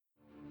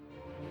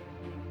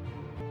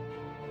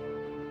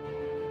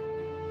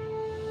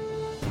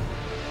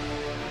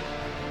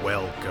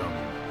Welcome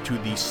to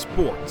the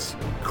Sports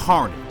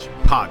Carnage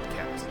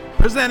Podcast,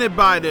 presented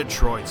by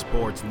Detroit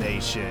Sports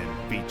Nation,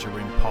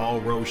 featuring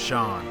Paul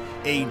Rochon,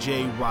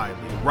 AJ Riley,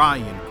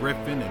 Ryan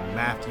Griffin, and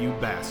Matthew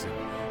Basson,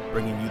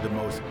 bringing you the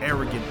most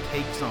arrogant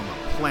takes on the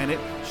planet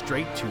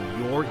straight to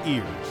your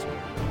ears.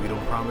 We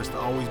don't promise to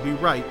always be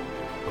right,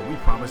 but we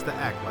promise to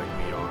act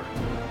like we are.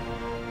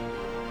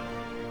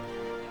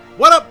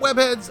 What up,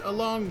 webheads?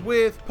 Along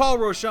with Paul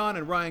Rochon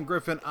and Ryan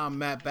Griffin, I'm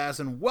Matt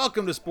Basson.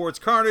 Welcome to Sports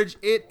Carnage.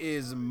 It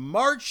is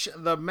March.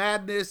 The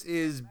madness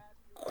is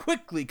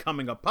quickly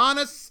coming upon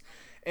us,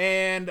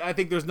 and I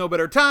think there's no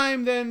better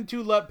time than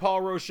to let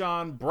Paul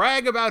Rochon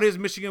brag about his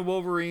Michigan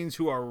Wolverines,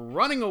 who are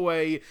running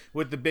away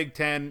with the Big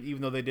Ten,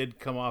 even though they did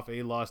come off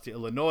a loss to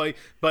Illinois.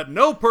 But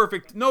no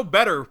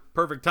better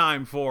perfect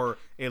time for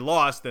a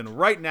loss than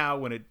right now,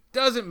 when it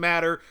doesn't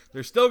matter.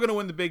 They're still going to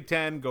win the Big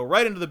Ten, go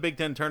right into the Big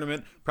Ten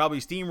tournament, probably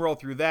steamroll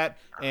through that,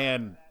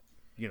 and,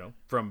 you know,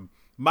 from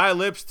my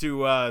lips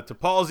to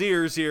Paul's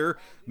ears here,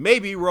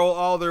 maybe roll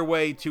all their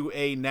way to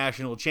a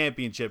national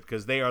championship,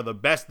 because they are the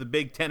best the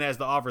Big Ten has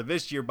to offer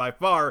this year by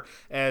far,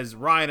 as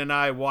Ryan and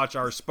I watch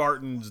our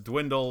Spartans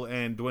dwindle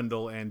and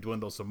dwindle and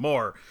dwindle some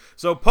more.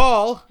 So,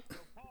 Paul,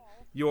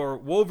 your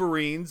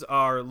Wolverines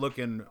are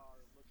looking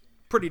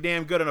pretty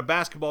damn good on a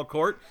basketball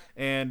court,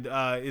 and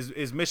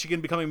is Michigan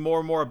becoming more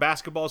and more a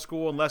basketball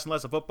school and less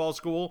a football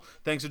school,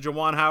 thanks to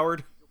Juwan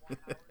Howard?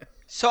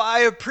 So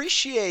I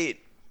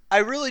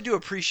really do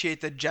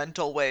appreciate the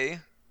gentle way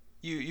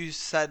you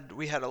said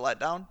we had a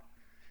letdown,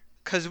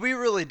 because we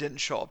really didn't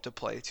show up to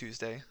play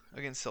Tuesday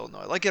against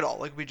Illinois, like at all.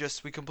 Like we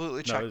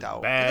completely checked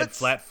out. Bad,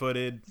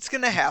 flat-footed. It's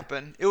gonna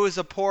happen. It was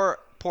a poor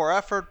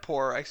effort,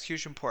 poor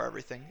execution, poor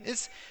everything.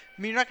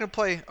 You're not gonna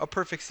play a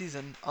perfect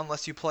season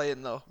unless you play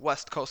in the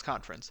West Coast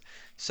Conference.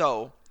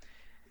 So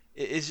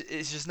it's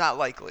just not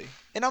likely,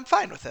 and I'm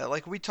fine with it.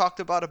 Like we talked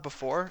about it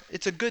before,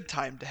 it's a good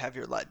time to have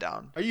your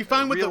letdown. Are you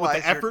fine with the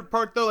effort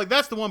part though? Like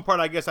that's the one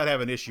part I guess I'd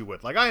have an issue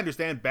with. Like I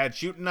understand bad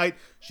shooting night,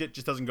 shit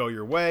just doesn't go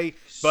your way,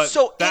 but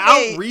so the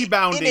out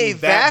rebounding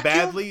that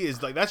badly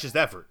is like that's just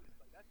effort.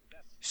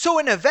 So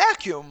in a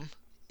vacuum,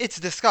 it's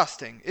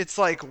disgusting. It's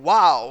like,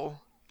 wow,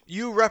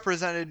 you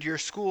represented your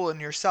school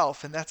and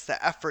yourself, and that's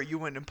the effort you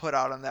went and put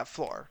out on that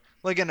floor.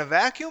 Like in a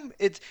vacuum,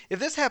 if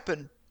this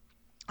happened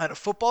on a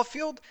football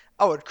field,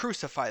 I would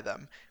crucify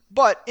them.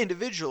 But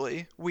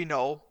individually, we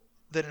know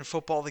that in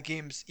football,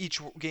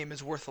 each game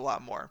is worth a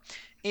lot more.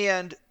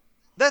 And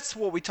that's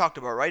what we talked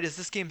about, right? Is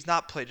this game's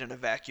not played in a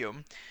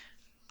vacuum.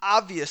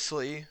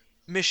 Obviously,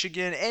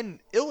 Michigan and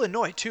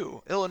Illinois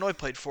too. Illinois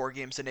played 4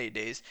 games in 8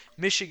 days.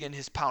 Michigan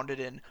has pounded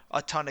in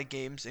a ton of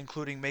games,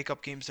 including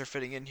makeup games they're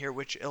fitting in here,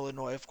 which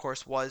Illinois, of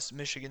course, was.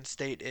 Michigan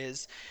State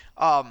is.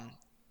 A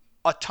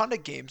ton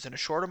of games in a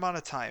short amount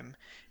of time.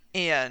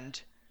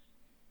 And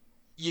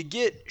you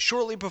get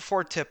shortly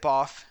before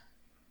tip-off,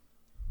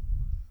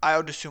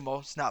 Ayo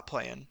Dosunmu's not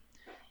playing.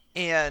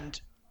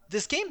 And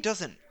this game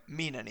doesn't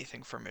mean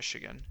anything for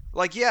Michigan.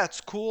 Like, yeah,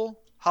 it's cool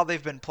how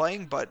they've been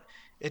playing, but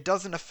it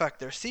doesn't affect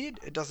their seed.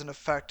 It doesn't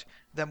affect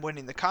them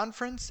winning the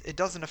conference. It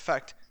doesn't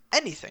affect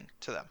anything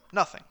to them.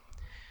 Nothing.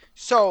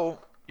 So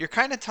you're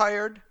kind of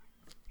tired.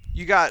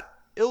 You got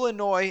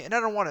Illinois, and I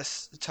don't want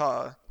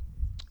to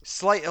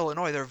slight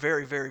Illinois. They're a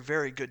very, very,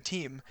 very good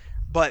team.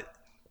 But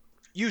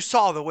you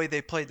saw the way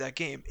they played that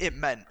game. It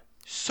meant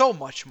so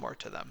much more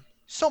to them.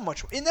 So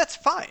much. And that's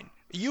fine.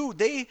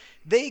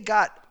 We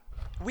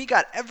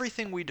got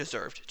everything we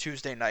deserved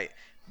Tuesday night.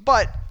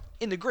 But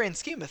in the grand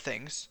scheme of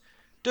things,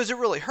 does it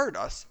really hurt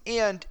us?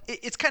 And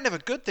it's kind of a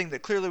good thing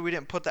that clearly we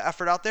didn't put the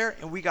effort out there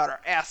and we got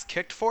our ass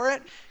kicked for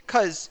it.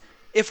 Because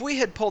if we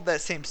had pulled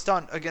that same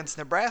stunt against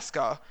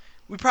Nebraska,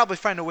 we'd probably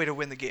find a way to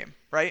win the game,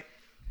 right?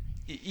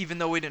 Even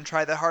though we didn't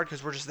try that hard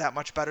because we're just that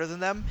much better than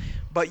them.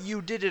 But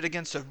you did it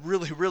against a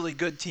really, really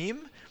good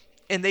team,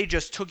 and they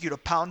just took you to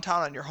Pound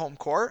Town on your home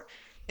court,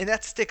 and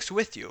that sticks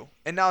with you.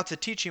 And now it's a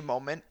teaching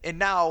moment, and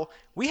now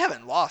we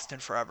haven't lost in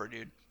forever,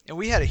 dude. And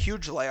we had a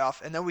huge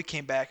layoff, and then we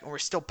came back, and we're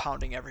still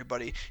pounding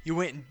everybody. You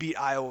went and beat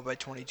Iowa by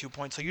 22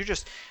 points. So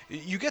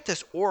you get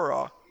this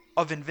aura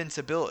of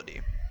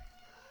invincibility.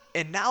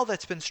 And now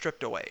that's been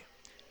stripped away.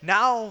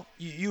 Now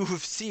you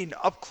have seen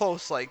up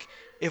close, like,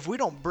 if we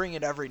don't bring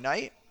it every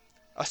night,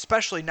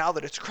 especially now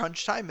that it's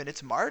crunch time and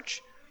it's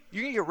March,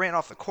 you're going to get ran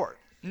off the court.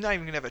 You're not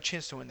even going to have a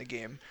chance to win the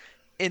game.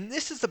 And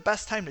this is the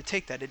best time to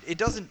take that. It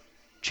doesn't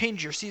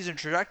change your season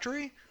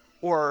trajectory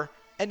or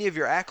any of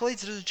your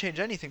accolades. It doesn't change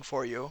anything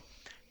for you.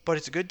 But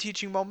it's a good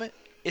teaching moment.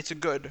 It's a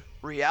good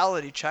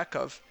reality check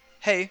of,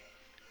 hey,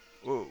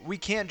 we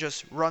can't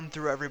just run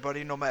through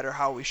everybody no matter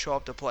how we show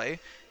up to play.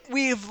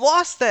 We've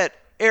lost that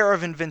air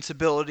of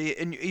invincibility,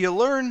 and you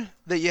learn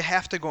that you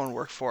have to go and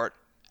work for it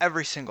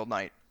every single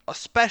night.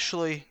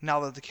 Especially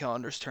now that the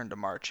calendar's turned to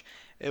March.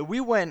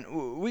 We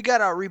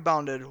got out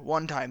rebounded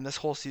one time this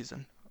whole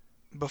season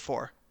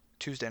before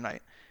Tuesday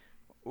night.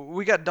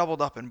 We got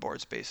doubled up in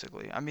boards,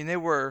 basically. I mean,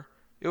 it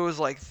was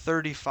like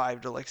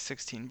 35 to like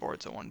 16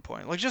 boards at one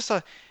point. Like just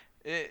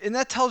And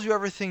that tells you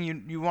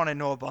everything you want to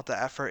know about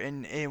the effort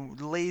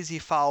and lazy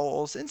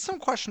fouls and some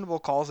questionable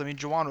calls. I mean,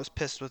 Juwan was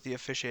pissed with the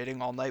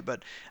officiating all night,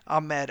 but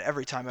I'm mad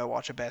every time I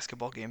watch a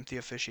basketball game with the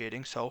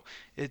officiating. So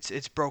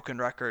it's broken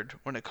record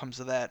when it comes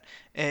to that.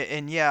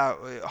 And yeah,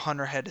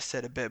 Hunter had to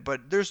sit a bit,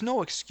 but there's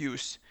no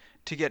excuse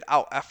to get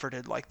out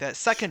efforted like that.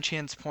 Second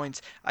chance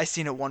points, I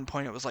seen at one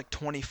point it was like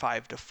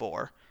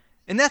 25-4,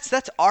 and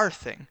that's our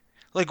thing.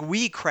 Like,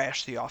 we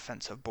crash the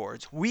offensive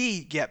boards.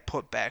 We get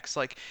putbacks.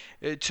 Like,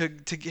 to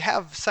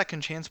have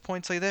second chance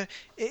points like that,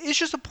 it's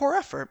just a poor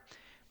effort.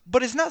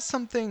 But it's not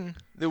something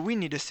that we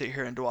need to sit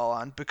here and dwell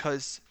on,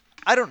 because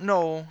I don't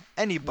know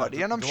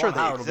anybody, and I'm sure Dwight they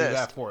Howard will do that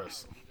exist. for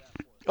us.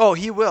 Oh,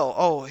 he will.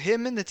 Oh,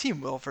 him and the team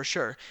will for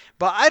sure.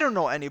 But I don't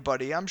know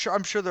anybody. I'm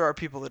sure there are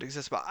people that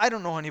exist, but I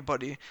don't know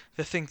anybody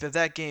that think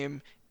that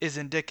game is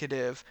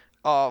indicative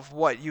of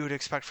what you would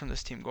expect from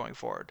this team going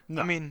forward.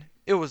 No. I mean,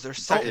 it was their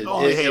second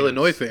loss.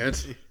 Illinois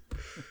fans.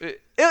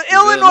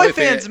 Illinois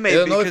fans maybe,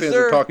 Illinois because fans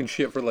they're are talking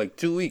shit for like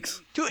 2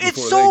 weeks. Dude, it's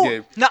before so that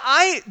game. now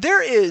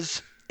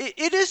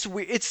it is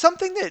weird. It's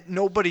something that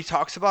nobody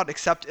talks about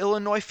except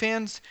Illinois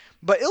fans.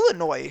 But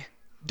Illinois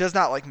does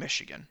not like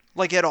Michigan,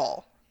 like, at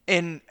all.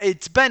 And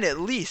it's been at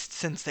least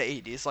since the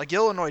 80s. Like,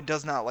 Illinois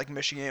does not like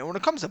Michigan. And when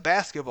it comes to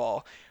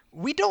basketball,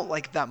 we don't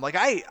like them. Like,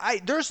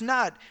 there's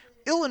not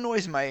Illinois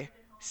is my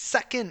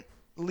second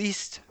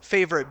least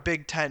favorite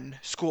Big Ten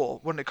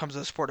school when it comes to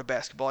the sport of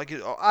basketball. Like,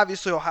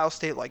 obviously Ohio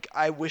State, like,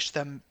 I wish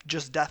them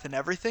just death and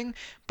everything.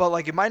 But,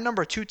 like, my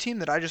number 2 team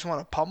that I just want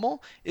to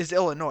pummel is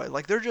Illinois.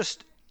 Like, they're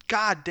just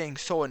god dang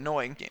so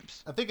annoying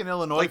games. I think an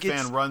Illinois Like,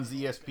 fan runs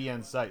the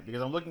ESPN site,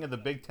 because I'm looking at the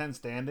Big Ten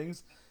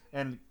standings,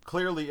 and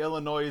clearly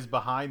Illinois is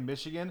behind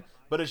Michigan,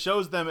 but it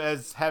shows them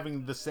as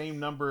having the same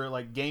number,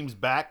 like, games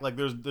back. Like,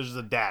 there's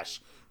a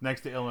dash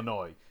next to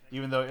Illinois,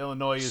 even though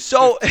Illinois is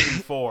So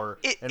 15-4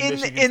 and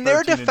Michigan's in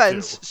their 13-2.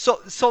 defense,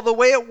 so the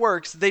way it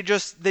works, they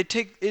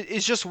take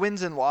it's just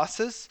wins and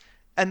losses,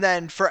 and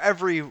then for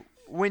every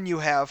win you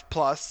have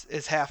plus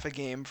is half a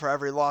game, for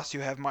every loss you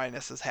have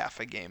minus is half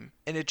a game,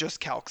 and it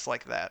just calcs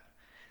like that.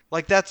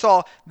 Like, that's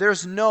all.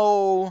 There's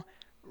no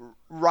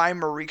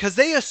rhyme or because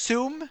they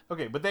assume.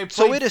 Okay, but they played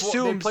So it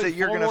assumes that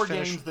you're four gonna more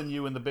finish. games than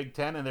you in the Big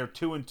Ten, and they're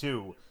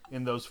 2-2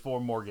 in those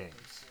 4 more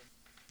games.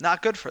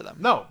 Not good for them.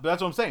 No,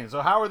 that's what I'm saying.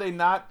 So how are they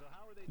not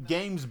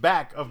games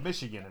back of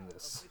Michigan in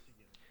this?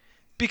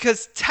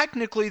 Because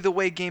technically the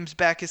way games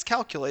back is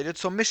calculated,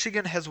 so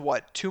Michigan has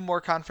what, 2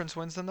 more conference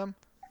wins than them?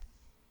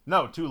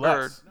 No, 2 Or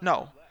less.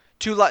 no,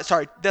 2 less.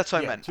 Sorry, that's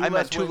what Yeah, I meant. 2 I meant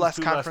less 2 wins, less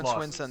 2 less conference wins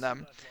losses. than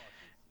them.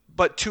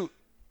 But 2.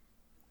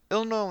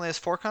 Illinois only has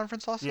 4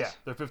 conference losses. Yeah,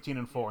 they're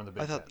 15-4 in the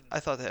Big Ten. I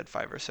thought they had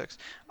 5 or 6.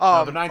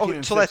 No, they're 19 okay,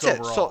 and so 6 that's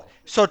overall.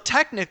 it. So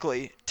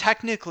technically,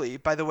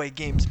 by the way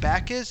games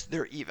back is,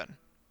 they're even.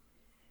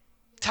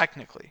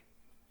 Technically,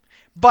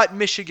 but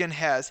Michigan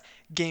has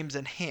games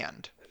in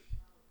hand.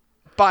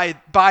 By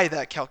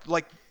that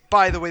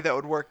by the way that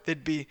would work,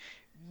 they'd be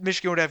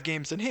Michigan would have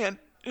games in hand.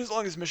 As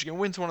long as Michigan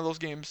wins one of those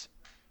games,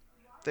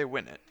 they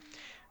win it.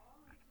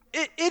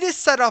 It is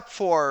set up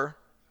for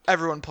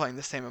everyone playing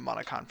the same amount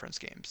of conference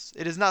games.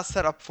 It is not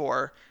set up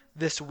for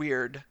this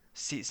weird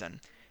season.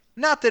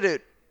 Not that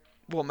it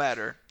will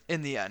matter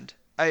in the end.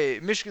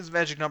 Michigan's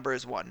magic number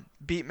is 1.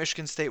 Beat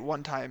Michigan State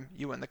one time,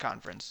 you win the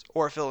conference.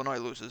 Or if Illinois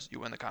loses, you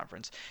win the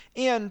conference.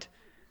 And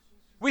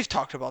we've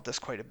talked about this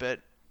quite a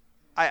bit.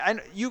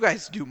 You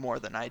guys do more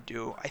than I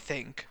do, I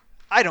think.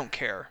 I don't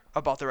care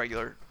about the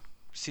regular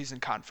season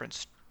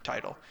conference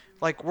title.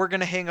 Like, we're going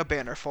to hang a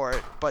banner for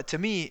it, but to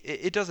me,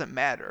 it doesn't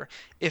matter.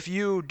 If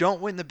you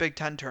don't win the Big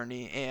Ten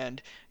tourney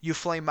and you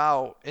flame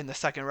out in the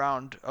second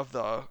round of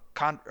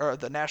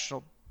the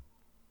national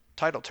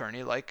title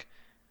tourney, like,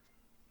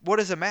 what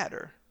does it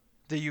matter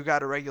that you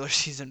got a regular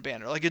season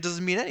banner? Like, it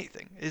doesn't mean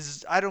anything.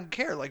 I don't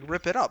care. Like,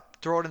 rip it up,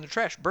 throw it in the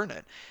trash, burn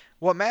it.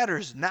 What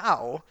matters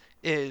now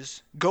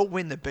is go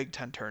win the Big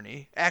Ten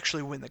tourney,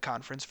 actually win the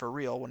conference for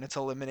real when it's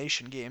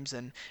elimination games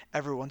and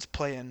everyone's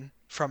playing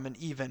from an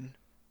even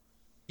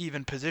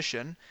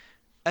position,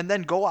 and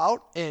then go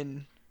out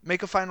and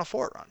make a Final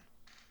Four run.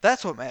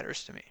 That's what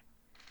matters to me.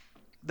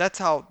 That's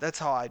how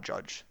I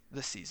judge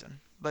the season.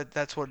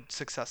 That's what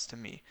success to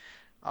me.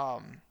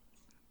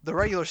 The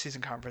regular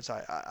season conference,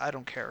 I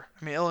don't care.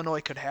 I mean,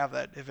 Illinois could have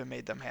that if it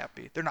made them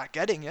happy. They're not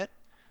getting it,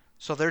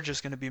 so they're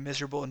just going to be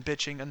miserable and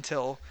bitching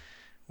until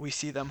we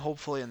see them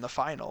hopefully in the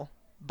final.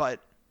 But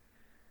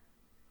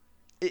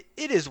it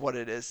is what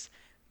it is.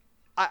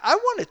 I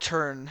want to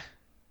turn...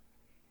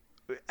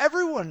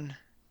 Everyone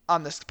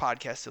on this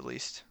podcast, at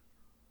least,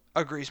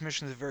 agrees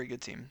Michigan's a very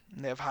good team,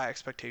 and they have high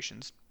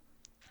expectations.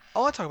 I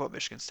want to talk about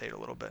Michigan State a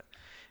little bit.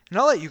 And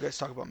I'll let you guys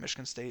talk about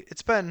Michigan State.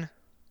 It's been...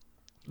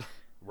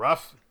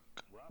 Rough.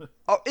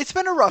 It's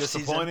been a rough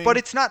season, Disappointing. but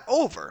it's not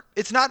over.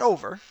 It's not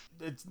over.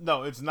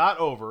 It's not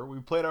over. We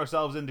played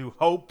ourselves into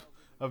hope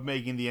of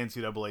making the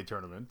NCAA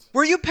tournament.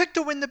 Were you picked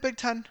to win the Big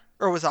Ten,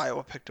 or was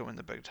Iowa picked to win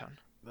the Big Ten?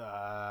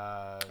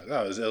 That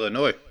was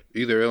Illinois.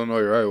 Either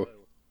Illinois or Iowa.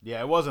 Yeah,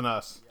 it wasn't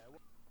us.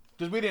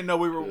 Because we didn't know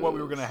what we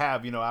were going to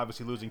have. You know,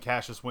 obviously losing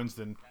Cassius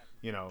Winston,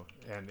 you know,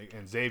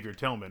 and Xavier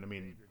Tillman. I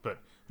mean, but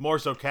more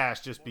so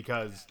Cash just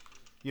because,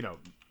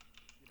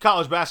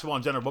 college basketball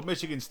in general, but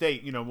Michigan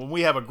State, when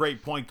we have a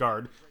great point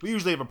guard, we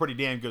usually have a pretty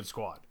damn good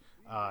squad.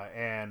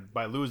 And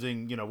by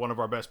losing, one of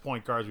our best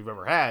point guards we've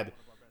ever had,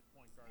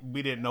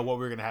 we didn't know what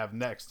we were going to have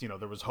next.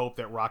 There was hope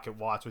that Rocket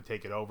Watts would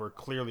take it over.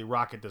 Clearly,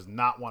 Rocket does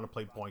not want to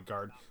play point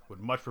guard, would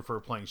much prefer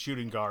playing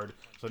shooting guard.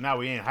 So now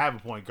we ain't have a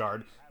point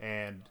guard,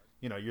 and,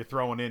 you're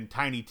throwing in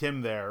Tiny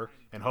Tim there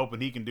and hoping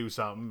he can do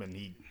something, and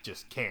he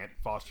just can't.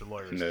 Foster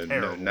Loyer is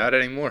terrible. No, not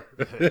anymore.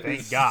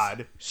 Thank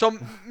God. So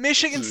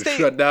Michigan State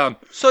shut down.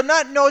 So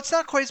it's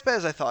not quite as bad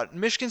as I thought.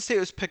 Michigan State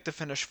was picked to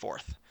finish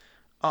 4th,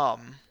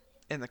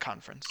 in the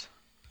conference.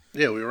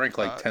 Yeah, we ranked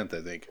like 10th,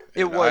 I think.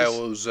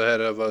 Iowa was ahead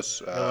of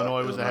us.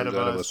 Illinois was ahead of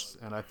us,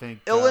 and I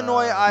think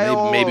Illinois,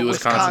 Iowa, maybe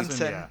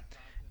Wisconsin, yeah.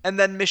 and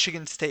then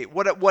Michigan State.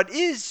 What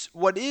is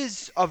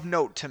of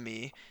note to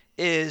me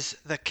is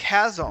the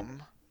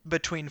chasm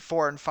between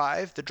 4 and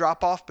 5, the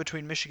drop off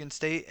between Michigan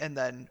State and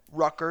then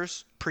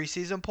Rutgers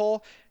preseason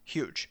poll,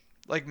 huge,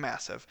 like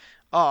massive.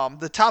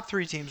 The top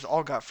 3 teams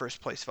all got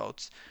first place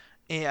votes,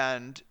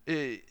 and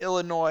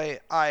Illinois,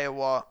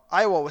 Iowa,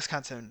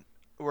 Wisconsin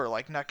were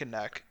like neck and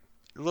neck.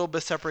 A little bit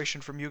of separation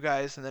from you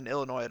guys, and then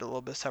Illinois had a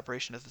little bit of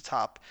separation at the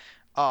top.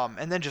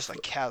 And then just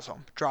like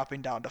chasm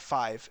dropping down to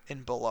 5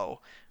 and below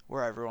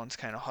where everyone's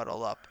kind of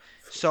huddled up.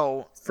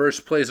 So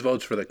first place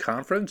votes for the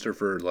conference or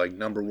for like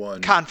number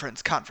 1?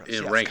 Conference. In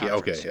yes, ranking.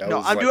 conference. Okay.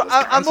 No,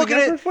 I'm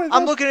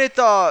looking at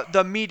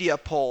the media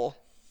poll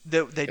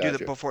that they do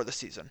before the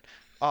season.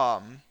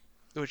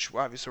 Which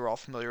obviously we're all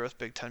familiar with,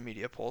 Big Ten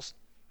media polls.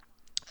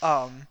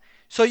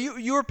 So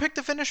you were picked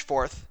to finish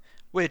 4th,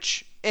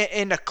 which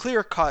in a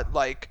clear cut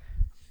like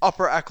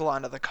upper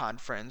echelon of the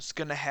conference,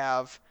 gonna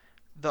have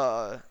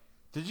the.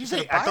 Did you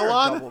say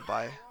echelon? Double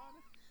bye.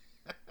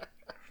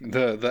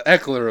 The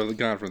Eckler of the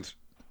conference.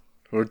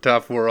 We're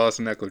top 4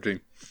 Austin Eckler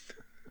team.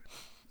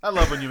 I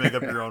love when you make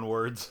up your own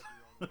words.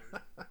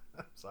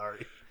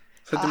 Sorry.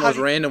 It's like the most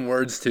random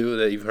words too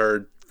that you've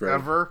heard for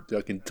ever.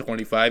 Fucking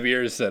 25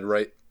 years said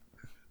right.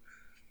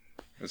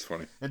 That's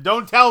funny. And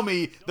don't tell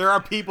me there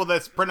are people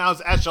that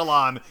pronounce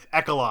echelon.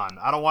 I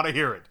don't want to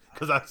hear it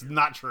because that's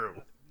not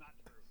true.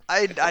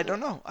 I don't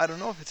know. I don't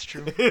know if it's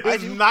true. It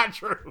is not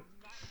true.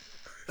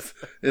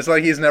 It's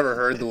like he's never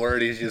heard the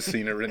word. He's just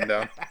seen it written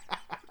down.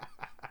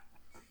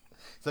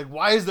 It's like,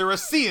 why is there a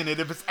C in it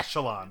if it's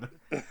echelon?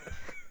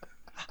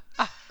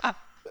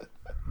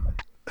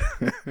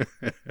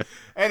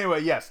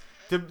 Anyway, yes.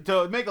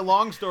 To make a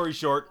long story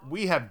short,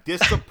 we have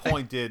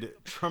disappointed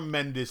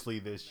tremendously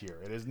this year.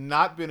 It has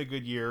not been a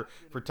good year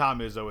for Tom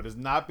Izzo. It has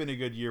not been a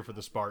good year for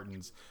the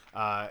Spartans.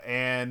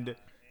 And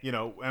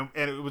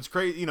it was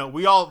crazy.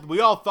 We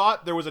all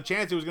thought there was a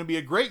chance it was going to be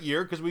a great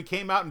year because we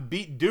came out and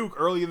beat Duke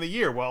early in the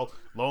year. Well,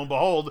 lo and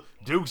behold,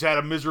 Duke's had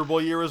a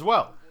miserable year as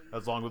well.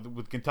 As long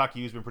with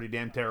Kentucky, who's been pretty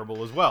damn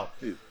terrible as well.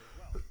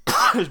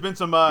 There's been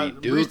some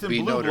recent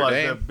blue bloods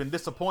that have been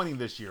disappointing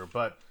this year,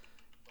 but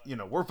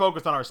we're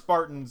focused on our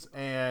Spartans,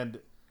 and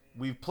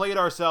we've played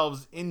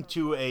ourselves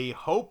into a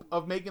hope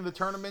of making the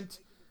tournament,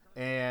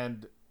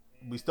 and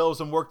we still have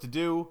some work to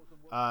do.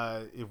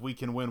 If we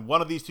can win one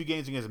of these 2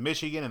 games against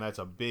Michigan, and that's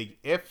a big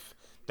if,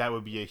 that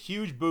would be a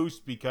huge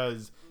boost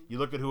because you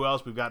look at who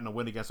else. We've gotten a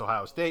win against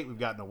Ohio State. We've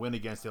gotten a win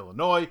against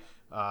Illinois.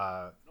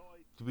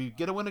 Did we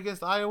get a win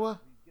against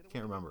Iowa?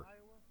 Can't remember.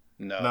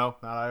 No,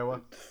 not Iowa.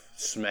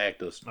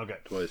 Smacked us. Okay.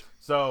 Twice.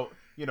 So,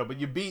 but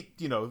you beat,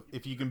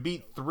 if you can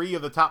beat 3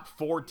 of the top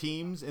 4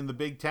 teams in the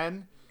Big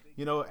Ten,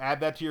 add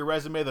that to your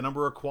resume, the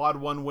number of quad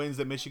 1 wins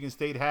that Michigan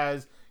State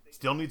has.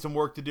 Still need some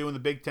work to do in the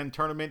Big Ten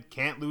tournament.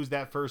 Can't lose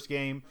that first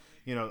game.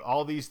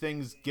 All these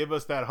things give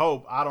us that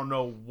hope. I don't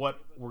know what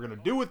we're going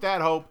to do with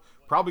that hope.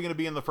 Probably going to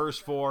be in the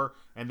first 4.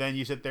 And then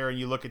you sit there and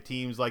you look at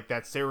teams like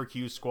that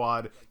Syracuse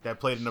squad that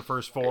played in the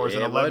first 4 as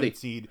an 11th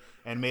seed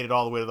and made it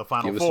all the way to the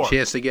Final Four. Give us a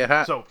chance to get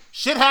hot. So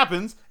shit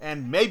happens,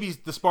 and maybe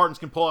the Spartans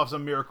can pull off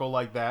some miracle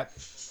like that.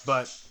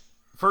 But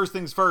first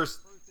things first,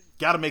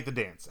 got to make the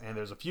dance. And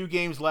there's a few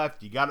games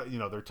left. You got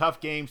to, they're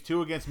tough games.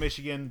 2 against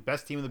Michigan,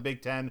 best team in the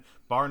Big Ten,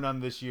 bar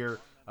none this year.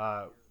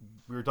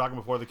 We were talking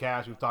before the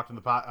cast. We've talked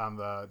on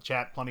the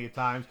chat plenty of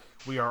times.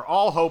 We are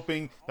all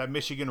hoping that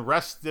Michigan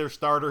rests their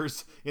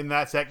starters in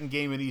that second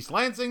game in East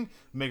Lansing,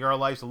 make our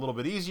lives a little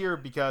bit easier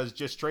because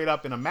just straight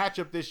up in a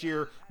matchup this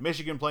year,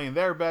 Michigan playing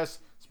their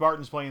best,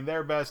 Spartans playing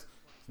their best.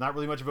 It's not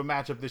really much of a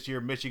matchup this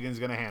year. Michigan's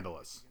going to handle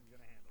us,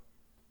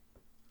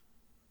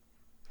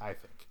 I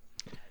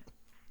think.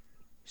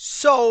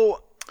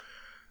 So,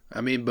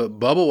 but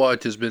Bubble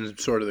Watch has been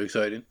sort of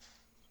exciting.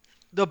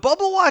 The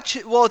Bubble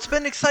Watch, well, it's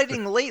been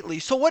exciting lately.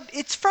 So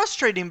it's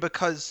frustrating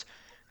because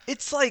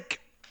it's like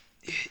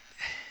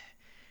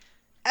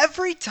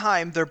every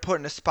time they're put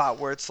in a spot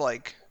where it's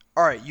like,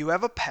 all right, you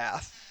have a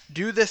path,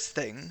 do this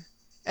thing,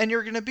 and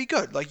you're going to be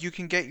good. Like, you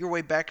can get your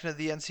way back into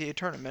the NCAA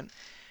tournament,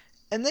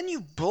 and then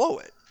you blow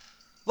it.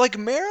 Like,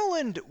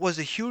 Maryland was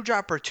a huge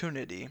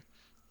opportunity,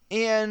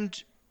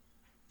 and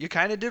you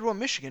kind of did what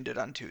Michigan did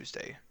on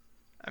Tuesday.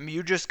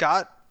 You just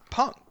got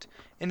punked.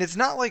 And it's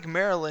not like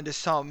Maryland is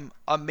some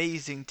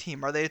amazing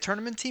team. Are they a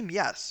tournament team?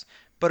 Yes.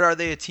 But are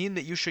they a team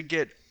that you should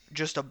get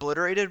just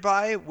obliterated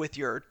by with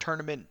your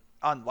tournament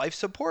on life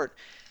support?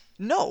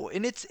 No,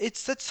 and that's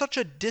such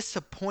a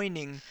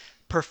disappointing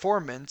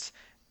performance.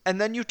 And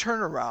then you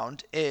turn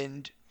around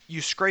and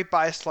you scrape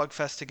by a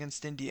slugfest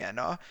against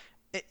Indiana,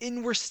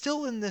 and we're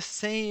still in the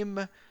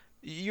same.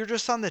 You're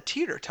just on the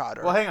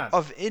teeter-totter Well, hang on.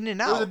 of in and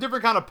It was a out.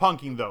 different kind of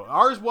punking, though.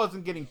 Ours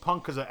wasn't getting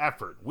punked because of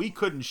effort. We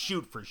couldn't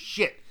shoot for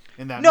shit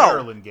in that No.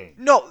 Maryland game.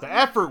 No. The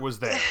effort was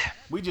there.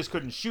 We just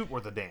couldn't shoot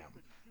worth a damn.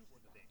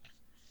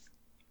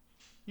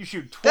 You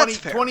shoot That's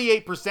fair.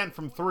 28%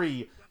 from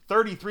three,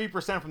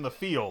 33% from the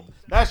field.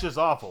 That's just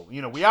awful.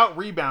 We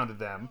out-rebounded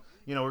them.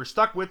 We were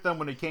stuck with them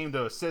when it came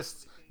to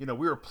assists. We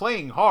were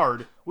playing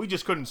hard. We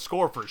just couldn't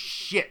score for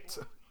shit.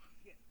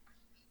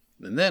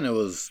 And then it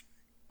was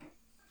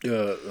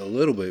a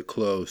little bit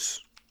close,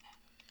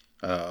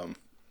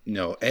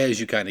 as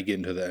you kind of get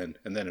into the end,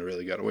 and then it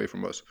really got away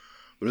from us.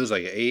 But it was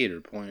like an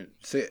 8-point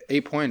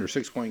or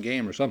 6-point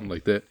game or something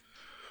like that.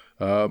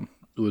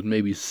 With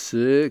maybe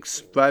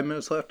 5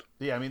 minutes left.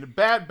 Yeah, I mean, a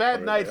bad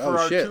night for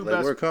our two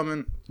best.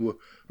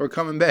 We're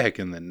coming back,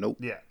 and then nope.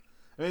 Yeah,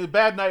 I mean, a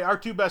bad night. Our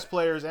two best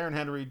players, Aaron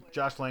Henry,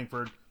 Josh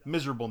Langford,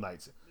 miserable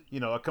nights.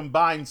 A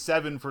combined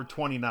 7 for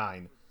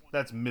 29.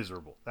 That's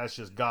miserable. That's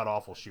just god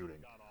awful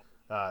shooting.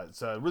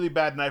 It's a really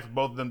bad night for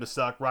both of them to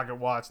suck. Rocket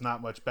Watts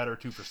not much better,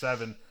 2 for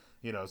 7.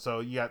 So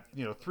you got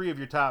 3 of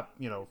your top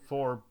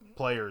 4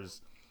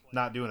 players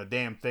not doing a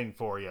damn thing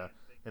for you,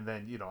 and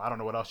then I don't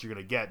know what else you're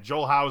gonna get.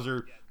 Joel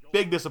Hauser,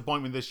 big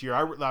disappointment this year.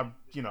 I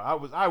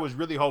was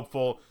really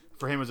hopeful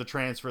for him as a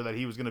transfer that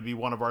he was gonna be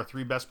one of our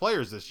 3 best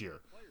players this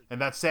year,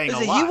 and that's saying a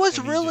lot. He was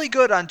and really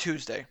good on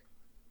Tuesday.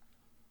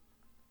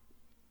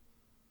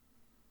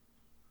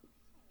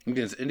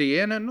 Against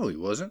Indiana? No, he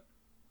wasn't.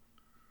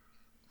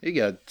 He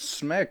got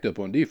smacked up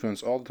on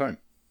defense all the time.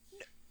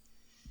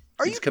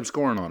 He just kept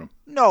scoring on him.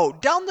 No,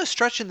 down the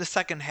stretch in the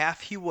second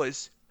half, he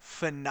was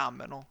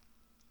phenomenal.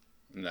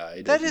 Nah,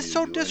 he That doesn't is need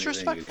so to do anything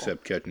disrespectful.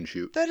 except catch and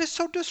shoot. That is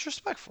so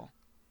disrespectful.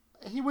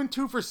 He went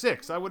 2 for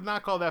 6. I would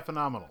not call that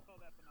phenomenal.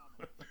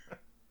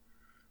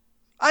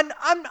 I'm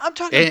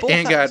talking both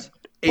And ends. got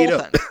 8 Both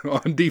up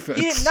ends. on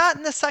defense. Not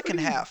in the second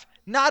half.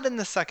 Not in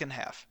the second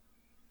half.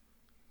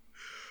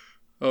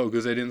 Oh,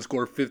 because they didn't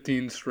score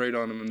 15 straight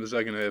on him in the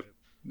second half.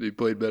 They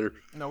played better.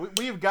 No,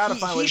 we've got to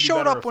find a way He to be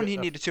showed better up when he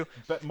needed to.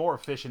 more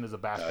efficient as a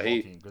basketball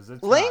team, because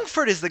it's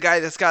Langford is the guy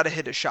that's got to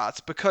hit his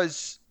shots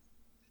because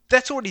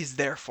that's what he's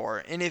there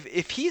for. And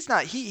if he's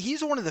not,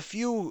 he's one of the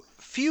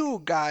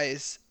few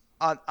guys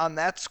on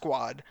that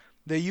squad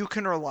that you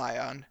can rely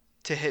on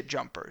to hit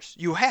jumpers.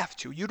 You have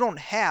to. You don't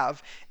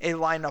have a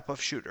lineup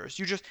of shooters.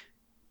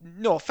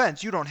 No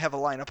offense, you don't have a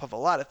lineup of a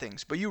lot of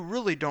things, but you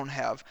really don't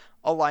have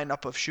a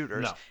lineup of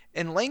shooters. No.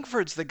 And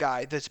Langford's the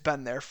guy that's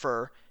been there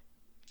for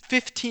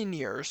 15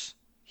 years.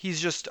 He's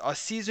just a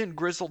seasoned,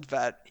 grizzled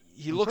vet.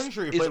 I'm pretty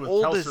sure he as played with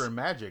old Kelser as and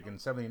Magic in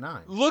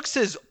 '79. looks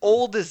as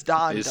old as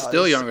Don He's does.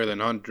 still younger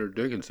than Hunter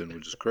Dickinson,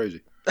 which is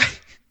crazy.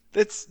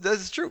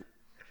 That's true.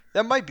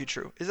 That might be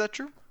true. Is that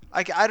true?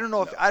 I don't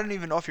know if I don't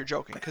even know if you're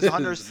joking because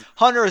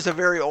Hunter is a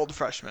very old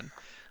freshman.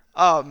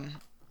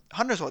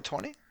 Hunter's what,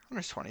 20?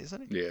 Hunter's 20,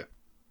 isn't he? Yeah.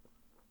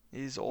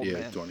 He's old, Yeah,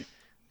 man. 20.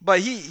 But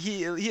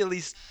he at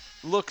least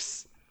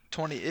looks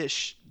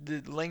 20-ish.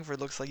 The Langford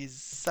looks like he's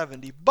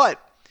 70.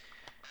 But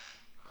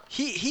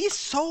he's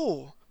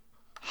so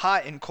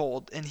hot and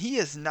cold, and he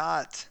is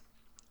not.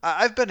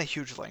 I've been a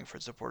huge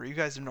Langford supporter. You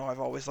guys know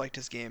I've always liked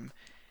his game.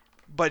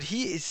 But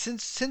he is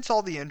since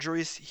all the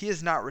injuries, he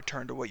has not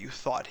returned to what you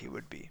thought he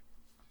would be.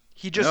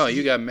 No,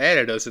 you got mad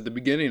at us at the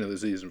beginning of the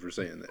season for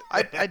saying that.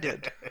 I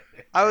did.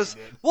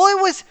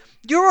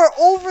 You were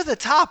over the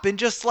top and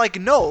just like,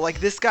 no, like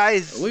this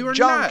guy's We were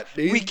junk. not.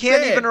 He's We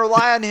can't bad. even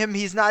rely on him.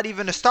 He's not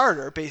even a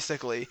starter,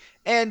 basically.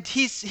 And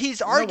he's Nobody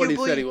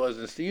said he arguably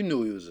wasn't. You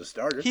knew he was a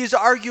starter. he's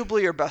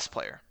arguably your best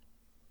player.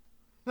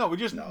 No, we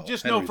just know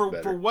Henry's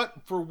better.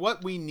 for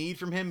what we need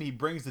from him, he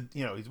brings the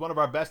he's one of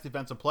our best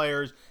defensive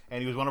players and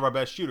he was one of our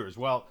best shooters.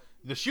 Well,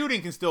 the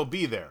shooting can still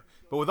be there,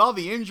 but with all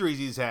the injuries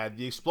he's had,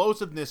 the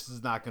explosiveness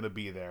is not going to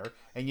be there,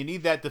 and you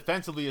need that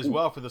defensively as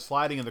well for the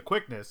sliding and the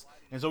quickness.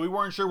 And so we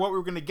weren't sure what we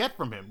were going to get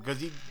from him because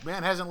he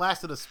hasn't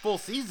lasted a full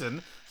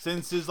season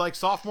since his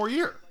sophomore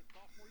year.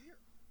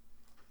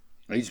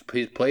 He's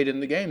played in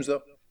the games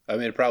though. I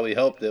mean, it probably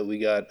helped that we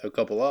got a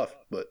couple off,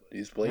 but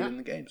he's played in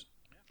the games.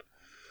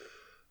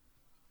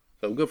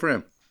 So good for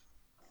him.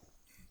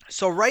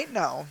 So right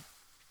now,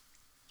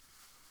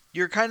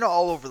 you're kind of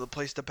all over the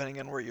place depending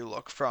on where you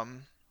look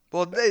from.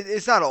 Well,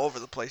 it's not all over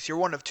the place. You're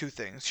one of two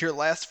things. You're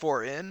last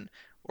 4 in,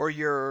 or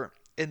you're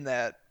in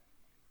that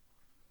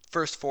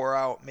first 4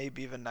 out,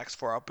 maybe even next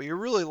 4 out. But you're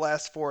really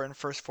last 4 in,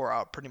 first 4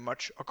 out pretty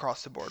much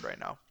across the board right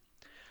now.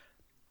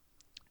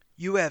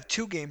 You have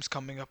 2 games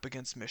coming up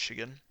against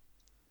Michigan.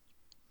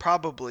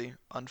 Probably,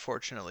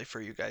 unfortunately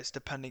for you guys,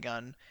 depending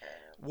on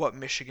what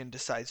Michigan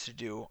decides to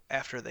do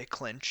after they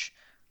clinch.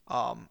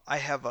 I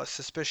have a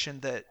suspicion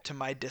that, to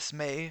my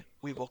dismay,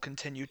 we will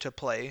continue to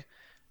play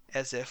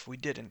as if we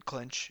didn't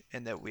clinch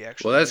and that we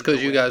actually. Well, that's need to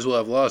because you win. guys will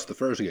have lost the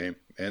first game,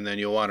 and then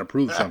you'll want to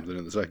prove something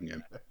in the second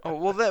game. Oh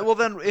well,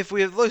 then if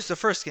we lose the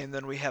first game,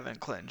 then we haven't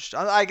clinched.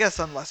 I guess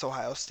unless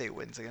Ohio State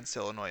wins against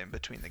Illinois in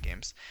between the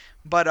games.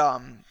 But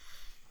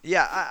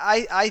yeah,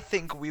 I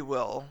think we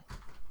will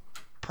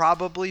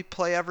probably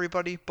play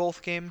everybody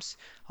both games.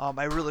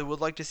 I really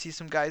would like to see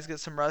some guys get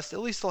some rest. At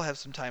least they'll have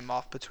some time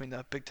off between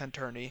the Big Ten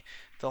tourney.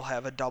 They'll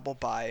have a double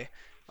bye,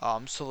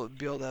 so they'll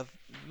be able to have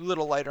a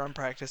little lighter on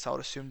practice, I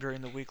would assume,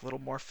 during the week. A little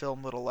more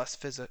film, a little less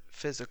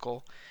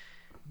physical.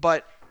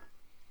 But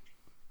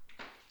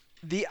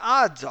the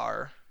odds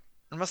are,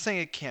 I'm not saying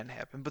it can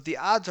happen, but the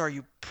odds are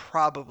you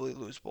probably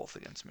lose both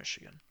against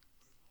Michigan.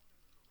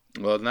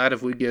 Well, not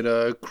if we get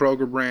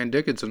Kroger brand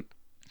Dickinson,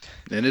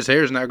 and his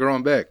hair's not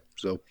growing back,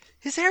 so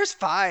His hair's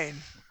fine.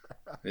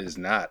 it's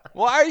not.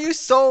 Why are you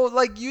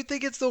so, you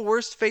think it's the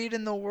worst fate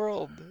in the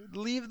world?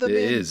 Leave the It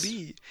man is.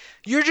 be.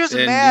 You're just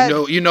And mad.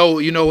 you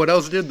know what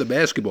else did? The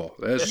basketball.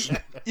 That's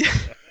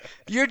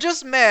You're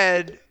just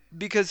mad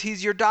because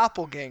he's your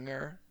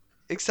doppelganger,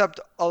 except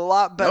a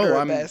lot better No, at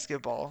I'm-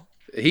 basketball.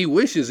 he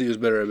wishes he was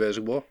better at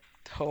basketball.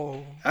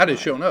 Oh, I'd have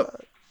shown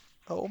up.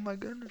 oh my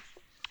goodness.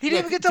 He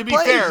didn't even get to to be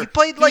play. fair, he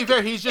played to be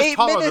fair, he's just 8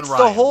 taller minutes than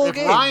Ryan. the whole if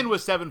game. Ryan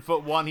was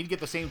 7'1", he'd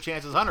get the same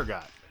chance as Hunter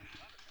got.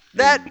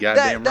 that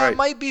Goddamn that right.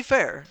 might be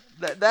fair.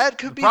 That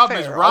could be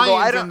Problem fair. is Although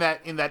I Ryan's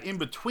don't, in that in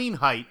between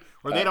height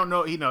where they don't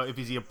know, if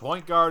he's a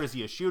point guard, is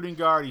he a shooting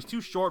guard? He's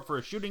too short for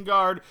a shooting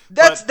guard.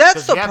 That's but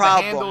does the he have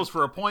problem. the handles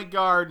for a point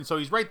guard, and so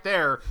he's right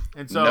there.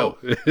 And so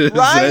No,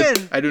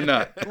 Ryan- I do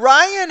not.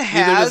 Ryan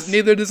has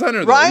Neither does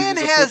Hunter. Though. Ryan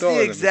He's a has foot taller the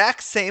than me.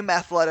 exact same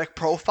athletic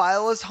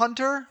profile as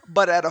Hunter,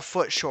 but at a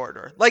foot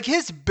shorter.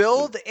 His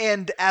build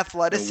and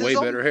athleticism way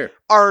better hair.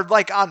 are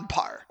on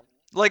par.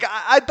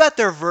 I bet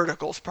their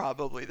vertical's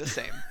probably the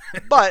same.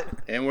 But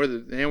And we're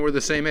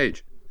the same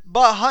age.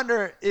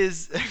 Hunter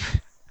is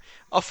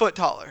a foot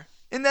taller.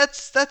 And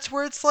that's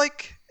where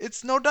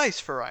it's no dice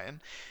for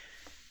Ryan.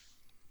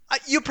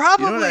 You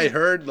probably You know what I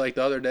heard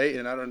the other day,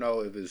 and I don't know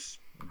if it's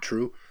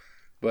true,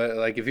 but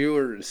if you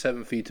were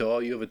 7 feet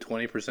tall, you have a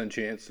 20%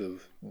 chance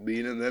of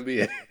being in the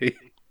NBA.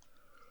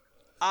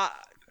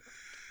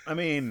 I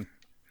mean,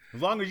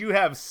 as long as you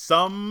have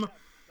some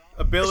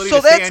ability So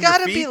to stay that's on your got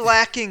to feet. be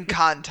lacking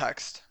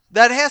context.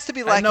 That has to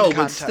be I lacking know, but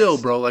context. still,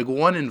 bro,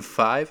 1 in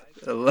 5,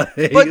 But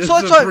it's so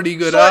a that's pretty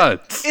good so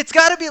odds. It's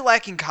got to be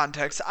lacking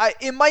context.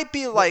 It might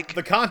be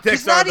the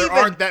context he's not there even-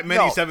 aren't that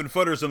many no.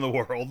 7-footers in the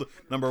world.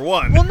 Number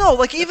one. Well,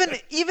 no,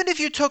 even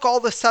if you took all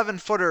the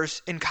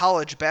 7-footers in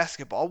college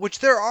basketball, which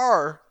there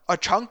are a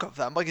chunk of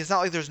them, it's not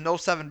like there's no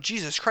 7.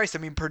 Jesus Christ, I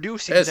mean, Purdue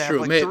seems That's to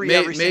true. have 3 Maybe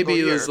every single it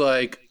year. was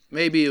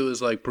maybe it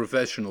was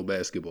professional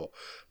basketball,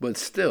 but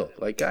still,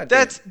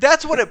 goddamn.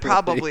 That's what it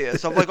probably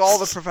is of all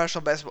the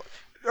professional basketball,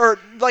 or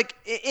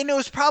and it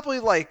was probably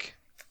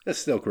That's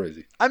still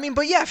crazy. I mean,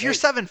 but yeah, if you're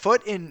 7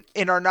 foot and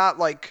are not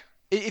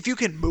if you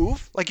can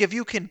move, if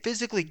you can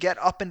physically get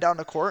up and down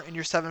the court and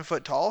you're 7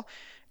 foot tall,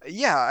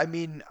 yeah, I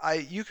mean,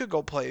 you could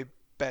go play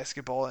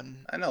basketball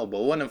and I know,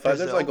 but 1 in 5.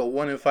 There's Brazil. a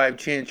 1 in 5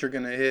 chance you're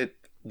gonna hit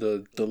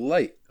the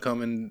light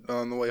coming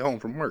on the way home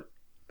from work,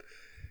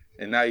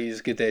 and now you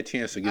just get that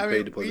chance to get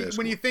paid to play basketball.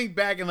 when you think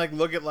back and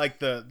look at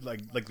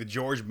the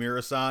George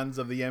Mirasans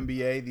of the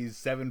NBA, these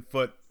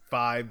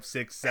 7'5",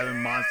 6,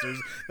 7 monsters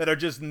that are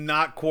just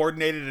not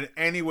coordinated in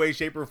any way,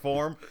 shape, or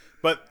form,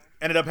 but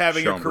ended up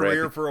having Sean a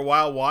career Bradley. for a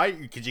while. Why?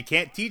 Because you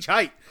can't teach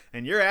height,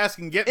 and you're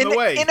asking get in the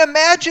way. And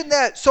imagine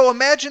that. So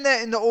imagine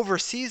that in the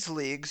overseas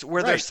leagues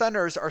where their Right.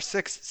 centers are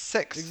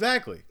 6'6".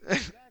 Exactly.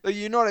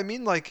 You know what I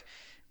mean?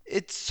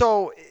 It's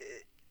so.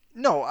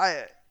 No,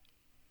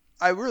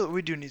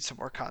 we do need some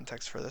more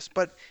context for this,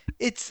 but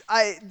it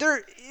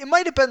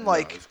might have been No,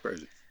 it's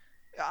crazy.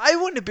 I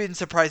wouldn't have been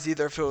surprised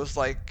either if it was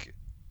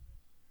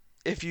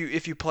if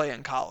you play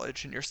in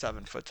college and you're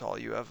 7 foot tall,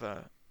 you have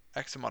a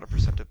X amount of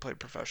percent to play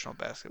professional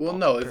basketball. Well,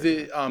 no,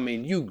 compared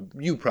to-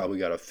 you probably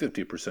got a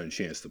 50%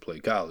 chance to play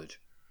college.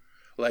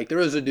 There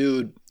was a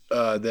dude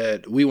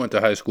that we went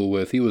to high school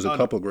with. He was a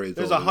couple grades.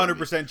 There's a older than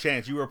me. 100%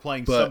 chance you were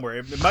playing But- somewhere.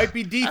 It might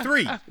be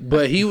D3.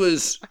 But he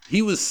was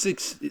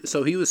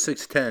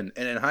 6'10",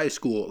 and in high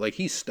school,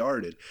 he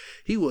started.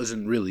 He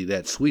wasn't really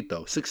that sweet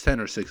though, 6'10"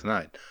 or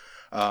 6'9".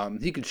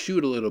 He could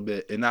shoot a little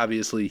bit, and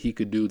obviously he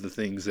could do the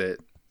things that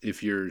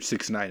if you're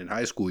 6'9" in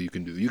high school you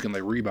can do. You can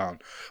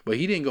rebound. But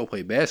he didn't go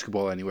play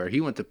basketball anywhere.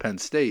 He went to Penn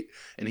State,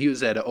 and he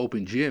was at an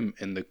open gym,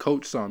 and the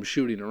coach saw him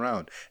shooting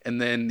around,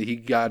 and then he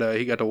got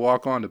to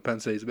walk on to Penn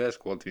State's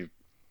basketball team.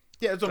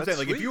 Yeah, that's what I'm That's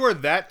saying. If sweet. you were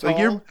that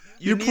tall,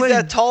 you need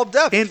that tall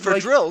depth for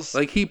drills.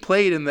 He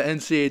played in the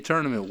NCAA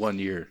tournament one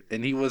year,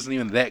 and he wasn't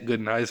even that good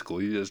in high school.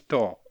 He was just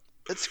tall.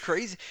 It's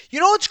crazy.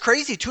 You know what's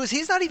crazy too is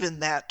he's not even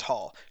that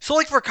tall.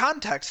 So for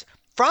context,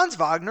 Franz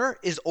Wagner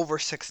is over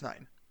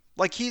 6'9".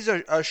 He's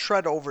a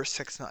shred over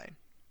 6'9".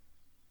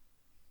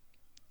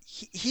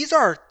 He's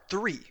our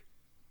 3.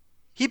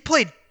 He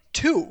played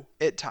 2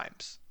 at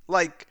times.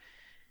 man,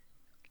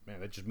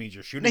 that just means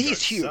you're shooting. Now he's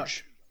guards huge.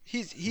 suck.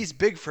 He's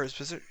big for his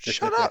position.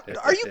 Shut up.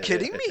 Are you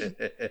kidding me?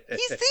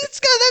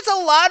 That's a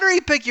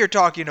lottery pick you're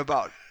talking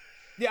about.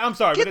 Yeah, I'm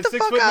sorry, Get but at the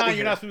fuck 6'9", outta you're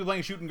here. not supposed to be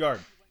playing shooting guard.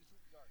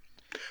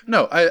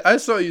 No, I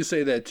saw you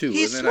say that too,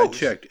 He's and then smooth. I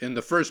checked, and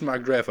the first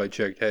mock draft I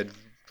checked had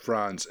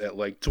Franz at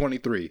like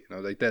 23, and I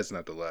was like, that's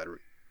not the lottery.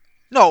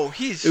 No,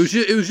 he's.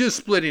 It was just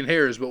splitting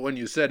hairs, but when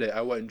you said it, I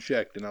went and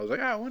checked, and I was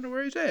like, I wonder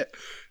where he's at.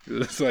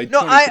 It's like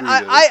No, 23 to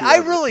I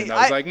whoever, really- and I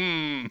was I- like,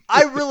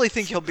 I really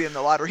think he'll be in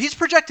the lottery. He's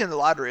projecting the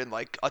lottery in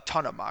like a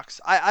ton of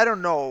mocks. I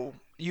don't know.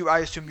 I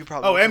assume you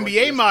probably. Oh, look at, like,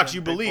 NBA mocks ESPN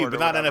you Big believe, Board but or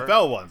not whatever.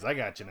 NFL ones. I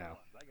got you now.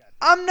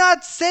 I'm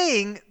not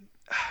saying.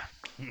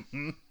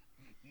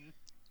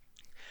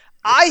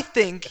 I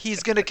think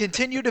he's going to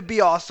continue to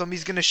be awesome.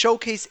 He's going to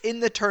showcase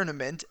in the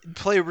tournament,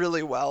 play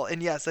really well,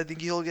 and yes, I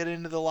think he'll get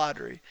into the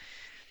lottery.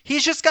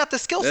 He's just got the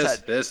skill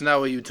set. that's not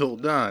what you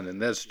told Don,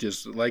 and that's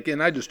just like,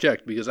 and I just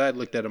checked because I had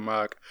looked at a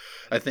mock,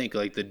 I think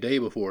like the day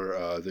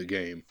before the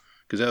game,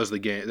 because that was the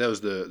game, that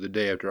was the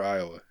day after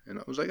Iowa, and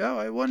I was like, oh,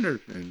 I wonder,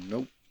 and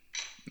nope,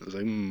 I was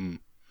like,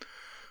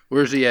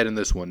 where's he at in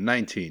this one?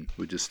 19,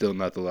 which is still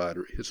not the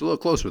lottery. It's a little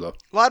closer though.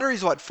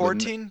 Lottery's what,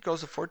 14? Goes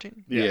to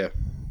 14? Yeah.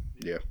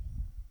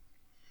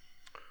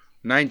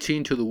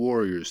 19 to the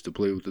Warriors to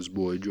play with his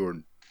boy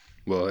Jordan.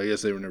 Well, I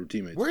guess they were never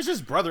teammates. Where's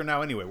his brother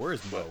now anyway? Where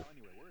is Mo?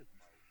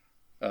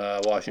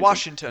 Washington.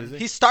 Washington. Is he?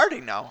 He's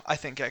starting now, I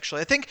think,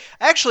 actually. I think,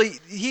 actually,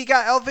 he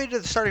got elevated to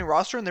the starting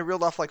roster, and they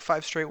reeled off like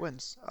 5 straight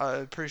wins.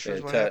 Pretty sure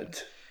is what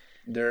happened.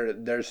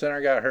 Their center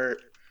got hurt.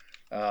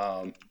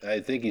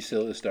 I think he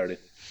still is starting.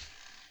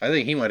 I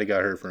think he might have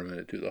got hurt for a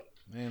minute too, though.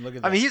 Man, look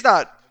at that. I mean,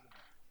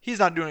 he's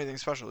not doing anything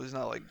special. He's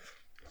not like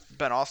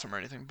been awesome or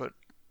anything, but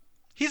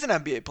he's an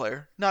NBA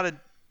player, not a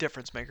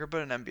difference maker,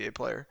 but an NBA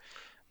player.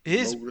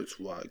 His Moritz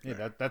Wagner.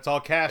 yeah, that's all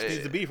Cash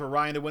needs to be for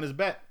Ryan to win his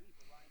bet.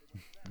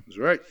 That's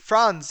right.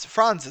 Franz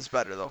is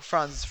better though.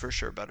 Franz is for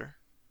sure better.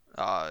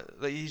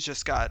 Like, he's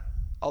just got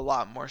a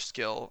lot more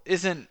skill.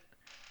 Isn't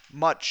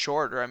much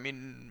shorter. I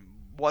mean,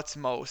 what's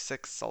Mo,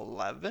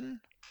 6'11"?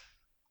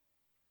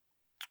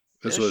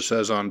 That's what it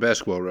says on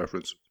Basketball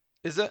Reference.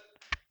 Is it?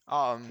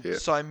 Yeah.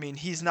 So I mean,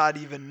 he's not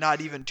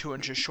even 2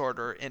 inches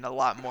shorter and a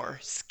lot more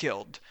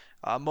skilled.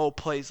 Mo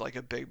plays like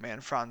a big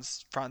man.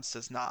 Franz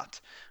does not.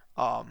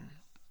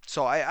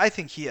 So I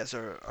think he has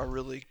a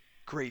really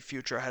great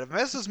future ahead of him,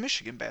 as does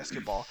Michigan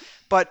basketball.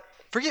 But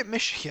forget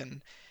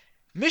Michigan.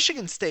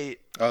 Michigan State.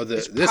 Oh,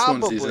 is this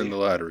one's he's probably- in the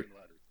lottery.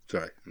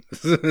 Sorry,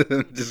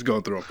 just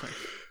going through them.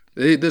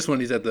 This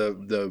one he's at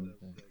the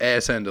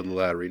ass end of the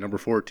lottery, number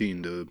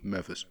 14 to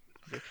Memphis.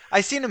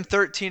 I seen him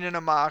 13 in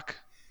a mock.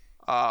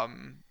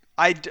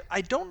 I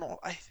don't know.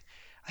 I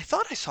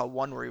thought I saw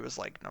one where he was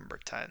like number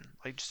 10,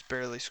 like just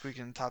barely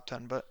squeaking in the top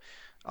 10. But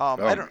Oh I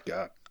my don't.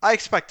 God. I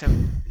expect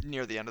him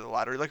near the end of the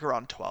lottery, like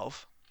around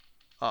 12.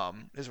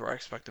 Is where I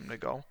expect him to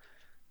go.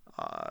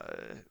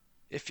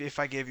 If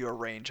I gave you a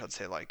range, I'd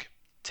say like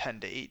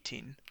 10 to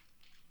 18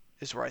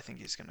 is where I think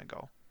he's gonna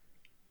go.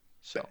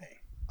 So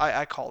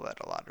I call that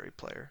a lottery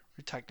player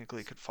who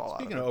technically could fall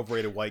Speaking out of of it.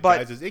 overrated white But-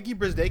 guys, is Iggy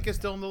Brzdakis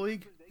still in the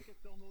league?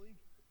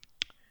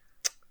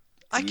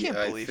 I can't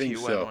I believe think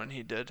he so. went when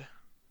he did.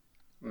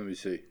 Let me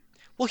see.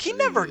 Well, he I think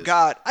never he is.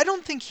 got. I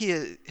don't think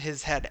he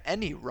has had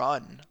any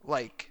run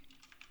like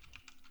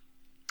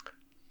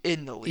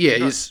in the league. Yeah, You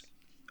know- he's.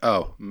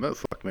 Oh,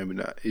 fuck, maybe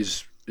not.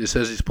 It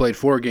says he's played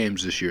 4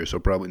 games this year, so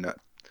probably not.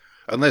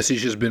 Unless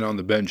he's just been on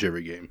the bench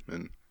every game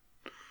and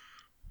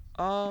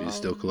he's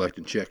still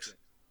collecting checks.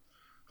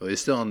 Oh,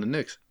 he's still on the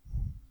Knicks.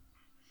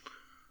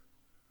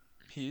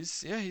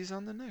 He's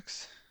on the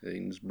Knicks.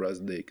 Iggy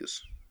Brzdakis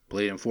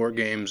played in 4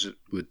 games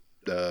with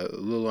a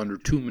little under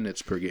 2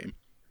 minutes per game.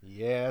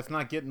 Yeah, it's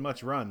not getting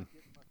much run.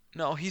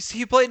 No,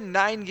 he played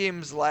 9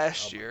 games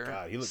last Oh my year.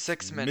 God, he looks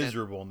 6 minutes.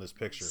 miserable in this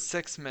picture.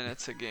 6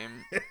 minutes a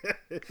game.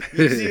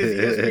 You see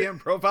his ESPN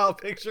profile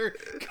picture?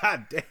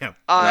 God damn.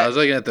 I was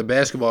looking at the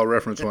Basketball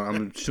Reference one.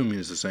 I'm assuming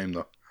it's the same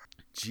though.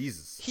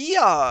 Jesus. He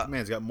That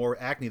man's got more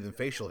acne than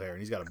facial hair, and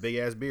he's got a big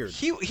ass beard.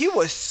 he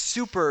was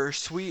super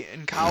sweet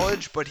in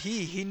college, but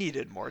he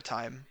needed more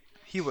time.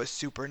 He was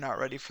super not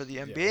ready for the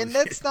NBA, and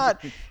that's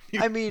not.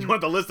 I mean, You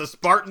want the list of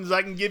Spartans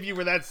I can give you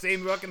for that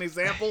same fucking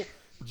example?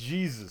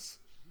 Jesus.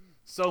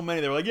 So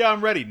many. They were like, yeah,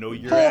 I'm ready. No,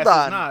 your Hold ass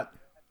on. is not.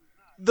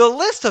 the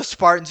list of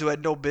Spartans who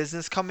had no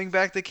business coming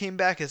back that came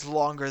back is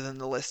longer than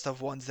the list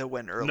of ones that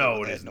went early. No,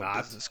 when it they is had no not.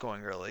 business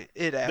going early.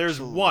 It absolutely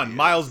There's one, is.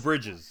 Miles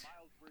Bridges.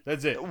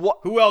 That's it. What-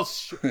 Who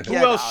else? Who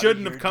Get else outta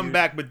shouldn't here, have come dude.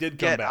 back but did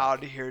come Get back?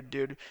 out of here,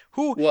 dude.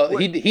 Who? Well,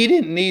 he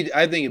didn't need.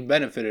 I think it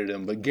benefited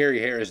him, but Gary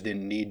Harris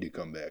didn't need to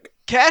come back.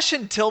 Cash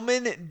and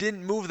Tillman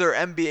didn't move their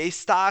NBA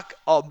stock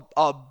a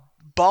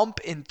bump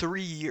in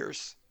 3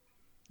 years.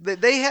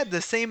 They had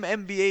the same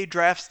NBA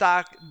draft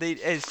stock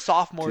as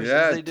sophomores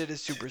as they did as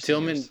super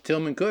seniors.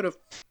 Tillman could have.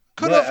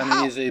 Could have. I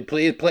How? mean, he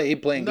playing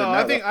good. No,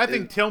 now. I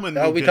think Tillman.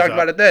 No, moved we his talked up.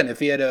 about it then. If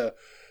he had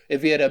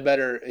a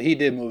better, he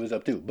did move his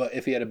up too. But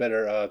if he had a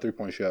better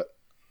 3-point shot,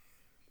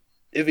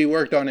 if he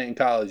worked on it in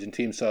college and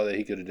teams saw that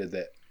he could have did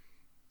that.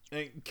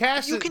 And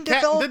Cash. You can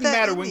Cash develop didn't that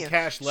matter in when you.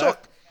 Cash So-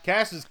 left.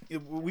 Cash is.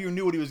 We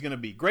knew what he was going to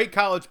be. Great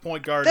college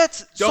point guard.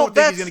 That's Don't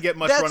think he's going to get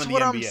much run in the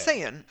what NBA. I'm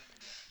saying.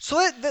 So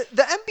the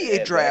NBA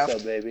Yeah, draft,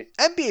 backup, baby.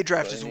 NBA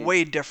draft What is I need.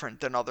 way different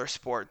than other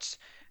sports.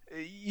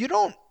 You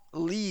don't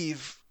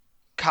leave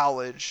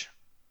college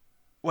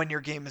when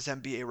your game is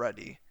NBA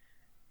ready.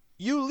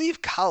 You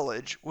leave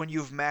college when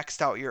you've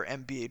maxed out your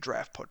NBA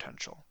draft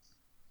potential.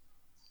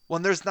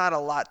 When there's not a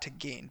lot to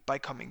gain by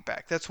coming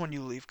back. That's when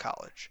you leave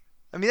college.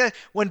 I mean,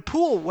 when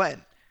Poole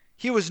went,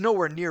 he was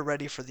nowhere near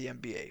ready for the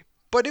NBA.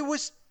 But it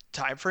was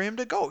time for him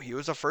to go. He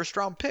was a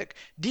first-round pick.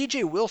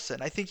 DJ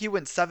Wilson, I think he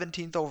went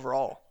 17th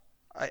overall.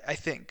 I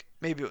think.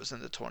 Maybe it was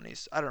in the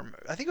 20s. I don't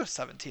remember. I think it was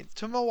 17th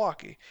to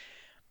Milwaukee.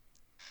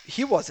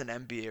 He wasn't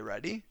NBA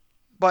ready.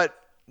 But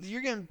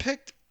you're getting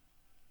picked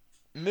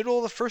middle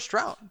of the first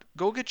round.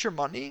 Go get your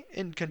money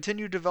and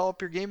continue to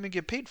develop your game and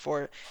get paid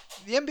for it.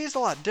 The NBA is a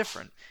lot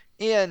different.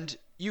 And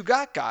you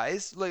got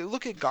guys, like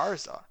look at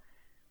Garza.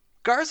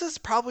 Garza's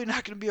probably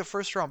not going to be a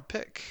first round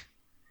pick.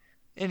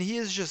 And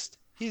he's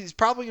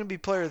probably going to be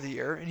player of the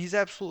year, and he's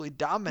absolutely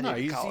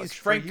dominated college he's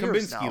Frank for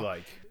years Kaminsky now.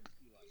 like.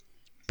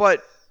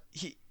 But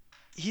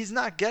he's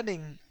not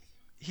building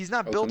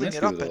Kaminsky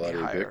it up was a any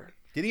lottery higher.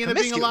 Did he end up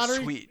being a Kaminsky was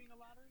lottery? sweet.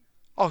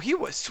 Oh, he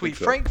was sweet.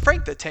 so.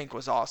 Frank the Tank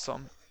was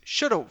awesome.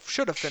 Should have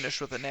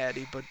finished with a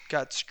natty, but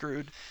got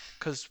screwed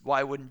because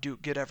why wouldn't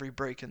Duke get every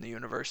break in the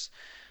universe?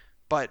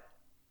 But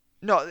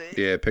no,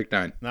 Yeah, pick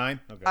 9. 9?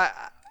 Okay.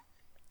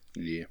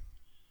 Yeah.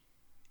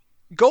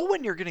 Go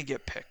when you're gonna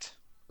get picked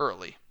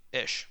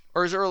early-ish,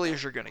 or as early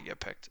as you're gonna get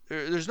picked.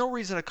 There's no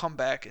reason to come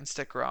back and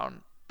stick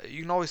around.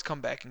 You can always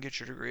come back and get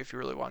your degree if you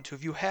really want to.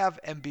 If you have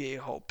NBA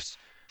hopes,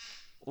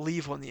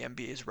 leave when the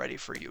NBA is ready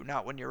for you,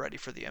 not when you're ready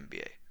for the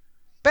NBA.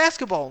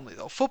 Basketball only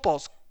though.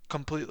 Football's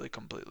completely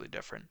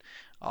different.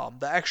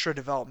 The extra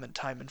development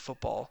time in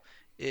football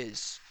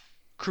is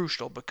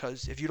crucial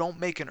because if you don't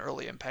make an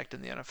early impact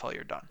in the NFL,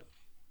 you're done.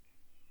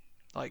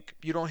 Like,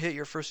 you don't hit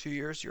your first few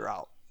years, you're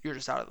out. You're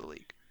just out of the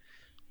league.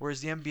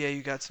 Whereas the NBA,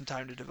 you got some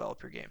time to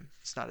develop your game.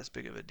 It's not as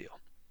big of a deal.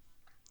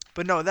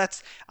 But no,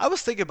 I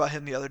was thinking about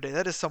him the other day.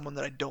 That is someone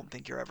that I don't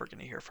think you're ever going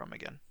to hear from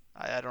again.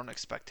 I don't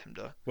expect him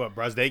to What,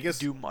 Brazdeikis?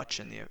 do much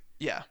in the...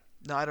 Yeah.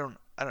 No, I don't.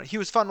 He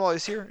was fun while he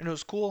was here, and it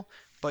was cool,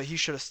 but he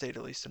should have stayed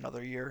at least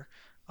another year.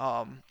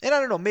 And I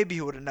don't know, maybe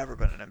he would have never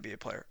been an NBA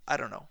player. I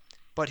don't know.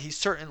 But he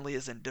certainly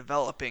isn't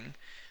developing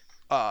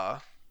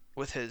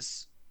with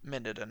his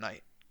minute a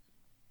night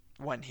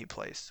when he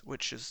plays,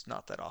 which is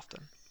not that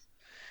often.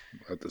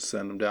 We'll have to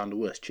send him down to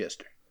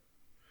Westchester.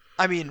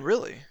 I mean,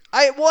 really?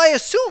 I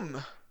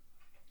assume.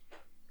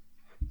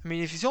 I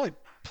mean, if he's only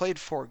played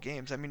 4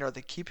 games, I mean, are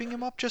they keeping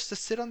him up just to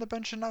sit on the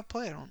bench and not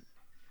play?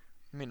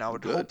 I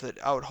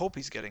would hope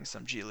he's getting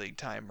some G League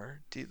time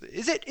or D League.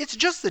 It's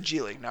just the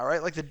G League now,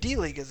 right? Like the D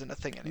League isn't a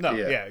thing anymore. No,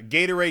 Yeah. yeah.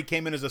 Gatorade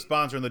came in as a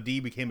sponsor, and the D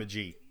became a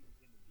G.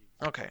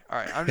 Okay, all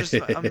right. I'm That's They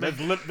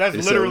said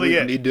literally we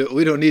it.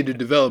 we don't need the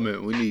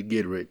development. We need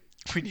Gatorade.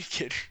 we need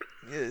to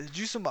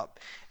juice them up.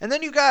 And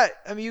then you got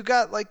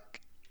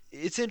like,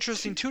 it's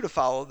interesting too to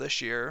follow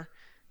this year,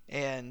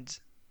 and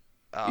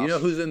You know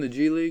who's in the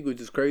G League,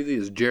 which is crazy,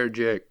 is Jared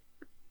Jack.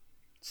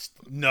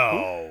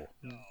 No.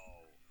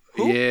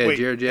 Who? Yeah, Wait,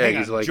 Jared hang Jack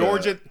on. is like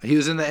Georgia- he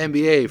was in the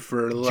NBA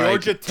for like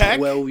Georgia Tech?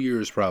 12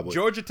 years probably.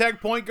 Georgia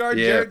Tech point guard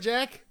Yeah. Jared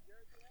Jack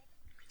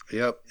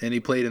Yep, and he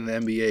played in the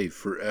NBA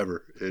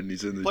forever, and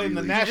he's in the played G in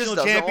the League. national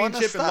doesn't wanna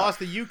championship and stop. lost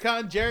to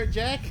UConn. Jared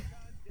Jack.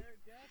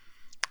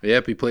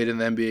 Yep, he played in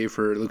the NBA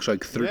for it looks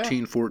like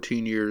 13,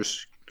 14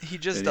 years. he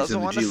just And he's doesn't in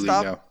the want G to League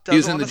stop. now. doesn't He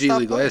was in the wanna G stop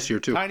League playing. last year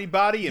too. Tiny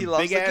body He and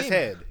loves big the ass game.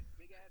 head.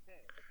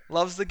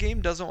 Loves the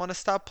game, doesn't want to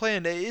stop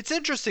playing. It's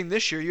interesting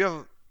this year. You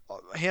have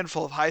a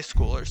handful of high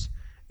schoolers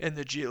in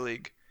the G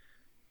League.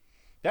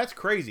 That's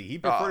crazy.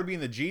 He'd prefer to be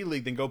in the G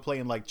League than go play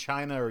in like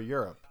China or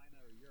Europe.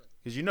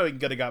 Because you know he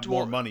could have got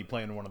more Well- money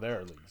playing in one of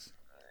their leagues.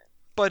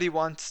 But he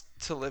wants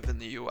to live in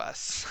the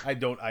U.S. I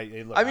don't.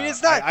 Look, I mean,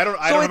 it's not- I don't so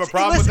have a it's-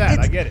 problem with listen, that.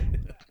 I it's- get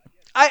it.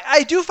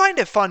 I do find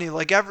it funny.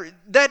 Like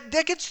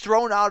that gets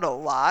thrown out a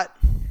lot,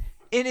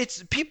 and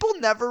it's people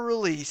never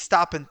really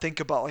stop and think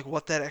about like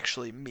what that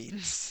actually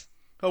means.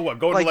 Oh, what?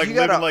 Going Like, to like you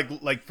live gotta- in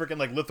like freaking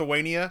like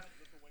Lithuania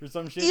or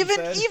some shit. Even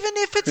instead?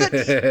 if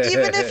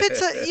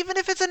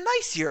it's a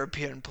nice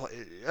European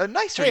play, a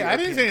nicer. Hey, I European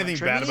didn't say anything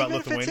country. I bad mean, about even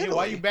if it's Lithuania.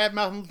 Why are you Italy. bad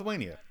mouthing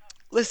Lithuania?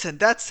 Listen,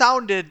 that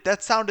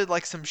sounded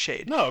like some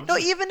shade. No,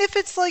 even if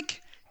it's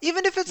like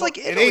like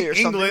it Italy ain't or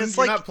something, England. it's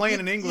You're like not playing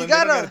in you England. They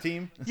don't gotta, got a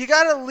team. you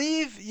gotta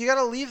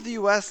leave the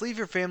U.S., leave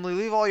your family,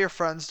 leave all your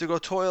friends to go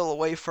toil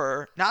away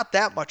for not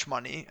that much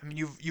money. I mean,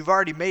 you've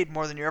already made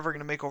more than you're ever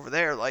gonna make over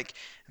there. Like,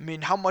 I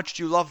mean, how much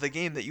do you love the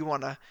game that you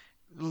want to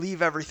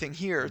leave everything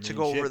here to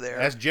go over there?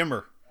 That's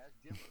Jimmer.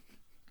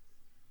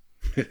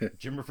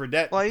 Jimmer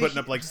Fredette Well, putting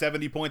up like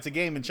 70 points a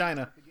game in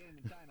China.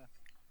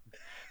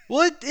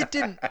 Well, it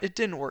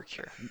didn't work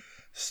here.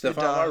 Stephon It,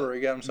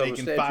 Marbury got himself a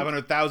Making statue.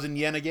 500,000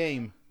 yen a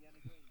game.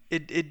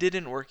 It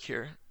didn't work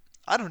here.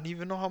 I don't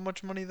even know how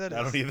much money that is.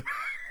 I don't either.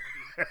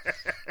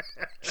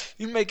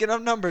 You're making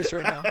up numbers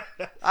right now.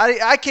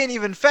 I can't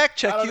even fact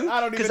check I don't- you I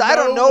don't because even I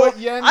don't know know. what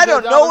yen I to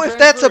don't dollar know if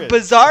that's a transfer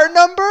is. bizarre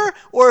number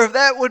or if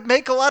that would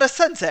make a lot of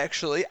sense.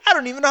 Actually, I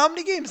don't even know how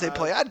many games they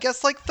play. I'd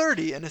guess like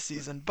 30 in a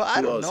season, but I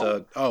Who don't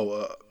else?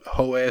 know.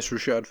 Ho-ass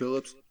Rashad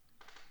Phillips.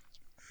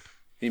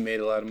 He made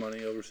a lot of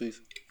money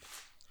overseas.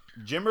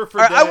 Jimmer All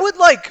right, Fredette. I would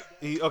like.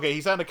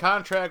 He signed a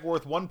contract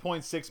worth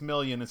 $1.6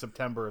 million in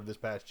September of this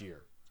past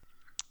year.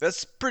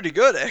 That's pretty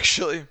good,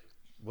 actually.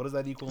 What does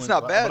that equal? It's in,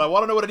 not bad. But I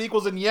want to know what it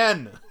equals in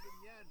yen.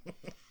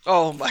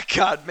 Oh my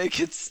God, make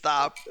it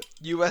stop.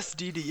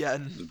 USD to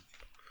yen.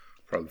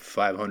 Probably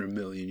 500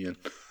 million yen.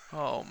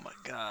 Oh my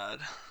God.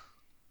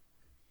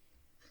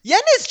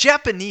 Yen is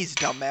Japanese,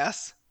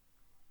 dumbass.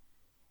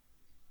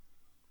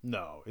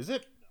 No, is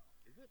it?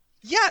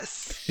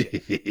 Yes.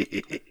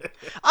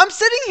 I'm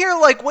sitting here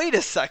like, wait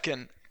a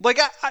second. Like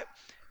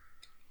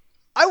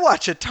I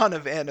watch a ton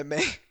of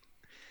anime,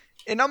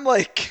 and I'm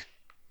like,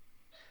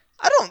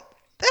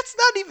 that's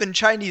not even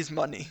Chinese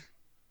money.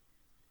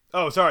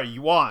 Oh, sorry,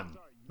 yuan,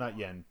 not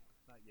yen.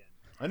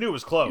 I knew it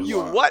was close.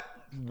 You what?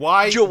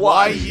 Yuan.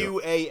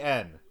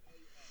 Y-U-A-N.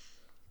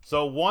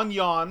 So 1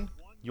 yuan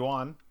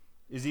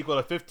is equal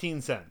to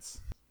 15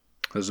 cents.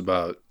 That's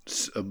about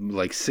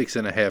like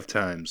 6.5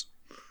 times.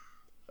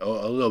 A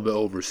little bit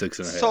over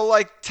 6.5. So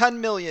like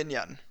 10 million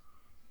yen.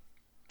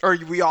 Or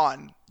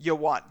yuan.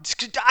 Yuan.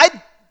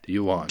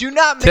 Yuan. Do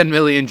not make 10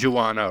 million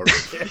yuan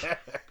hours.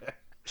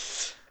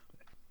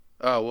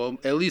 Oh, well,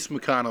 at least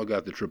McConnell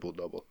got the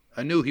triple-double.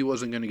 I knew he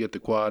wasn't going to get the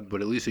quad,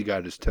 but at least he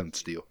got his 10th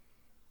steal.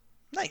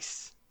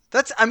 Nice.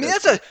 That's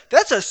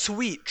a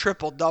sweet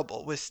triple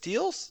double with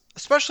steals,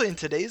 especially in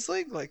today's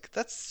league. Like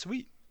that's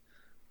sweet.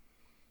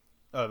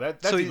 Oh,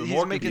 that's So even he's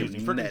more making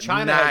confusing. Freaking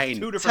China has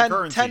 2 different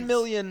currencies. 10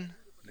 million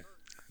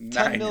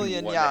 10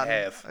 million yuan.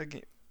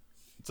 Okay.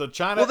 So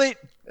China, Well,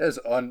 That's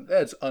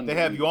unbelievable. they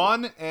have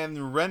yuan and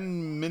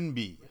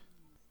renminbi.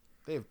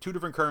 They have 2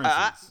 different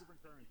currencies.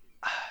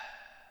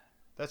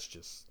 That's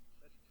just.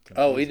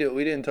 Oh, we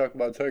didn't talk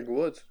about Tiger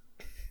Woods.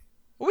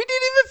 we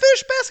didn't even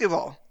finish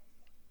basketball.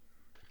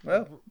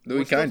 Well, we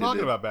We're still kind of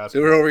talking did. about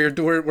So basketball. we're over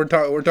here.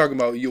 We're talking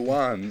about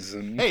yuans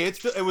and Hey,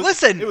 it was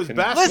Listen, it was listen.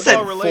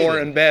 basketball related.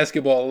 foreign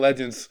basketball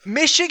legends.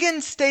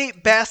 Michigan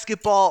State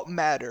basketball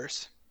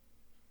matters.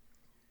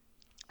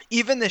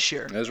 Even this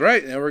year. That's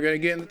right. And we're gonna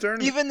get in the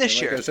tournament. Even this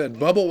And year. like I said,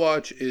 Bubble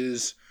Watch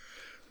is,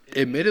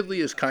 admittedly,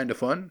 is kind of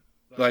fun.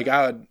 Like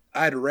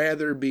I'd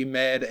rather be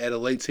mad at a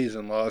late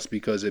season loss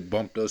because it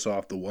bumped us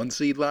off the 1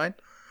 seed line,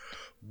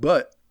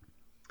 but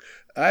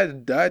I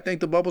think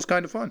the bubble's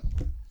kind of fun,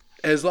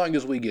 as long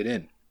as we get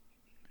in.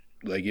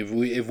 Like if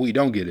we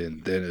don't get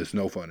in, then it's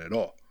no fun at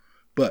all.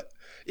 But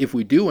if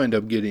we do end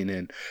up getting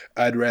in,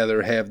 I'd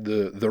rather have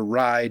the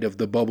ride of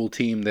the bubble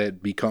team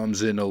that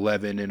becomes an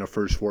 11 in a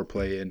first 4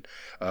 play-in,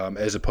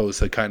 as opposed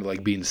to kind of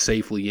like being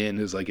safely in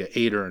as like an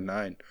 8 or a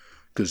 9,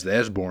 because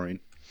that's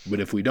boring. But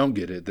if we don't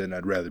get it, then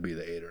I'd rather be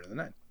the 8 or the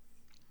 9.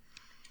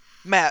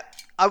 Matt,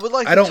 I would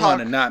like to I don't talk.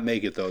 want to not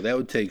make it though. That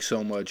would take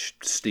so much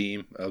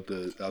steam out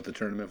the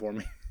tournament for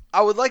me.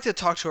 I would like to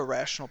talk to a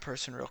rational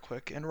person real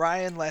quick. And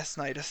Ryan last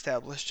night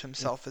established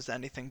himself as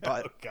anything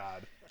but. Oh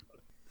God.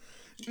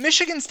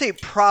 Michigan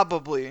State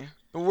probably.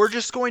 We're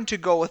just going to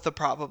go with the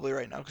probably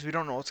right now because we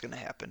don't know what's going to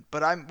happen.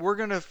 But we're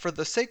gonna, for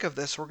the sake of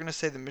this, we're gonna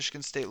say that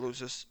Michigan State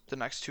loses the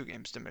next 2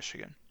 games to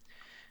Michigan,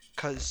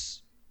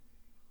 because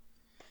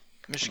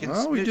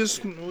Michigan's. Well,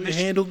 we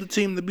handled the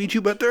team that beat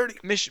you by 30.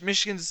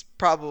 Michigan's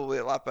probably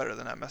a lot better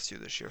than MSU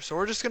this year. So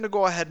we're just going to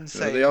go ahead and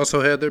say They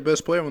also had their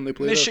best player when they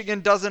played.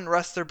 Michigan doesn't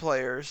rest their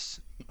players,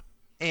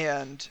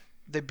 and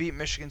they beat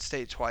Michigan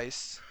State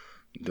twice.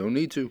 Don't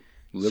need to.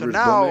 So Liver's bum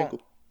now,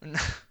 ankle.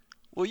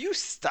 will you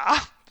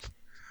stop?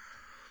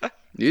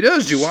 He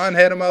does. Juwan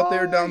had him out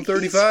there down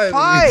 35. He's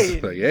fine.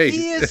 And like, hey.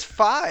 He is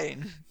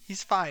fine.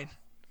 He's fine.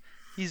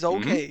 He's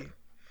okay.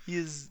 He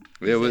is.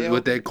 Yeah,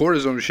 with that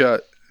cortisone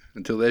shot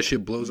until that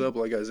shit blows up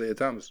like Isaiah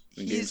Thomas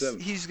in Game 7.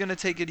 He's gonna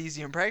take it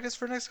easy in practice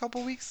for the next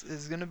couple weeks.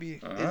 It's gonna be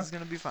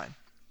fine.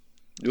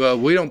 Well,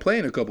 we don't play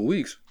in a couple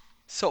weeks.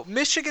 So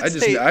Michigan I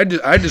State.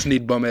 just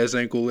need bum ass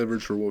ankle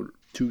livers for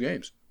 2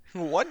 games.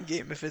 1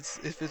 game if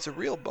it's a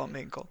real bum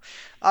ankle.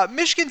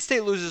 Michigan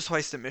State loses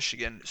twice to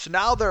Michigan, so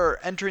now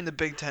they're entering the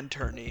Big Ten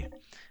tourney,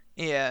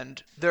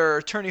 and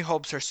their tourney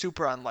hopes are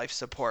super on life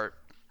support.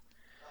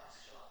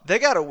 They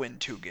gotta win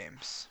 2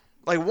 games.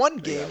 Like one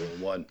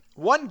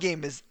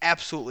game is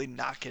absolutely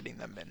not getting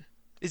them in.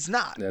 It's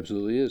not. It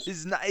absolutely is.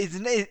 It's not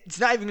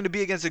even going to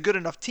be against a good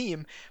enough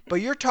team. But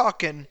you're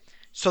talking.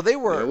 So they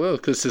were. Yeah, well,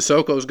 because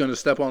Sissoko's going to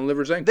step on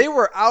Liver's ankle. They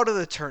were out of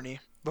the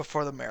tourney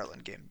before the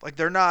Maryland game. Like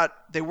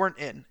they weren't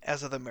in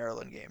as of the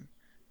Maryland game.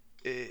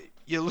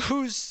 You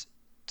lose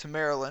to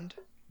Maryland,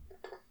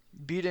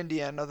 beat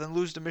Indiana, then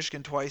lose to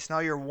Michigan twice. Now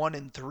you're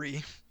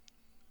 1-3.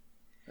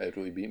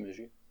 After we beat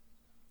Michigan.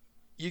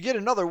 You get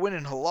another win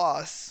and a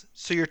loss,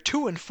 so you're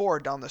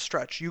 2-4 down the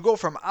stretch. You go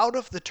from out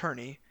of the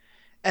tourney,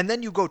 and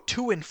then you go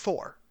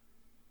 2-4.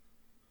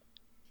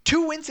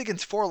 2 wins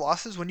against 4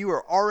 losses when you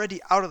were already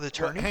out of the Well,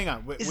 tournament hang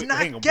on. is Wait, not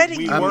hang on. getting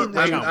We you were- in the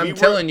hang on. tournament. We I'm were-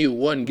 telling you,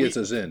 one gets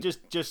us in.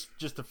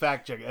 Just a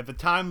fact check. At the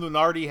time,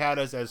 Lunardi had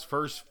us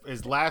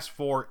as last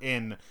 4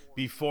 in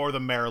before the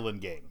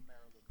Maryland game.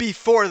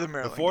 Before the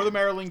Maryland Before the game.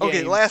 Maryland game.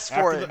 Okay, last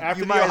 4 after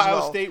you the might Ohio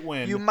as well, State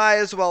win. You might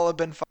as well have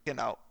been fucking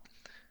out.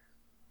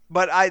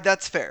 But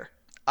that's fair.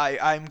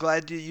 I'm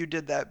glad you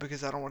did that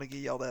because I don't want to get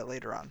yelled at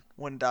later on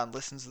when Don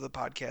listens to the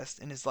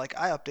podcast and is like,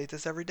 I update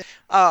this every day.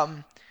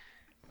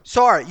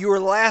 So, all right, you were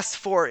last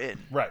 4 in.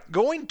 Right.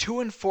 Going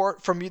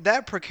 2-4 from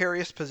that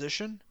precarious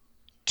position,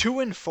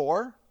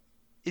 2-4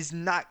 is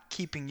not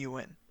keeping you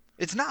in.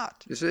 It's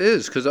not. Yes, it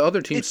is, because the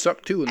other teams It's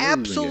suck too. In the losing game.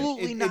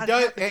 Absolutely It not.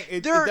 does- happening.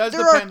 it there does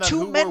there are depend on too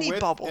who we're many with,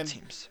 bubble and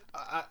teams.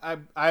 I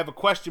have a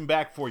question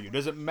back for you.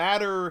 Does it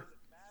matter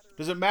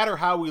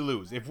how we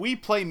lose? If we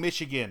play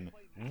Michigan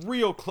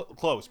real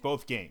close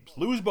both games,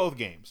 lose both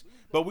games,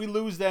 but we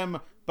lose them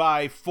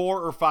by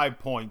 4 or 5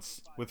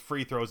 points with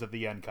free throws at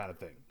the end kind of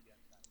thing,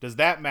 does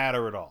that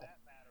matter at all?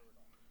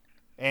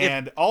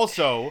 And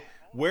also,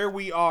 where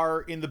we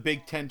are in the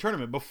Big Ten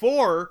tournament.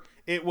 Before,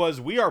 it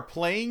was we are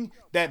playing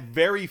that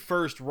very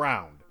first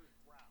round.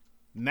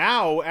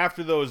 Now,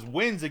 after those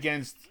wins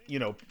against,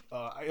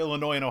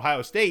 Illinois and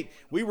Ohio State,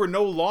 we were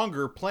no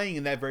longer playing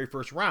in that very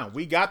first round.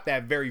 We got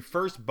that very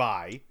first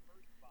bye,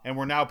 and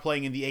we're now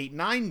playing in the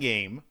 8-9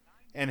 game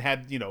and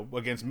had,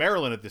 against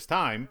Maryland at this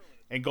time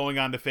and going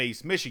on to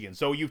face Michigan.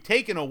 So you've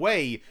taken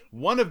away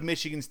one of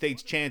Michigan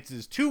State's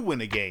chances to win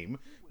a game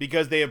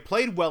because they have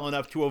played well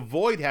enough to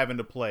avoid having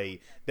to play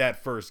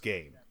that first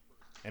game.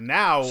 And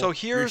now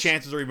your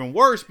chances are even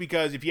worse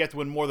because if you have to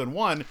win more than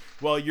one,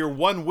 well, your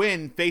one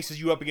win faces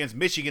you up against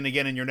Michigan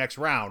again in your next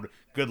round.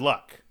 Good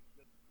luck.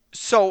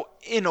 So,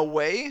 in a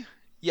way,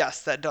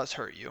 yes, that does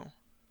hurt you.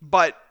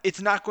 But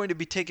it's not going to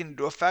be taken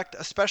into effect,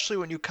 especially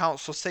when you count.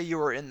 So, say you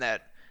were in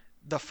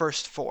the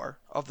first 4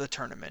 of the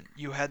tournament.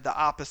 You had the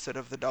opposite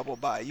of the double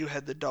bye. You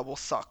had the double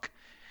suck.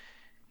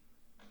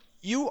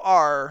 You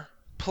are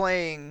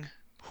playing,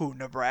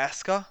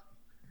 Nebraska?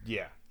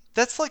 Yeah.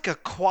 That's like a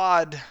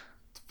quad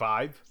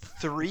 5?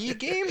 3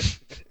 game?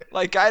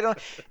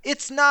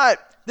 It's not,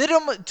 they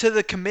don't, to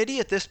the committee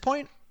at this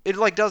point, it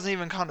doesn't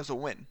even count as a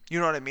win. You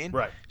know what I mean?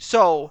 Right.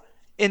 So,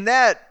 in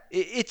that,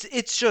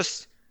 it's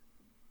just,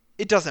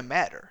 it doesn't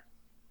matter.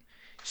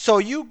 So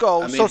you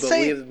go, but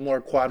we have more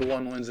quad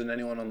 1 wins than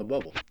anyone on the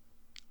bubble.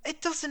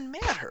 It doesn't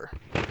matter.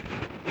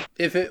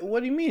 What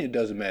do you mean it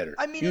doesn't matter?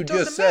 I mean, you it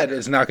doesn't just said matter.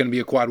 it's not going to be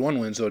a quad 1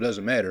 win, so it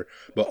doesn't matter.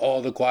 But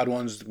all the quad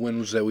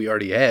wins that we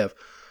already have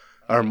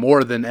are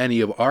more than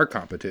any of our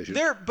competition.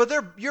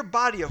 Your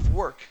body of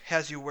work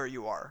has you where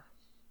you are.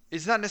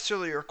 It's not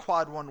necessarily your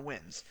quad 1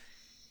 wins.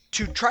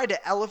 To try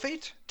to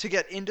elevate to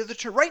get into the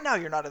tourney. Right now,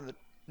 you're not in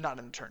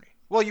the tourney.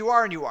 Well, you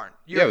are and you aren't.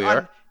 We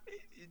are.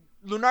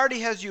 Lunardi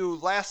has you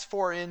last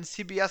 4 in.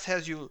 CBS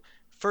has you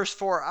first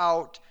 4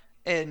 out,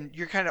 and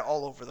you're kind of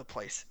all over the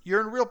place. You're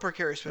in real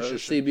precarious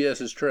position.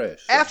 CBS is trash.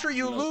 So, After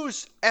you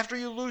lose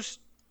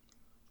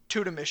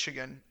 2 to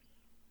Michigan,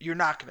 you're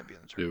not going to be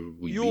in the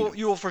tourney.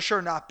 You will for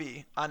sure not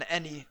be on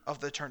any of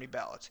the tourney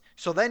ballots.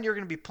 So then you're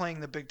going to be playing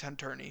the Big Ten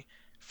tourney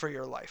for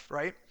your life,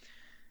 right?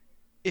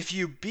 If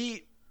you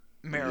beat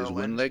Maryland, just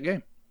win that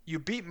game. You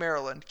beat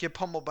Maryland, get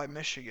pummeled by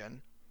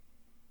Michigan.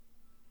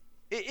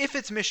 If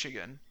it's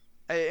Michigan,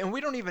 and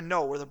we don't even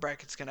know where the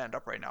bracket's going to end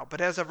up right now,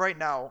 but as of right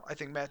now, I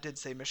think Matt did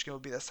say Michigan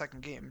would be that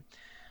second game.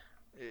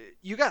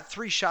 You got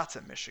 3 shots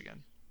at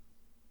Michigan.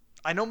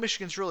 I know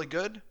Michigan's really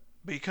good,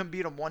 but you couldn't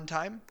beat them one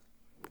time.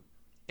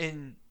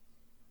 And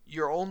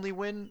your only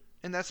win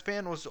in that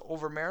span was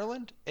over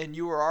Maryland, and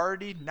you were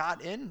already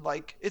not in.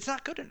 It's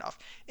not good enough.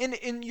 And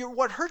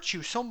what hurts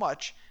you so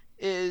much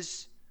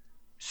is,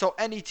 so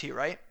NET,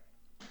 right?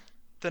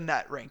 The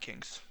net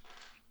rankings.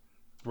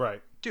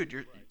 Right. Dude,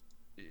 you're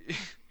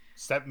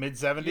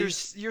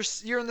mid-70s?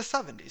 You're in the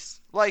 70s.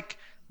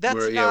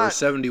 We're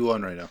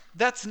 71 right now.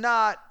 That's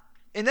not,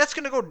 and that's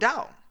going to go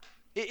down.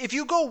 If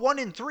you go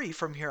 1-3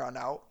 from here on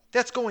out,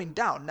 that's going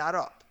down, not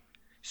up.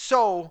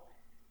 So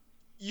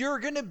you're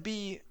going to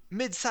be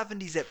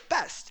mid-70s at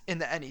best in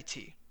the NET.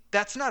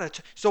 That's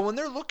not so when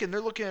they're looking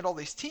at all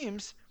these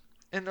teams,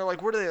 and they're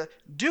like, where do they?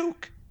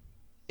 Duke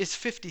is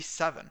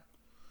 57.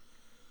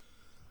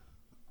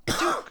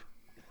 Duke.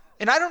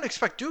 And I don't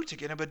expect Duke to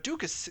get it, but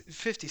Duke is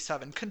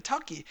 57.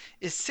 Kentucky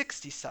is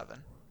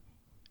 67.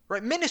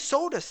 Right?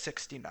 Minnesota's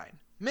 69.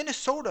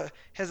 Minnesota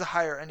has a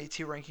higher NET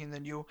ranking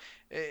than you.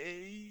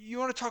 You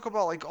want to talk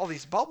about all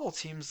these bubble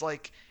teams,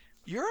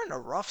 you're in a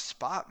rough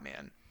spot,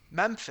 man.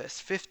 Memphis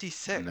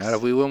 56. Not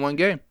if we win one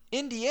game.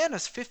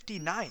 Indiana's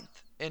 59th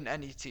in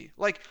NET.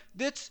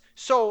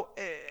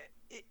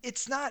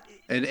 It's not.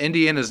 And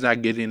Indiana's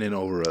not getting in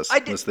over us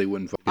unless they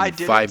win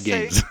 5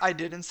 games. I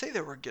didn't say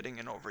they were getting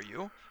in over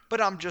you, but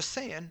I'm just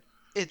saying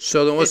it's.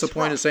 So then what's the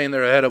point rough. of saying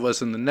they're ahead of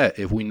us in the net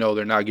if we know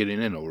they're not getting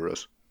in over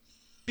us?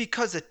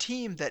 Because a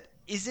team that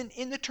isn't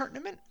in the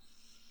tournament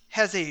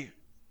has a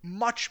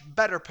much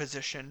better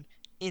position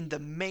in the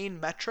main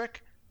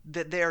metric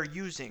that they are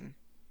using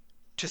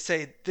to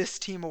say this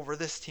team over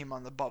this team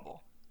on the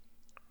bubble.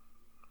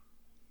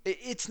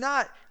 It's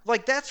not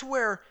like that's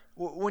where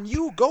when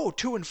you go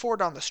 2-4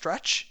 down the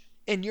stretch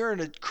and you're in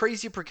a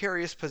crazy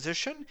precarious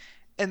position,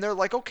 and they're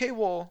like, okay,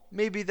 well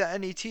maybe the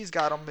NET's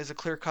got them as a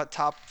clear-cut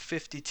top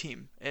 50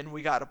 team, and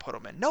we got to put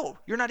them in. No,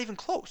 you're not even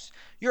close.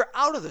 You're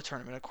out of the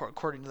tournament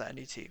according to the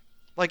NET.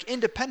 Like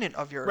independent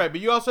of your right,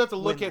 but you also have to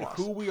look at win-loss.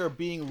 who we are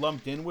being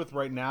lumped in with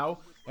right now,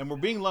 and we're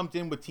being lumped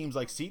in with teams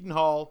like Seton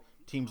Hall,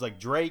 teams like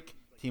Drake,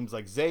 teams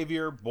like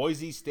Xavier,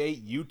 Boise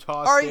State,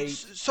 Utah All right,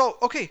 State. so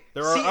okay,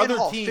 There are Seton other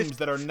Hall, teams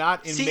that are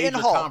not in Seton major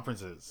Hall.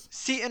 conferences.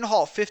 Seton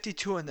Hall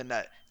 52 in the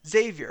net.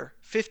 Xavier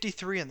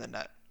 53 in the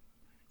net.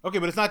 Okay,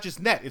 but it's not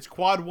just net. It's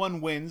quad one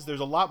wins.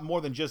 There's a lot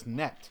more than just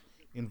net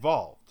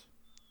involved.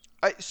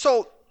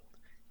 So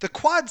the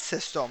quad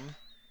system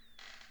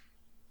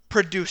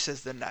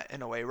produces the net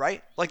in a way,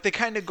 right? Like they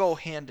kind of go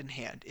hand in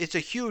hand. It's a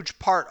huge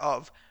part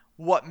of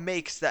what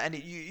makes the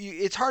NET.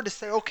 It's hard to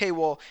say, okay,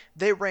 well,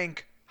 they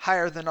rank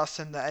higher than us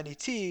in the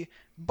NET,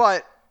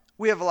 but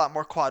we have a lot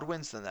more quad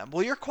wins than them.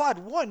 Well, your quad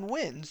one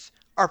wins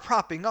are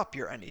propping up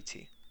your NET.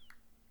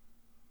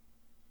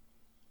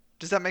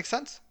 Does that make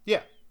sense?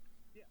 Yeah.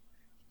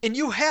 And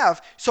you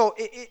have, so,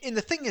 and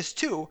the thing is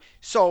too,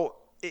 so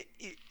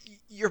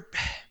you're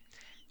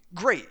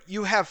great.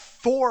 You have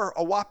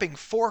a whopping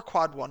 4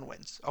 quad one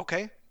wins.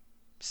 Okay.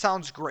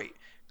 Sounds great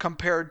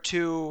compared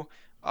to,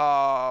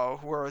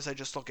 where was I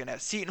just looking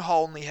at? Seton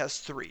Hall only has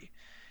 3,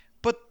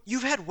 but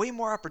you've had way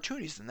more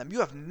opportunities than them. You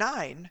have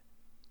 9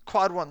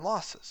 quad one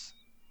losses.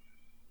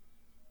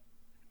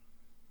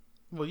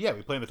 Well, yeah,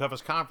 we play in the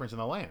toughest conference in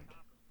the land.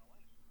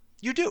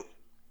 You do.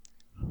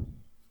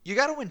 You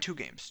got to win 2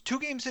 games. 2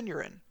 games and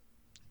you're in.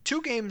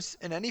 2 games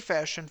in any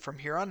fashion from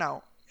here on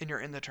out, and you're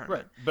in the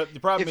tournament. Right. But the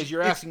problem is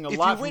you're asking a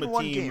lot from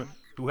a team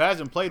who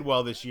hasn't played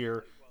well this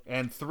year,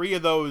 and 3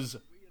 of those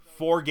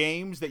 4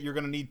 games that you're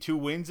going to need 2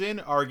 wins in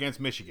are against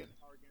Michigan.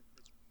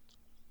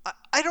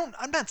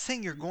 I'm not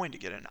saying you're going to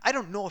get in. I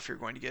don't know if you're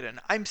going to get in.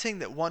 I'm saying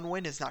that 1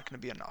 win is not going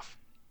to be enough.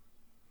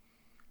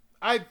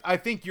 I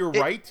think you're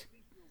right.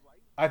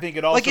 I think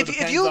it also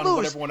depends on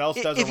what everyone else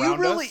does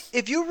around us.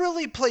 If you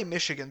really play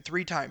Michigan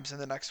 3 times in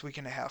the next week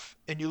and a half,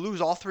 and you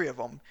lose all 3 of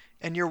them,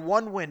 and your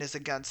 1 win is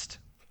against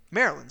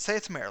Maryland, say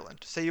it's Maryland,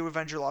 say you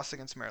avenge your loss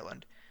against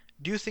Maryland,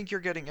 do you think you're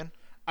getting in?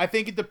 I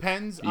think it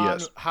depends on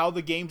how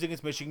the games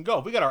against Michigan go.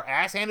 If we got our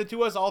ass handed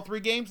to us all 3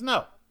 games,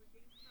 no.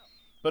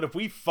 But if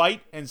we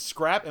fight and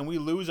scrap and we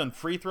lose on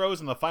free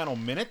throws in the final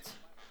minute,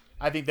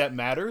 I think that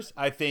matters.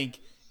 I think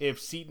if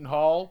Seton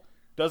Hall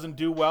doesn't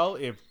do well,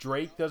 if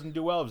Drake doesn't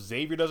do well, if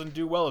Xavier doesn't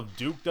do well, if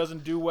Duke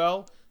doesn't do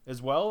well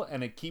as well,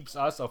 and it keeps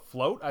us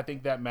afloat, I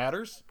think that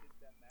matters.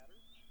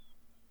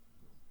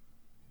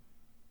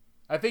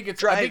 I think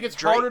it's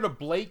harder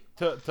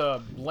to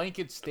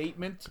blanket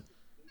statement.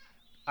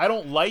 I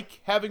don't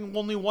like having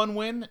only 1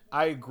 win.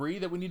 I agree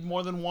that we need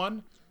more than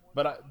 1,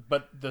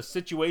 but the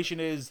situation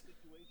is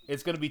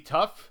it's going to be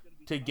tough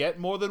to get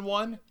more than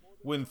 1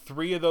 when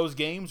 3 of those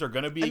games are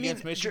going to be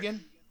against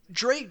Michigan.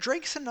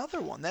 Drake's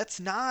another one. That's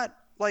not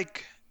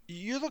like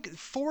you look at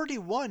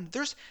 41.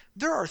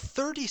 There are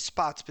 30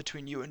 spots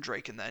between you and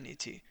Drake in the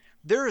NET.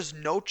 There is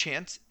no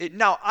chance.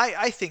 Now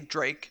I think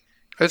Drake.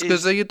 That's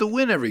because they get to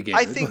win every game.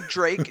 I think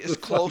Drake is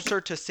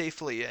closer to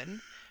safely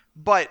in,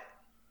 but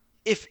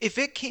if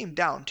it came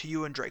down to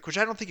you and Drake, which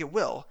I don't think it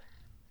will,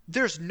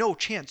 there's no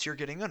chance you're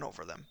getting in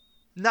over them.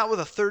 Not with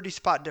a 30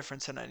 spot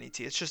difference in NET.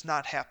 It's just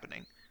not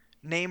happening.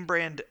 Name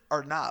brand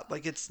or not,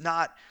 like it's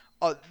not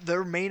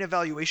their main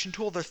evaluation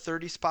tool. They're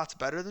 30 spots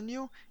better than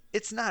you.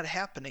 It's not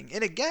happening.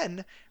 And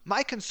again,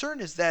 my concern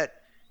is that.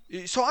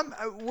 So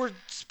we're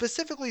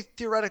specifically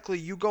theoretically,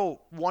 you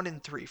go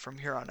 1-3 from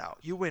here on out.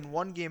 You win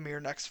 1 game of your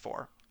next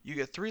 4. You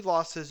get 3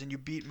 losses and you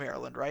beat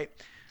Maryland, right?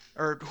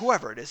 Or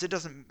whoever it is. It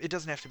doesn't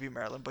have to be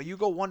Maryland, but you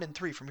go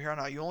 1-3 from here on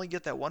out. You only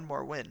get that 1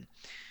 more win.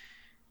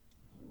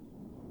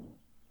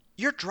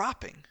 You're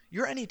dropping.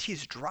 Your NET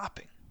is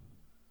dropping.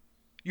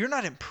 You're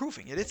not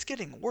improving it. It's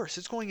getting worse.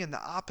 It's going in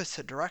the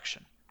opposite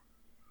direction.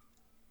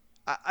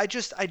 I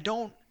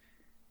don't.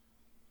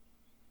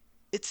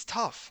 It's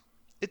tough.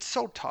 It's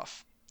so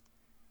tough.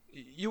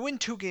 You win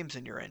 2 games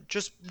and you're in.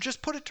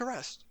 Just put it to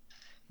rest.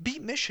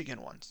 Beat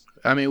Michigan once.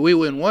 I mean, we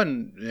win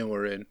 1 and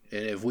we're in,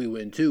 and if we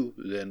win 2,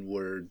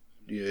 then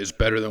it's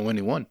better than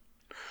winning 1.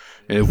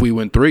 And if we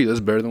win 3, that's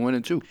better than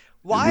winning 2.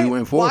 Why? If we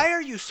win 4, why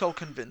are you so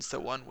convinced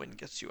that 1 win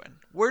gets you in?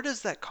 Where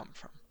does that come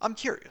from? I'm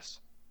curious.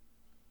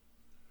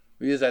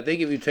 Because I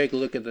think if you take a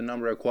look at the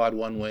number of quad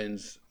 1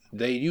 wins,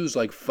 they use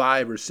like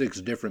 5 or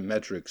 6 different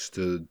metrics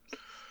to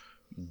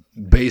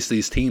base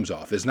these teams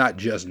off. It's not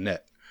just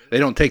net. They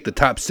don't take the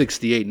top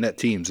 68 net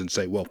teams and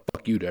say, well,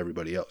 fuck you to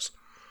everybody else.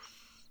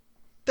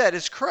 That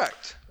is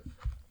correct.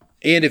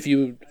 And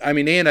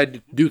I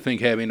do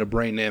think having a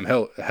brain name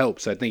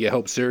helps. I think it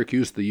helped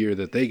Syracuse the year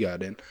that they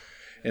got in.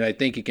 And I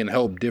think it can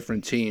help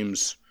different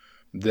teams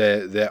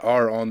that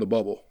are on the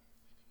bubble.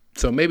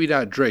 So maybe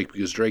not Drake,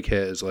 because Drake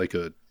has they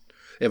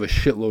have a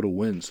shitload of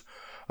wins.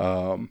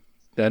 I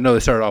know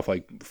they started off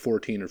like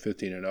 14 or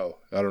 15-0.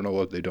 I don't know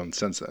what they've done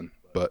since then.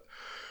 But,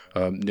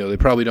 they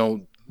probably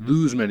don't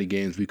lose many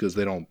games because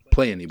they don't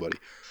play anybody.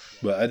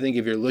 But I think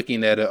if you're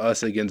looking at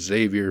us against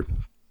Xavier,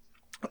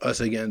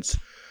 us against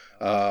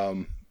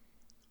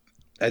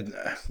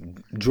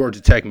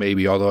Georgia Tech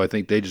maybe, although I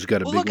think they just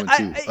got a big one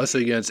too. Us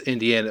against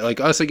Indiana, like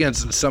us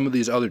against some of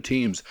these other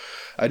teams,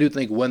 I do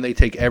think when they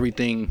take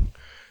everything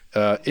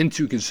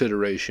into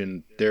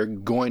consideration, they're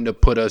going to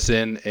put us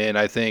in, and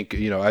I think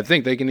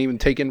they can even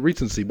take in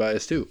recency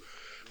bias too,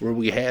 where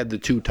we had the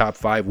 2 top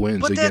 5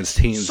 wins against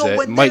teams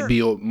that might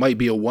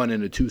be a 1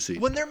 and a 2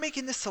 seed. When they're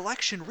making this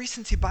selection,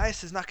 recency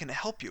bias is not going to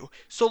help you.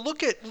 So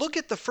look at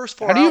the first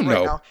 4 How do you out know?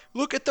 right now.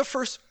 Look at the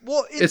first.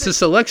 Well, it's a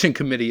selection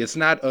committee. It's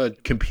not a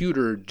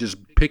computer just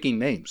picking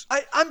names.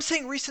 I'm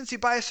saying recency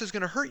bias is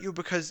going to hurt you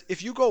because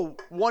if you go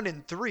 1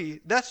 and 3,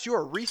 that's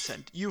your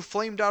recent. You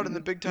flamed out in the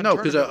Big Ten. No,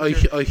 because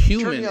a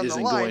human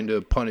isn't going to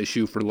punish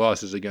you for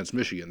losses against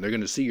Michigan. They're going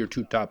to see your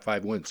 2 top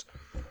 5 wins.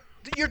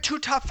 Your 2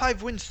 top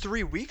 5 wins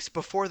 3 weeks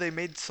before they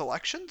made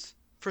selections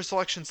for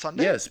Selection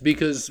Sunday? Yes,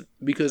 because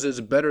it's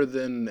better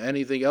than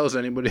anything else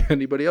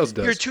anybody else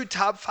does. Your 2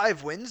 top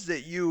 5 wins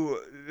that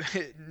you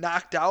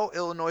knocked out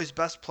Illinois'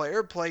 best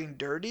player playing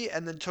dirty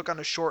and then took on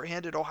a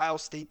shorthanded Ohio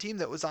State team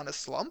that was on a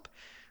slump.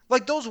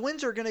 Like, those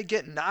wins are going to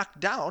get knocked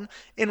down,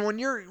 and when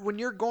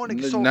you're going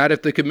to not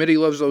if the committee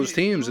loves those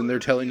teams and they're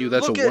telling you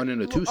that's a 1 and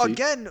a 2 seed.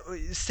 Again,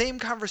 same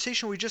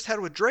conversation we just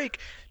had with Drake.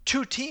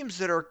 2 teams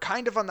that are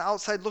kind of on the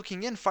outside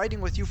looking in,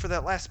 fighting with you for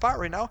that last spot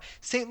right now.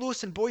 St.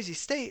 Louis and Boise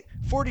State,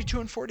 42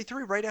 and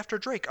 43, right after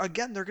Drake.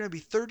 Again, they're going to be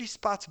 30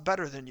 spots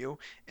better than you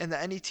in the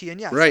NET. And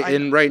yes, right,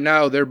 and right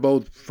now they're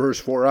both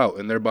first 4 out,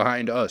 and they're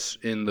behind us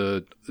in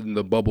the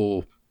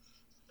bubble.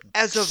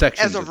 As of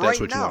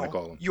right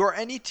now, your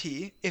NET,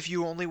 if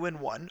you only win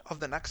 1 of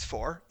the next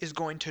 4, is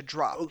going to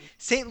drop.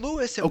 St.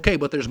 Louis. Okay,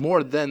 but there's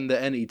more than the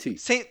NET.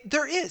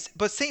 There is,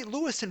 but St.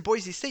 Louis and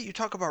Boise State. You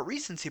talk about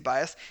recency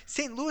bias.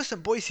 St. Louis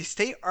and Boise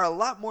State are a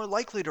lot more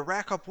likely to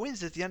rack up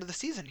wins at the end of the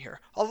season here.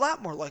 A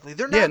lot more likely.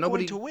 They're not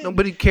going to win.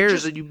 Nobody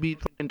cares that you beat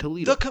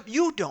Toledo.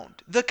 You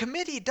don't. The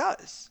committee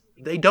does.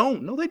 They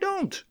don't. No, they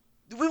don't.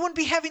 We wouldn't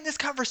be having this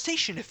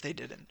conversation if they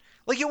didn't.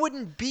 Like, it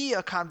wouldn't be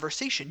a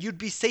conversation. You'd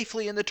be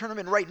safely in the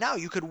tournament right now.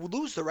 You could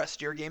lose the rest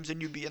of your games and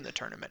you'd be in the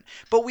tournament.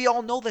 But we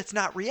all know that's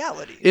not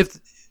reality.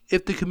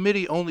 If the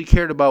committee only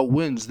cared about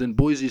wins, then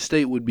Boise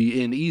State would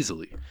be in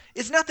easily.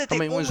 It's not that they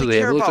only wins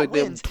care about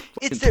wins.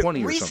 It's that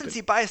 20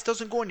 recency bias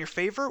doesn't go in your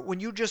favor when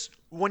you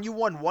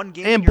won 1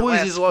 game. And in your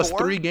Boise's last lost 4,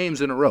 3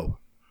 games in a row.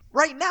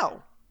 right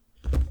now.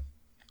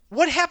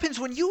 What happens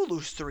when you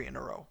lose 3 in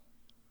a row?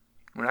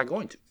 We're not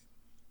going to.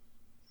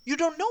 You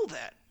don't know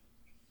that.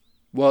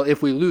 Well,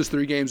 if we lose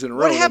 3 games in a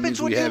row, that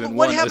means we haven't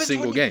won a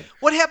single game.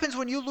 What happens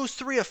when you lose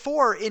 3 of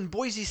 4 and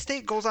Boise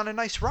State goes on a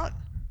nice run?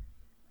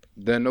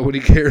 Then nobody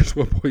cares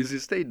what Boise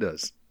State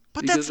does.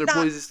 But because that's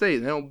they're Boise State.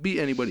 They don't beat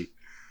anybody.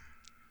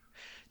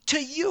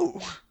 To you.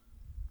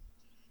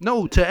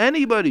 No, to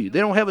anybody. They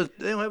don't have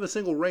a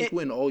single ranked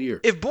win all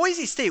year. If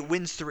Boise State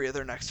wins 3 of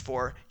their next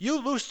 4,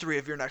 you lose 3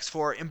 of your next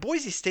 4, and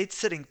Boise State's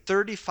sitting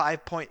 35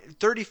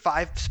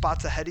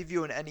 spots ahead of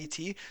you in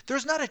NET,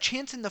 there's not a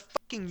chance in the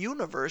fucking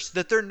universe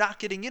that they're not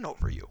getting in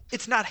over you.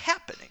 It's not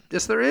happening.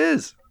 Yes, there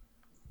is.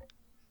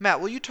 Matt,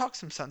 will you talk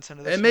some sense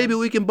into this? And maybe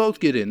we can both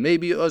get in.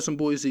 Maybe us and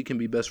Boise can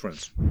be best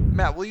friends.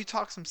 Matt, will you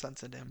talk some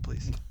sense into him,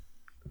 please?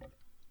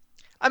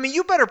 I mean,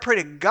 you better pray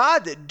to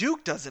God that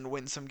Duke doesn't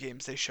win some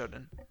games they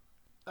shouldn't.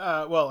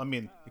 Well, I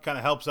mean, it kind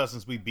of helps us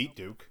since we beat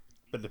Duke,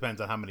 but it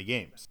depends on how many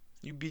games.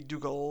 You beat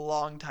Duke a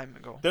long time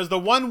ago. Does the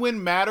 1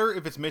 win matter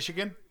if it's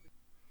Michigan?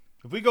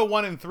 If we go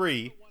 1 and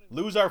 3,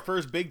 lose our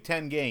first Big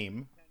Ten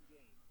game,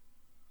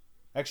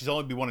 actually, it's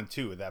only be 1 and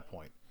 2 at that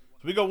point.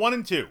 So we go 1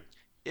 and 2.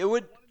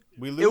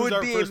 We lose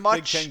our first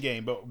Big Ten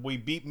game, but we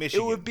beat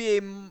Michigan.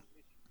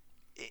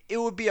 It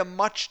would be a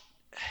much.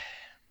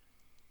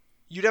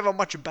 You'd have a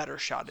much better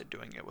shot at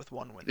doing it with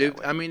 1 win.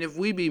 If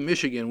we beat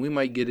Michigan, we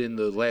might get in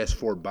the last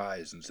 4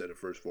 byes instead of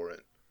first 4 in.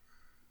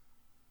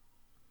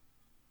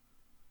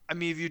 I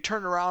mean, if you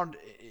turn around,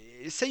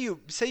 say you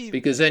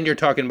because then you're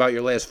talking about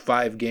your last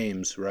 5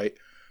 games, right?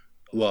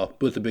 Well,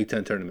 with the Big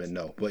Ten tournament,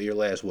 no. But your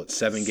last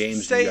 7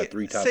 games, you got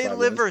 3 top 5 Say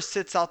Liver wins.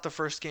 sits out the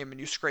first game and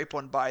you scrape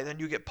 1 bye, then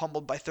you get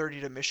pummeled by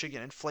 30 to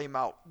Michigan and flame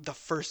out the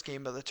first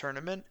game of the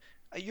tournament.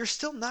 You're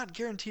still not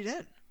guaranteed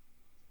in.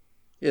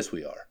 Yes,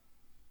 we are.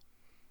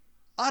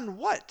 On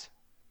what?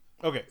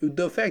 Okay.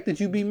 The fact that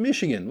you beat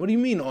Michigan. What do you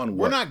mean on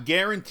what? We're not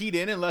guaranteed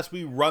in unless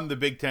we run the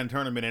Big Ten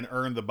tournament and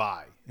earn the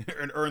bye.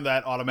 And earn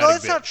that automatic No,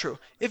 that's bid. not true.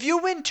 If you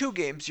win 2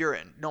 games, you're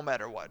in, no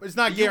matter what. It's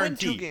not if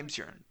guaranteed. You win 2 games,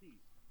 you're in.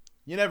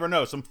 You never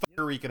know. Some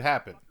fuckery could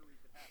happen.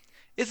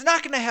 It's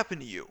not going to happen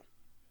to you.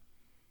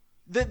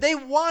 They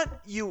want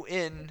you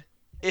in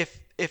if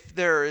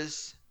there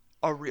is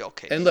a real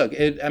case. And look,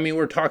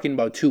 we're talking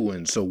about 2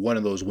 wins, so one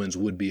of those wins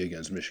would be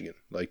against Michigan.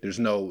 Like, there's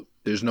no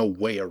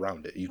way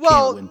around it. You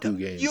can't win 2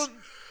 games.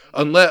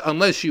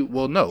 Unless you,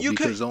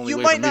 because the only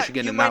way for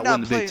Michigan to not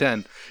win the Big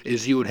Ten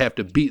is you would have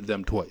to beat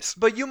them twice.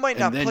 But you might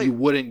not play. And then you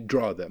wouldn't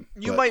draw them.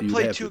 You might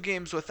play 2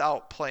 games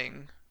without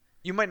playing.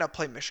 You might not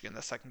play Michigan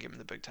the second game in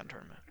the Big Ten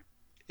tournament.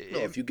 No,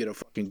 if you get a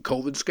fucking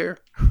COVID scare.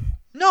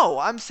 No,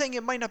 I'm saying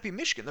it might not be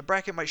Michigan. The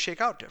bracket might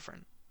shake out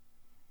different.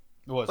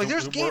 Well, Like, so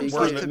there's games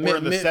we're in left the, to we're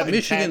in the Mi- 7-10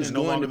 Michigan's and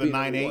no going longer to the be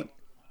number 9-8. one.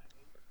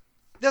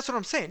 That's what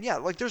I'm saying. Yeah,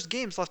 like there's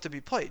games left to be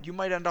played. You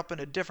might end up in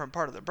a different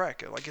part of the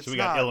bracket. Like it's So we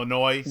got not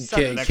Illinois in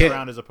Can- the next can-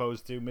 round as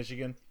opposed to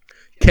Michigan.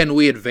 Can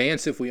we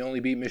advance if we only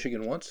beat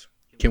Michigan once?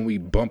 Can we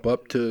bump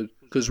up to?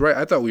 Because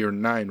I thought we were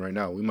 9 right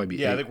now. We might be 8.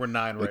 Yeah, I think we're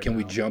 9 But right can now.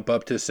 we jump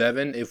up to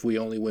 7 if we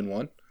only win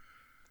one?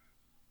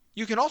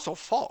 You can also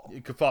fall.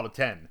 It could fall to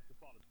 10.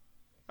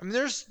 I mean,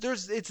 there's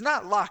it's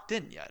not locked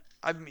in yet.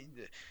 I mean,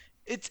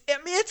 it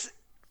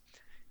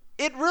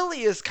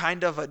really is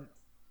kind of a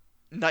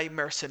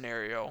nightmare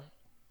scenario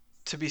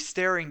to be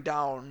staring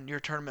down your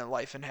tournament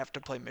life and have to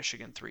play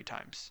Michigan 3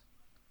 times.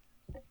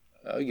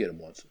 I'll get them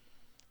once.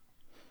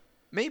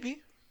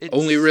 Maybe.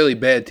 Only really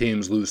bad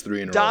teams lose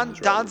 3 in a row. in this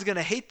Don's rivalry.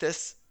 gonna hate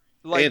this.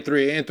 Like and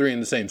three in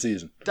the same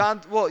season.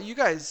 Don, well, you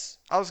guys,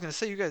 I was gonna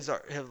say you guys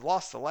have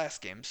lost the last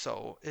game,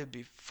 so it'd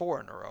be 4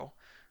 in a row.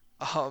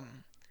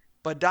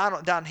 But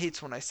Don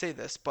hates when I say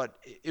this, but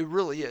it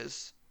really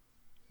is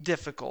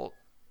difficult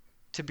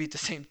to beat the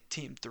same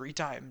team 3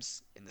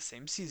 times in the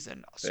same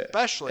season,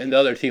 especially. And the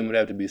other team would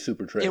have to be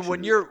super trash. And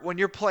when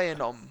you're playing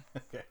them,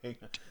 Okay.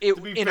 it,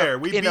 To be in fair, a,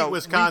 we in beat a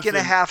Wisconsin week and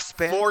a half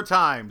span. 4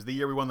 times the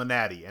year we won the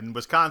Natty, and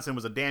Wisconsin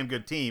was a damn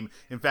good team.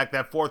 In fact,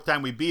 that 4th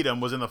time we beat them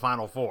was in the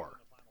Final Four.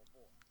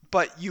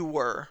 But you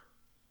were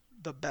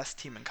the best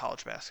team in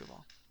college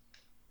basketball.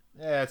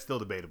 Yeah, it's still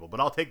debatable,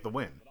 but I'll take the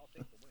win.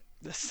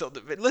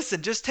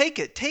 Listen, just take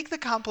it. Take the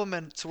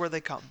compliments where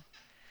they come.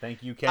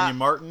 Thank you, Kenyon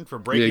Martin, for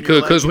breaking. Yeah,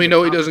 your 'cause leg we in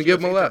know the he doesn't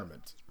give Conference them a lot.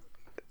 tournament.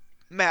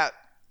 Matt,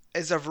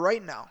 as of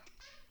right now,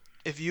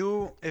 if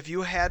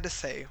you had to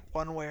say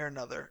one way or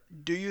another,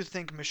 do you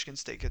think Michigan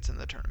State gets in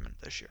the tournament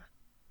this year?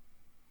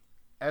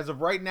 As of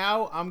right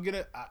now,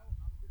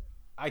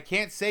 I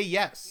can't say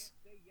yes.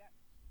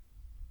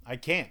 I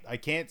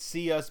can't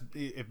see us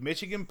if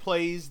Michigan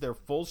plays their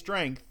full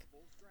strength.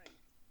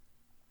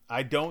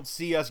 I don't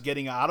see us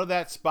getting out of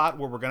that spot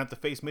where we're going to have to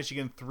face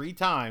Michigan 3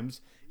 times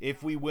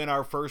if we win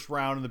our first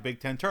round in the Big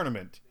Ten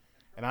tournament.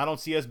 And I don't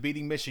see us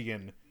beating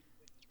Michigan.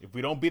 If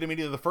we don't beat them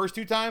either the first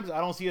 2 times, I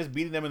don't see us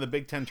beating them in the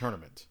Big Ten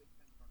tournament.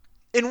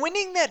 And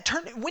winning that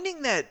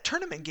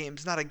tournament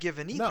game's not a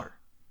given either.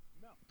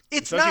 No.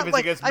 It's Especially not if it's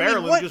like against I mean,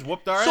 Maryland, what, we just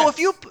whooped our so ass.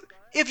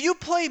 if you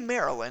play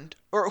Maryland,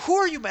 or who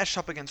are you matched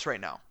up against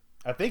right now?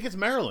 I think it's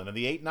Maryland in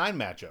the 8-9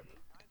 matchup.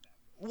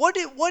 What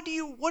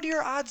are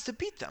your odds to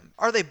beat them?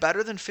 Are they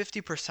better than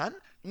 50%?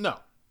 No.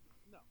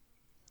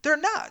 They're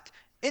not.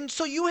 And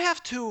so you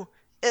have to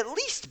at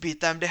least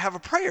beat them to have a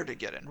prayer to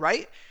get in,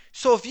 right?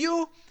 So if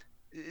you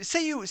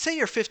say you're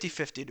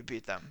 50-50 to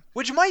beat them,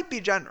 which might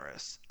be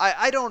generous.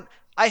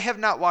 I have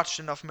not watched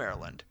enough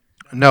Maryland.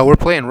 No, we're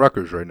playing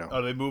Rutgers right now.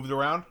 Oh, they moved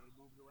around?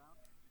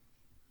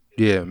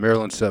 Yeah,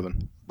 Maryland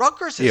 7.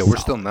 Rutgers is Yeah, we're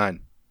solid. still 9.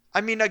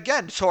 I mean,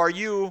 again, so are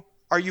you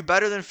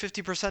better than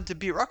 50% to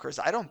beat Rutgers?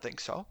 I don't think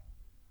so.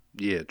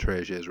 Yeah,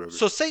 trash ass Rutgers.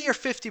 So say you're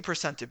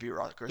 50% to beat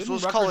Rutgers. Didn't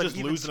Let's Rutgers call it just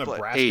even lose to split.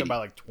 Nebraska 80. by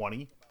like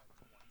 20?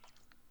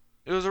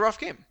 It was a rough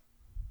game.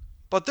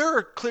 But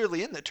they're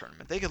clearly in the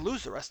tournament. They could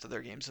lose the rest of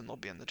their games and they'll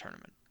be in the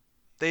tournament.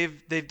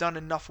 They've done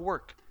enough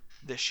work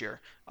this year.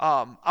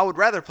 I would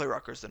rather play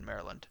Rutgers than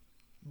Maryland.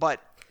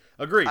 But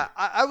Agreed.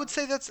 I would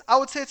say it's a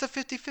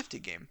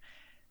 50-50 game.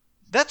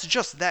 That's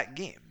just that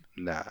game.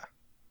 Nah.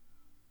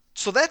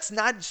 So that's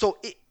not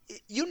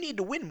you need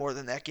to win more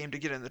than that game to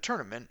get in the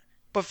tournament.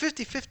 But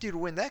 50-50 to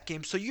win that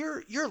game, so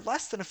you're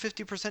less than a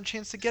 50%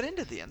 chance to get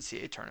into the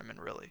NCAA tournament,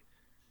 really.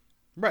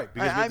 Right,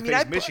 because I we mean,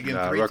 have to face Michigan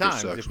Nah, 3 Rutgers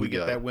times sucks. if we We get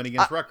got that it. win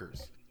against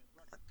Rutgers.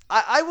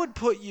 I would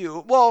put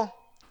you, well,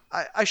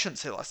 I shouldn't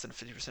say less than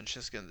 50%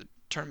 chance to get in the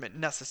tournament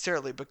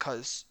necessarily,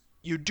 because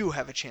you do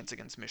have a chance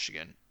against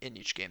Michigan in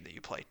each game that you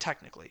play,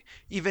 technically.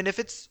 Even if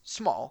it's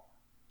small,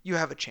 you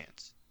have a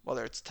chance,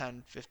 whether it's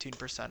 10,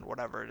 15%,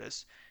 whatever it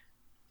is.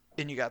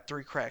 And you got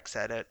 3 cracks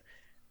at it.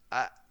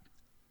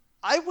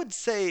 I would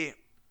say,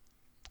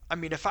 I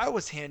mean, if I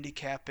was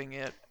handicapping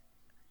it,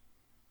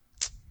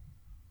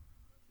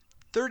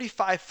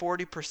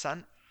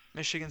 35-40%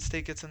 Michigan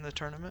State gets in the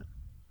tournament.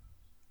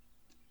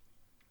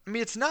 I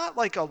mean, it's not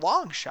like a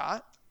long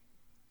shot,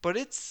 but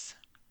it's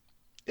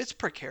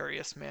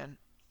precarious, man.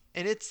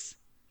 And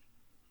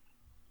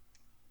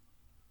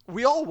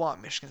we all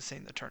want Michigan State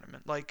in the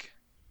tournament. Like,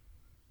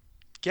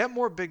 get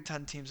more Big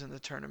Ten teams in the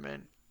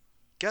tournament.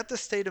 Get the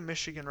state of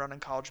Michigan running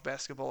college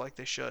basketball like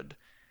they should.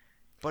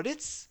 But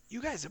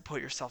you guys have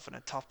put yourself in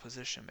a tough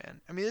position,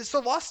 man. I mean, it's the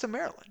loss to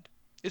Maryland.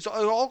 It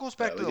all goes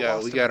back to the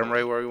loss. We to got them Maryland.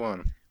 right where we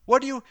want them.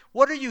 What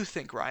do you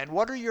think, Ryan?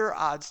 What are your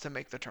odds to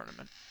make the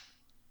tournament?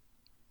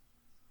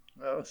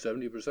 Oh,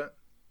 70%.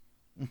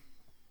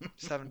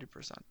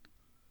 70%.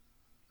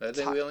 I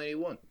think we only need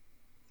 1.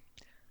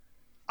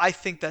 I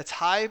think that's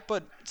high,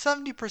 but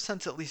 70%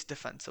 is at least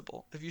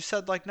defensible. If you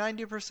said like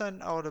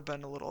 90%, I would have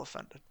been a little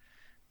offended.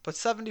 But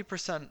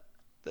 70%,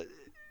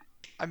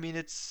 I mean,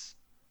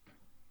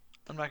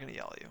 I'm not going to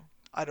yell at you.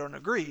 I don't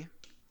agree.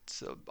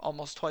 It's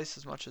almost twice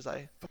as much as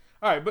I...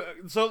 All right, but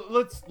so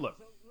let's look.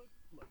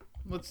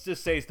 Let's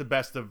just say it's the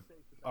best of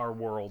our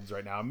worlds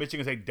right now.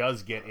 Michigan State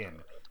does get in.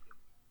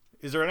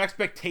 Is there an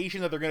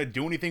expectation that they're going to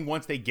do anything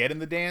once they get in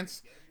the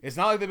dance? It's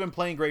not like they've been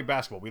playing great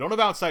basketball. We don't have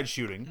outside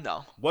shooting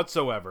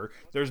whatsoever.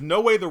 There's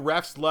no way the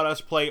refs let us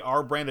play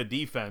our brand of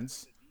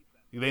defense.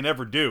 They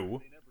never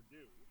do.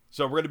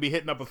 So we're going to be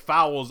hitting up with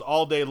fouls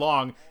all day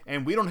long,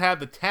 and we don't have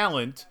the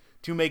talent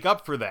to make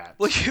up for that.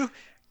 Well,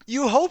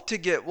 you hope to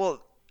get –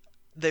 well,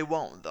 they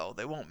won't, though.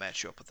 They won't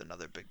match you up with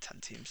another Big Ten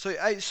team.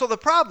 So the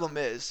problem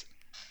is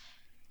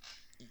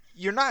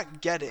you're not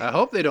getting – I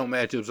hope they don't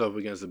match us up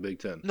against the Big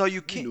Ten. No,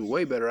 you can't. We do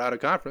way better out of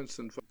conference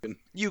than fucking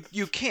You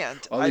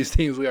can't. all these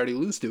teams we already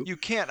lose to. You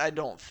can't, I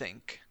don't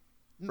think.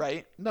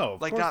 Right? No,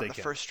 of like course not they in the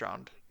can. first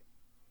round.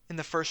 In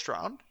the first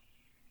round?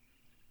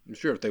 I'm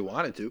sure if they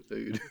wanted to,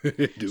 they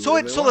could do So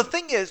whatever they the wanted.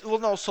 thing is, well,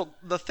 no. So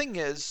the thing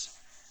is,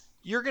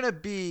 you're gonna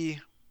be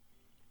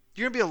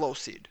a low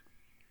seed,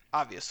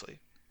 obviously.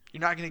 You're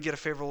not gonna get a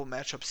favorable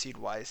matchup seed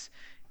wise,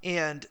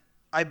 and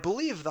I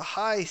believe the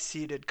high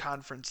seeded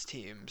conference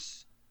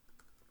teams,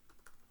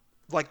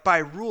 like by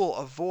rule,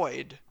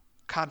 avoid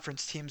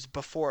conference teams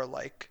before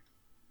like,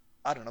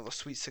 I don't know, the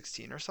Sweet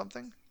 16 or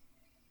something.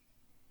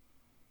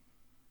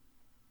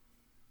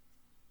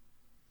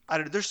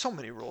 There's so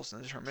many rules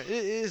in the tournament.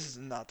 It is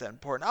not that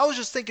important. I was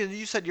just thinking,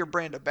 you said your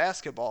brand of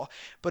basketball,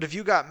 but if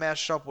you got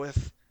matched up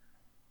with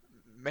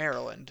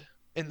Maryland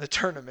in the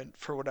tournament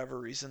for whatever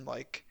reason,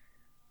 like,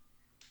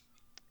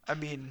 I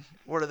mean,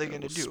 what are they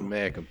going to do?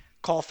 Smack them.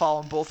 Call foul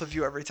on both of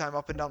you every time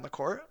up and down the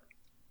court?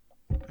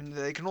 I mean,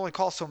 they can only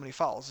call so many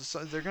fouls. So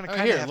they're going to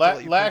kind of have to let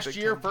you play last Big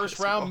year, Ten first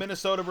basketball. round,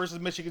 Minnesota versus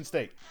Michigan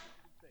State.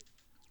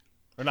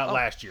 Or not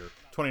last year,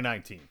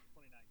 2019.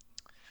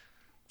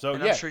 So,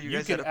 And yeah, I'm sure you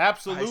guys can had a high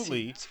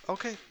absolutely seed.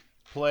 Okay.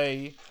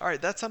 play. All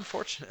right, that's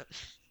unfortunate.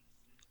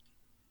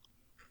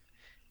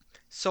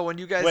 So when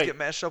you guys Wait. get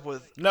matched up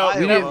with No,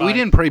 Iowa, never mind. We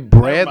didn't play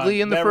Bradley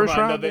Never in the mind, first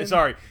never mind. round. No, then?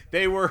 sorry,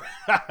 they were.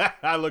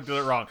 I looked at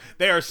it wrong.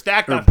 They are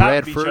stacked Or on top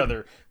of each Bradford.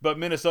 other. But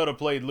Minnesota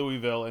played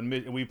Louisville, and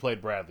we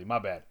played Bradley. My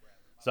bad.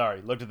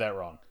 Sorry, looked at that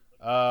wrong.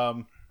 Hang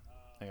on,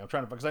 I'm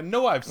trying to because I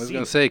know I've I was seen.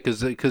 gonna say because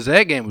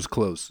that game was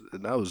close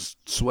and I was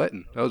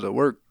sweating. I was at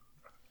work.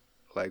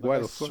 Like, why I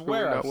the fuck are we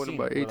swear not I've winning seen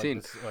by it, where,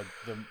 18?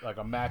 like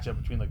a matchup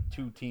between like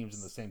two teams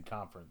in the same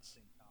conference.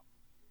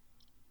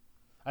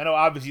 I know,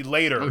 obviously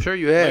later. I'm sure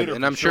you have, later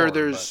and for I'm sure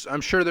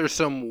but- there's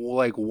some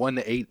like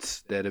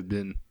 1/8 that have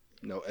been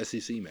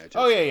SEC matches.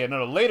 Oh yeah,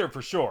 no, later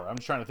for sure. I'm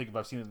just trying to think if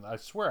I've seen it. I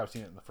swear I've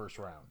seen it in the first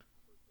round.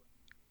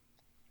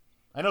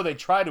 I know they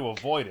try to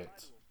avoid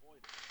it.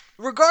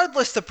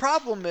 regardless, the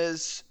problem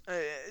is,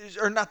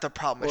 or not the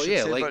problem. I Well, should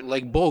yeah, say, but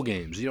like bowl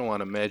games. You don't want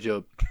to match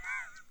up.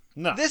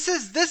 No, this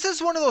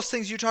is one of those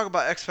things you talk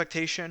about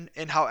expectation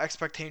and how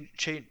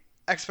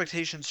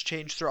expectations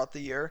change throughout the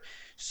year.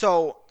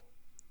 So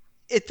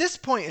at this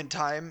point in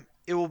time,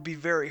 it will be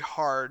very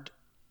hard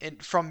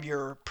from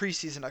your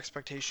preseason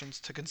expectations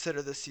to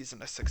consider this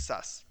season a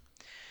success.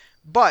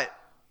 But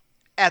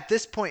at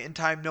this point in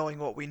time, knowing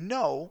what we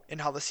know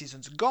and how the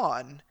season's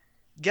gone,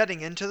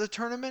 getting into the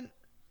tournament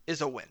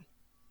is a win.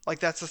 Like,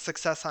 that's a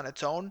success on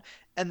its own.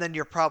 And then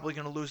you're probably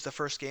going to lose the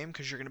first game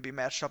because you're going to be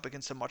matched up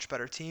against a much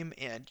better team,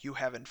 and you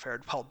haven't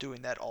fared well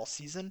doing that all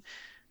season.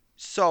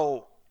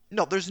 So,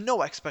 no, there's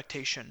no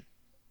expectation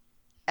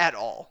at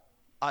all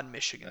on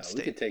Michigan We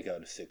State. could take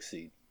out a 6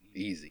 seed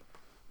easy.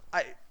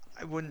 I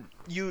wouldn't.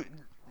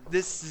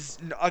 This is,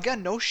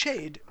 again, no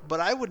shade, but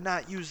I would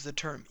not use the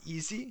term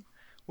easy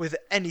with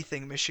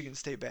anything Michigan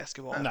State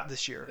basketball No.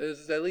 this year.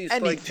 There's at least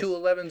Anything. like 2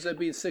 11s that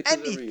beat 6s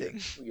every year.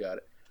 Anything. We got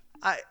it.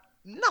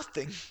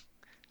 Nothing.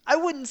 I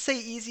wouldn't say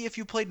easy if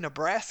you played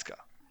Nebraska.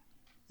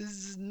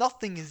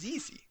 Nothing is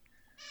easy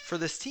for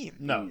this team.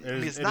 no, I mean,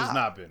 it has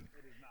not been.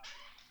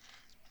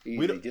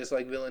 Easy, don't- just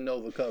like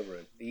Villanova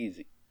covering.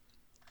 Easy.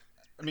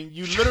 I mean,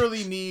 you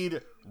literally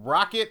need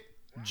Rocket,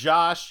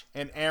 Josh,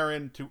 and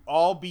Aaron to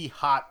all be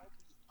hot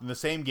in the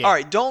same game. All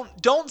right,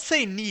 don't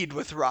say need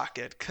with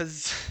Rocket,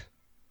 because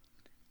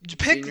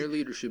pick Senior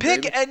leadership,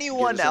 pick baby.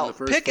 anyone Get us in the else.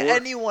 first Pick four.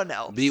 anyone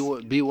else.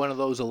 Be one of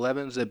those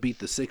 11s that beat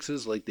the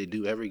 6s like they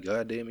do every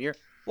goddamn year.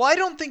 Well, I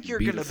don't think you're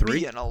Beat going a to be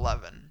 3? an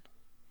 11.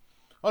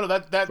 Oh no,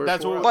 First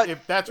that's four what out.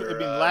 if that's what Or, I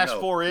mean. Last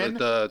no, four in,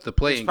 the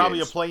playing it's probably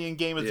games. a playing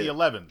game as the Yeah.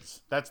 11s.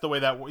 That's the way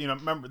that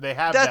remember they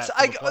have That's that.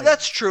 for the play-in.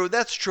 that's true.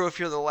 That's true if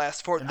you're the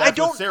last four. And that's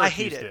what I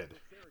hate Syracuse it.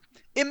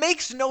 did. It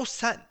makes no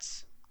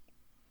sense.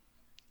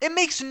 It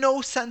makes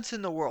no sense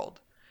in the world.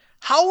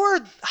 How are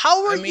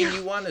I you? mean,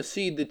 you want to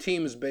see the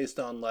teams based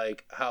on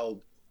like how,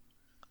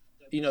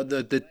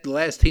 the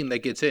last team that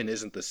gets in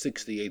isn't the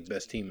 68th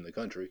best team in the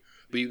country,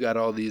 but you got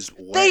all these.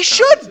 They whack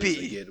should conferences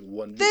be. that get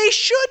one They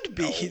should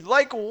be. No.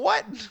 Like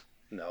what?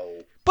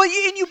 No. But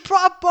you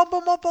bump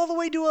them up all the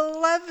way to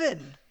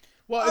 11.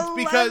 Well,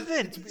 it's because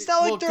 11. It's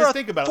not like well, they're 'cause a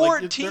think about it. Like,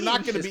 they're 14.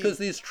 not going to It's be. because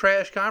these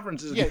trash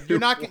conferences. Yeah, you're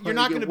not only going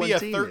get to be one a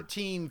team in.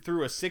 13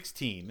 through a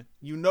 16.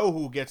 You know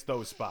who gets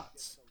those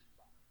spots.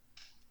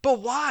 But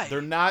why?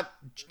 They're not.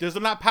 Those are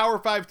not Power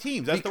 5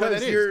 teams. That's the way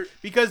Because that you're- is.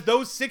 Because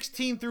those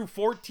 16 through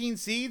 14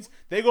 seeds,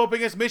 they go up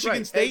against Michigan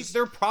Right, State. as-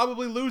 They're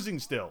probably losing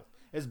still.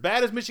 As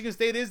bad as Michigan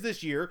State is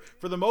this year,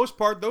 for the most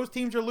part, those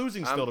teams are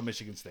losing still to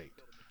Michigan State.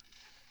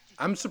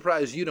 I'm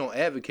surprised you don't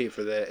advocate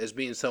for that as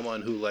being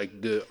someone who, like,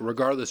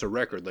 regardless of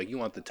record, like, you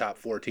want the top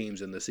 4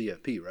 teams in the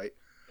CFP, right?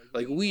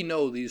 Like, we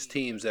know these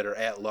teams that are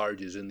at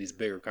larges in these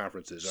bigger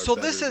conferences are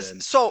better than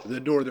the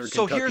Northern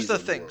So Kentuckys here's the of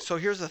the thing. world. So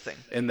here's the thing.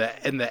 And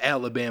the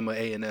Alabama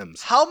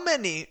A&Ms. How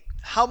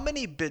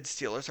many bid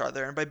stealers are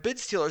there? And by bid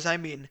stealers, I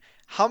mean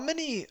how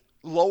many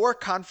lower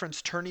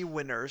conference tourney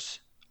winners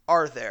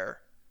are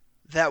there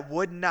that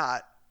are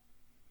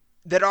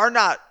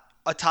not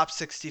a top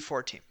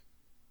 64 team?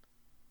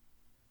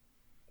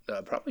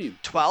 Probably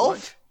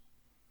 12?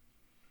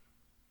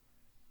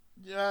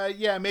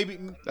 Yeah, maybe.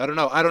 I don't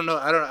know. I don't know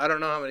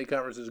how many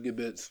conferences get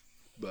bids,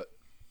 but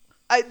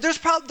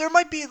There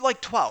might be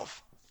like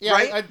 12. Yeah,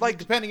 right? like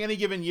depending any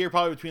given year,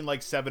 probably between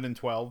like 7 and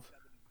 12.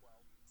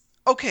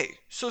 Okay,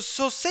 so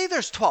say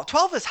there's 12.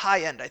 12 is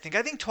high end, I think.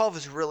 I think 12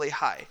 is really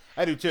high.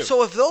 I do too.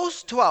 So if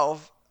those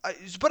 12,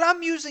 but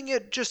I'm using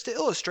it just to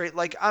illustrate,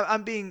 like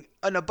I'm being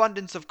an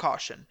abundance of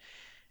caution.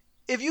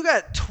 If you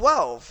got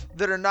 12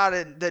 that are not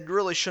in, that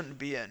really shouldn't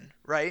be in,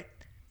 right?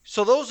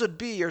 So those would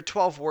be your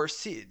 12 worst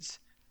seeds.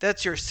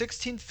 That's your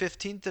 16th,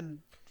 15th, and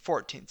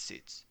 14th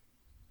seeds.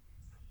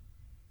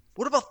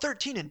 What about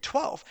 13 and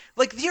 12?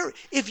 Like,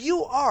 if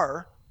you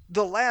are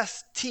the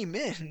last team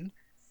in,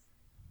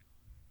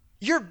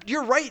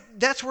 you're right.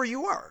 That's where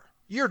you are.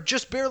 You're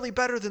just barely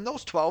better than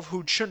those 12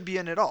 who shouldn't be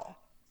in at all.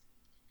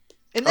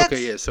 And that's,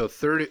 okay, yeah. So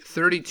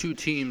 32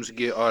 teams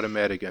get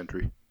automatic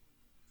entry,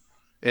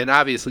 and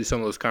obviously some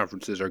of those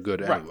conferences are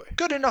good anyway.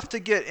 Good enough to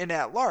get in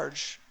at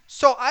large.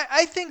 So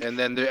I think. And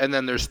then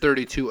there's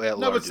 32 at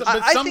No, large. but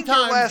I think your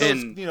sometimes last-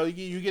 those,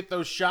 you get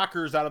those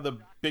shockers out of the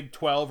Big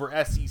 12 or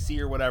SEC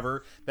or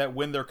whatever that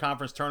win their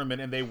conference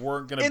tournament and they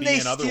weren't going to And be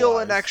they in otherwise. steal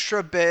an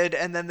extra bid,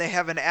 and then they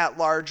have an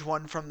at-large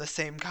one from the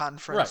same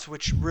conference, Right.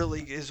 which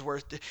really is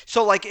worth it.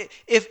 So, like,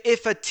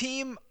 if a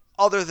team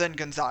other than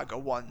Gonzaga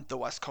won the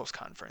West Coast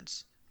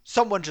Conference,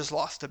 someone just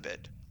lost a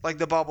bid. Like,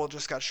 the bubble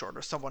just got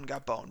shorter. Someone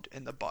got boned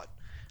in the butt.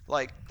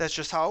 Like, that's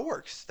just how it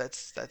works.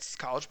 That's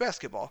college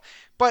basketball.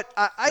 But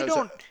I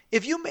don't.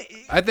 If you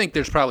I think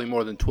there's probably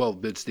more than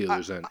 12 bid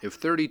stealers then. If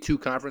 32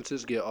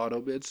 conferences get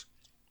auto bids,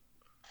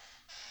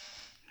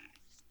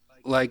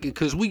 like,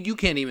 because you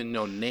can't even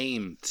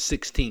name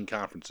 16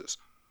 conferences.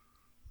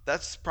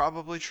 That's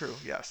probably true.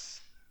 Yes.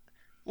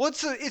 Well,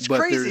 it's But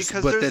crazy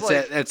because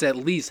there's that's at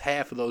least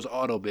half of those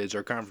auto bids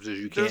are conferences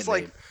you can't there's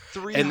like name.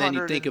 320. And then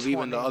you think of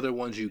even the other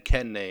ones you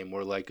can name,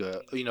 where like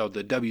the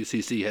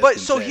WCC has. But been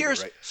so saying,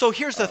 here's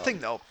right? the thing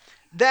though,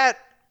 that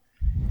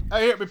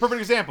Here, a perfect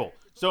example.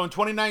 So in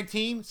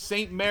 2019,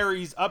 St.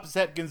 Mary's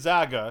upset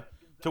Gonzaga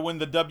to win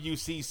the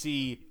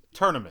WCC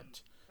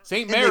tournament.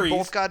 St. and Mary's they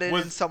both got in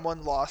and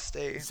someone lost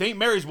a. St.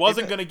 Mary's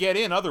wasn't going to get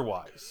in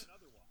otherwise.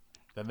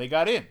 Then they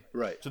got in.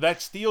 Right. So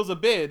that steals a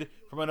bid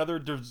from another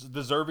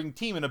deserving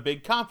team in a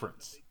big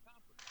conference.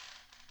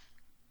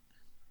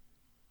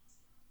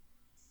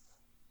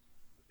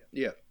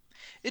 Yeah.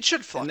 It should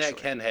And fluctuate.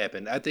 that can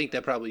happen. I think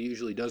that probably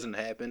usually doesn't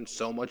happen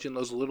so much in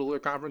those littler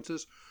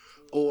conferences,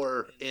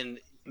 or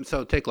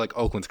so take like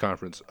Oakland's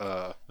conference,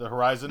 The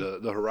Horizon.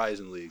 the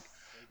Horizon League.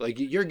 Like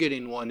you're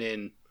getting one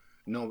in,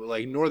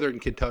 like Northern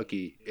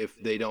Kentucky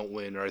if they don't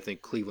win, or I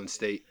think Cleveland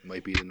State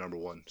might be the number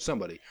one.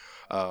 Somebody,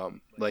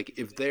 like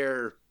if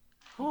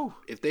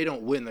they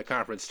don't win the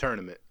conference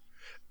tournament,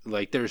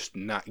 like they're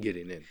not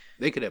getting in.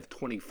 They could have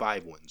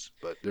 25 wins,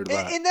 but they're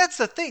not. And that's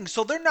the thing.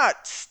 So they're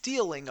not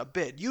stealing a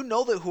bid. You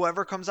know that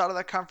whoever comes out of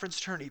that conference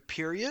tourney,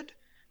 period,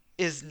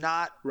 is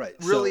not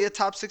really a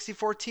top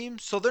 64 team.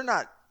 So they're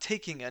not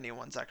taking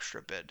anyone's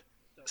extra bid.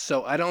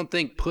 So I don't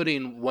think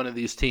putting one of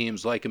these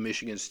teams like a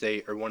Michigan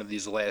State or one of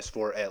these last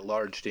 4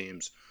 at-large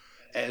teams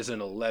as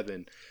an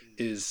 11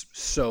 is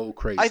so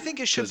crazy. I think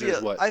it should be.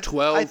 There's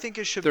 12, I think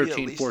it should 13,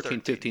 be at least 14,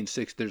 13. 15,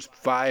 6. There's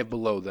 5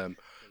 below them.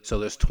 So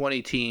there's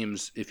 20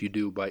 teams if you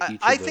do by each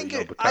I of the,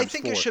 think but I times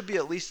think 4. it should be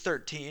at least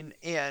 13,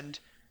 and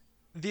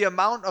the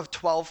amount of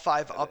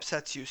 12-5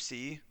 upsets you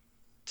see,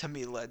 to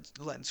me,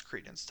 lends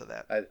credence to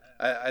that.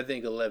 I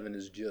think 11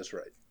 is just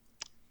right.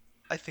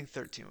 I think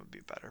 13 would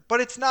be better,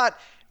 but it's not.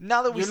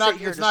 Now that we You're sit not,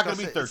 here, it's not going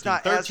going to be 13.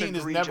 13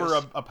 is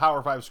never a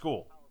Power 5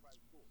 school.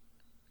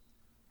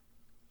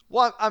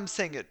 Well, I'm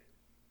saying it.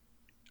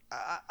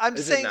 I'm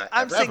Is it saying not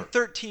I'm ever? saying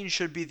 13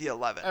 should be the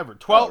 11. Ever.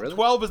 12, really?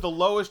 12 is the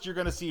lowest you're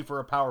going to see for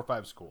a Power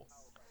 5 school.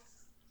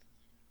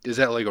 Is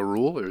that like a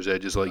rule, or is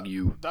that just like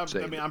you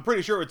saying I mean, it? I'm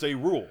pretty sure it's a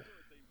rule.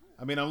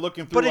 I mean, I'm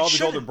looking But through it all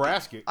these older shouldn't be.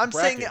 brackets. I'm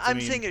saying I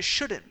mean, saying it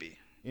shouldn't be.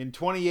 In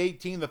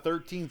 2018, the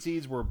 13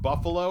 seeds were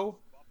Buffalo,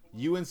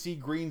 UNC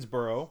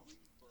Greensboro,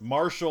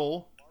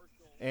 Marshall,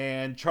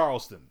 and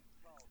Charleston.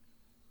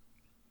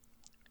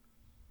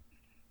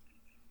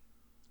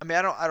 I mean,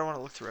 I don't want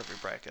to look through every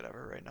bracket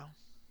ever right now.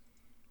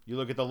 You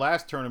look at the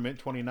last tournament,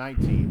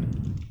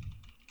 2019,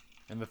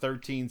 and the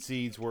 13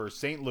 seeds were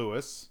St.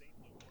 Louis,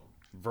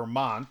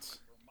 Vermont,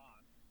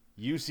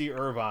 UC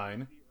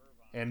Irvine,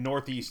 and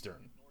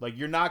Northeastern. Like,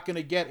 you're not going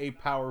to get a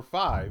Power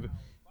 5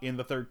 in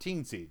the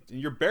 13 seeds. And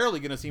you're barely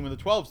going to see them in the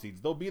 12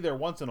 seeds. They'll be there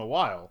once in a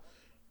while.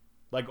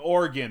 Like,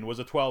 Oregon was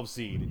a 12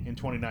 seed in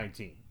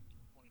 2019.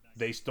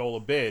 they stole a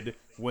bid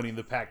winning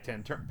the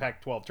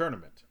Pac-12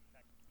 tournament.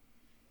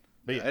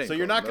 But Yeah, I didn't so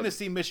you're call not it going to nothing.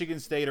 see Michigan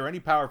State or any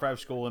Power 5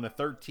 school in a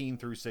 13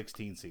 through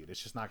 16 seed.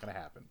 It's just not going to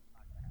happen.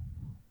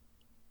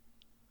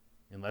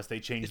 Unless they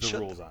change It the should.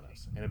 rules on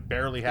us. And it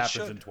barely happens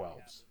should. in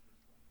 12s.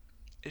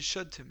 It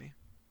should to me.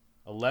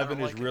 11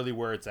 I is don't like really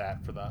where it's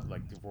at for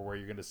where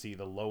you're going to see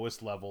the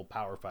lowest level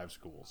Power 5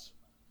 schools.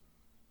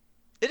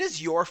 It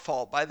is your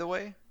fault, by the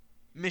way,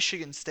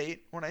 Michigan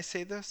State, when I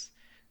say this,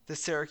 that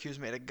Syracuse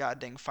made a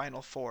goddamn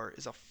Final Four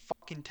is a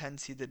fucking 10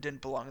 seed that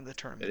didn't belong in the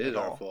tournament It is at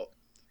our all. fault.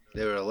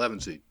 They were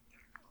 11 seed.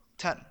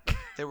 10.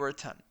 They were a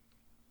 10.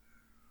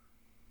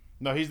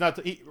 No, he's not.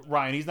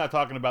 Ryan, he's not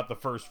talking about the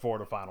first 4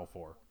 to Final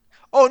Four.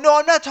 Oh, no,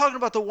 I'm not talking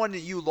about the one that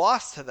you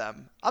lost to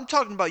them. I'm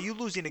talking about you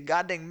losing to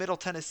goddamn Middle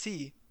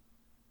Tennessee,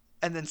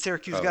 and then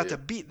Syracuse got to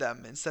beat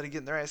them instead of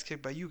getting their ass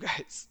kicked by you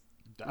guys.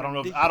 I don't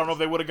know if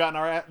they would have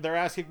gotten their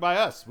ass kicked by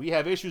us. We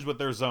have issues with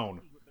their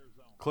zone.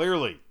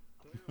 Clearly.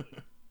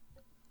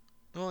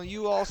 Well,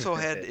 you also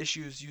had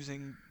issues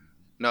using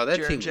No, that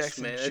Jaren team,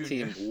 Jackson that Jr.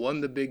 team won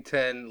the Big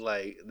Ten.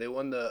 Like they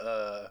won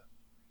the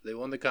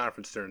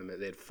conference tournament.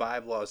 They had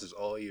 5 losses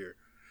all year.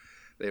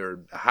 They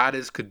were hot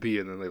as could be,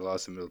 and then they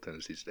lost to Middle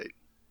Tennessee State.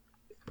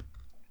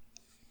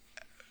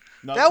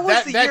 No, That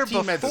was the year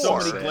team had so before.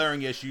 many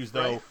glaring issues,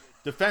 though. Right.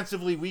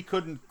 Defensively, we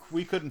couldn't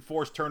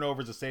force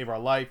turnovers to save our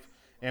life,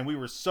 and we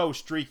were so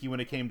streaky when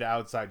it came to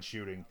outside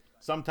shooting.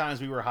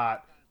 Sometimes we were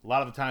hot. A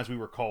lot of the times we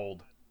were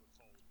cold.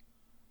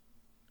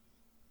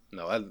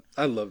 No,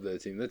 I love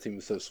that team. That team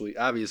was so sweet.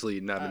 Obviously,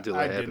 not until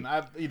I it didn't.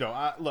 happened.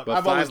 Look, But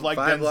I've always liked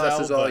five Denzel,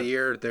 losses all but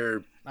year.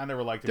 They're I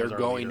never liked him as our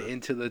going leader.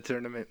 into the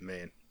tournament.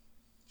 Man,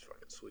 it's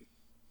fucking sweet.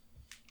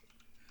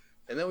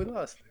 And then we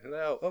lost.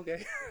 Now,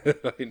 okay.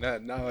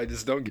 now I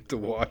just don't get to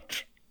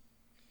watch.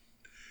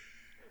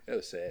 That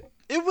was sad.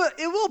 It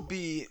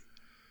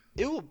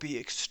will be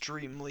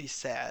extremely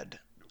sad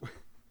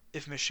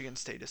if Michigan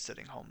State is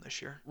sitting home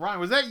this year. Ryan,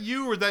 was that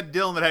you or was that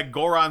Dylan that had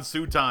Goran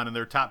Sutan in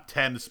their top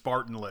 10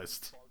 Spartan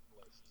list?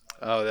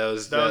 Oh, that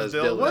was was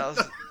Dylan. Dylan.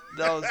 What?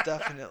 That was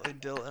definitely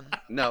Dylan.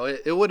 No,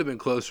 it would have been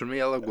close for me.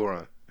 I love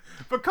Goran.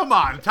 But come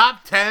on,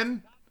 top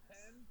 10?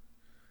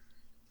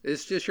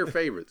 It's just your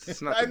favorites.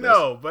 It's not. I The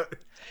know, but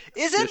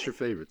Best. Just your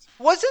favorites.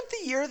 Wasn't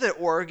the year that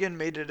Oregon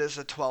made it as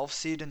a 12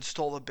 seed and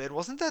stole the bid?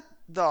 Wasn't that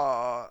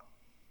the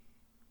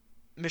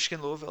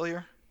Michigan Louisville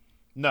year?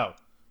 no.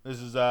 This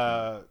is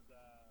no.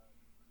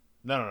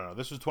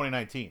 This was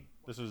 2019.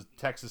 This was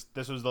Texas.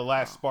 This was the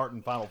last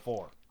Spartan Final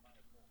Four.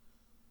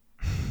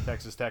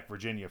 Texas Tech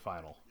Virginia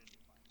final.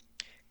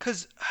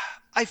 Because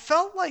I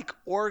felt like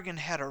Oregon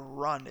had a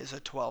run as a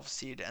 12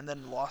 seed and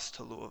then lost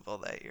to Louisville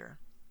that year.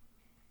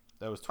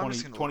 That was I'm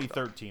just gonna look it up.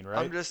 2013, right?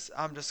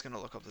 I'm just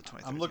gonna look up the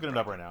 2013. I'm looking it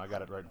up right now. I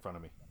got it right in front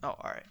of me. Oh, all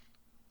right.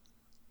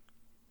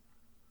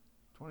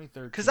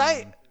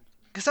 2013.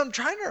 Because I'm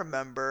trying to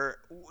remember.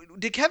 When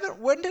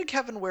did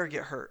Kevin Ware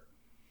get hurt?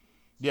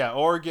 Yeah,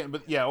 Oregon,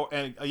 but yeah,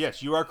 and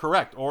yes, you are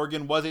correct.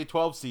 Oregon was a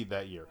 12 seed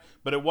that year,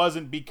 but it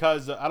wasn't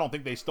because I don't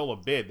think they stole a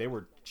bid. They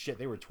were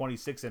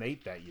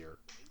 26-8 that year.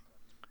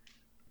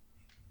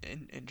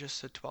 In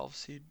just a 12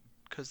 seed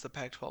because the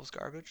Pac-12's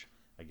garbage.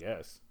 I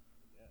guess.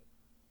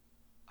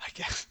 I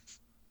guess.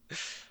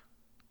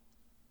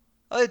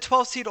 The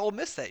 12 seed Ole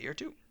Miss that year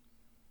too.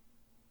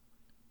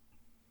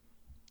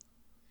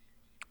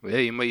 Well, yeah,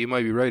 you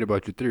might be right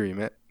about your theory,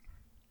 Matt.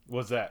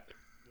 What's that?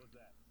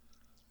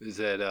 Is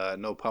that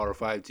no Power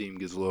 5 team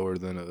gets lower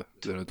than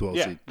a 12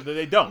 Yeah, seed?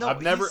 they don't. No,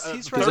 I've never.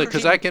 he's right.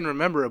 Because I can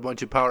remember a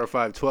bunch of Power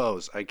 5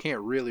 12s. I can't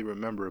really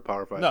remember a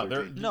Power 5 No,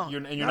 13. No. you're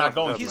No, not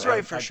going. he's to.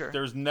 right for sure.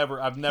 I've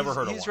never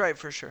heard of one. He's right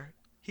for sure.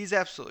 He's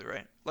absolutely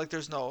right. Like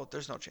there's no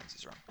chance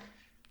he's wrong.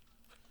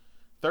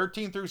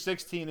 13 through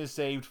 16 is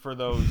saved for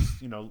those,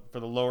 for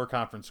the lower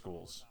conference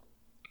schools.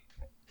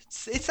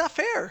 It's not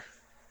fair.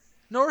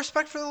 No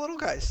respect for the little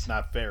guys.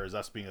 Not fair as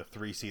us being a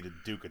 3-seeded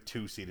Duke, a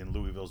 2-seed, and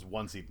Louisville's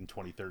 1-seed in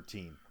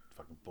 2013.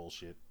 Fucking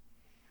bullshit.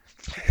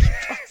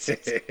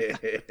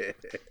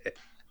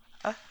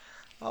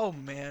 Oh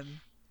man.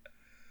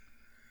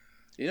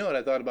 You know what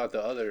I thought about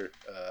the other,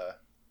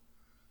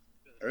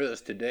 or it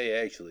was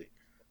today actually,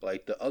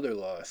 like the other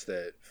loss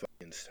that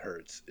fucking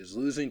hurts is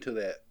losing to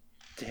that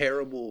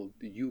terrible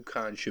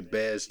UConn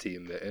Shabazz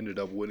team that ended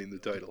up winning the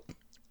title.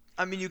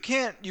 I mean, you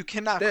cannot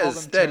call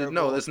them terrible.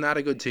 No, that's not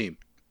a good team.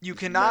 You It's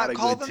cannot not a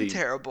call good them team.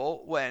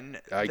 terrible when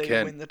I they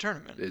can. win the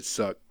tournament. It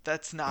sucked.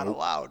 That's not Nope.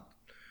 allowed.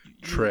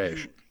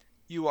 Trash.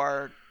 You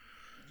are.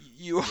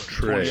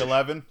 Trash.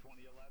 2011.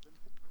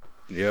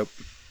 Yep.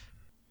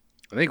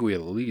 I think we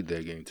had a lead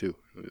that game too.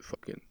 We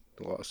fucking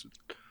lost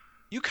it.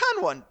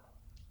 UConn won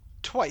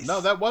twice. No,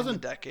 that in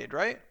wasn't- the decade,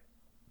 right?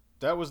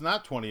 That was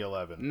not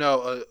 2011.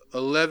 No,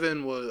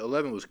 11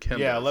 was Kemba.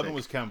 Yeah, I 11 think.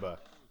 was Kemba.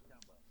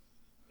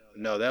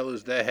 No,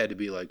 that had to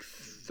be like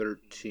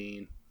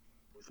 13,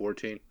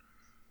 14.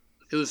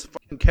 It was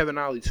fucking Kevin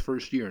Ollie's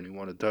first year, and he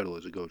won a title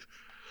as a coach.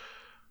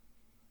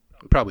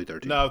 Probably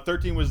 13. No,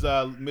 13 was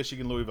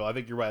Michigan Louisville. I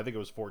think you're right. I think it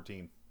was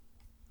 14.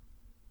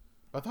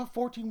 I thought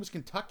 14 was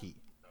Kentucky.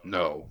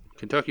 No.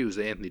 Kentucky was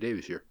the Anthony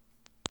Davis year.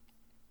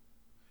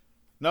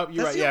 Nope,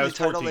 you're That's right. Yeah, it the only was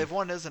title 14. they've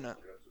won, isn't it?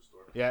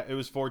 Yeah, it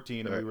was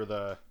 14, and we Right. were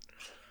the.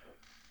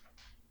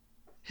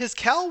 Has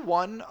Cal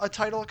won a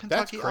title at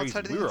That's Kentucky crazy.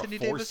 outside of We the were a Anthony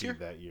 4 Davis seed year?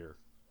 that year.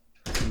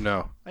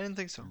 No. I didn't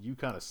think so.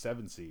 UConn a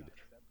 7 seed.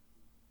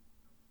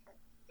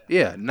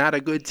 Yeah, not a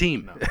good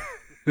team.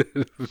 No.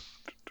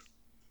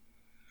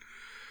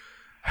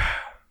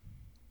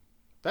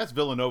 That's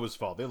Villanova's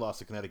fault. They lost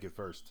to Connecticut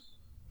first.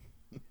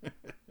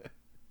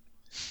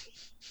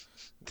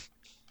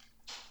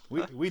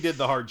 we did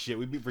the hard shit.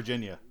 We beat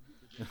Virginia.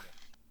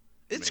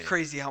 It's Man.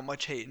 crazy how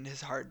much hate in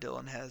his heart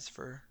Dylan has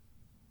for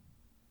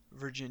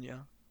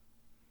Virginia.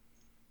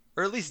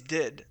 Or at least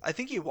did. I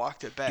think he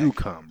walked it back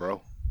UConn,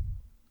 bro.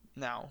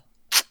 now.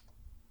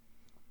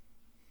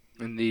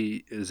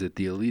 Is it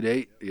the Elite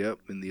Eight? Yep,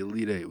 in the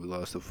Elite Eight we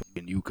lost to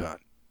fucking UConn.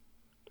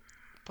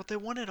 But they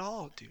won it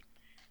all, dude.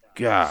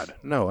 God,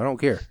 no, I don't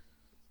care.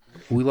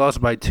 We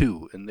lost by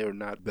 2, and they're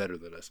not better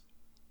than us.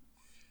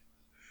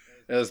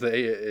 That was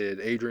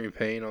the Adrian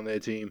Payne on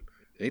that team.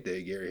 Ain't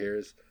they Gary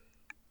Harris?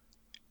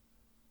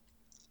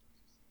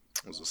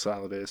 It was a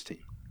solid ass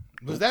team.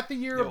 Was that the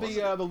year of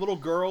the little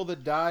girl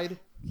that died?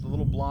 The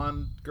little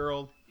blonde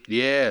girl?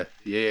 Yeah,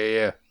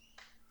 it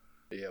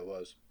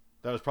was.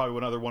 That was probably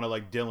another one of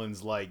like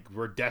Dylan's like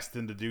we're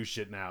destined to do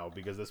shit now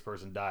because this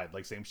person died.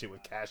 Like same shit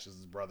with Cash's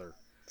brother.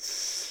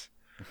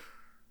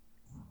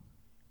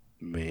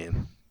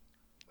 Man,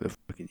 the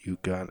fucking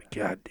UConn.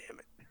 God damn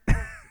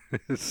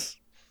it.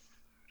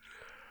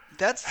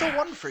 That's the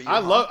one for you. I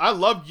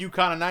loved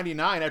UConn in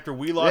 '99 after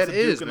we lost That to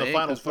Duke is, in the man,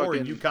 Final 'cause Four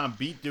and fucking- UConn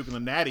beat Duke in the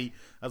Natty.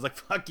 I was like,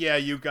 fuck yeah,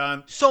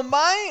 UConn. So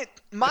my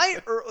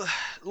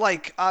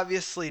like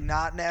obviously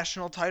not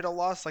national title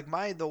loss. Like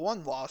the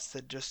one loss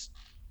that just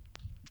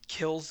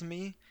kills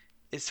me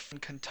is from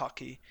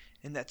Kentucky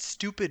and that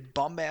stupid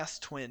bum ass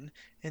twin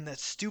and that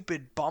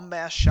stupid bum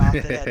ass shot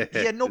that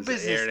he had no Is it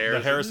business. Aaron The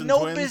Harrison? Harrison No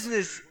twins?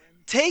 business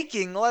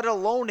taking, let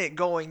alone it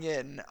going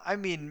in. I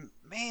mean,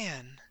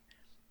 man.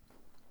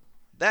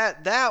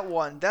 That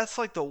one, that's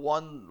like the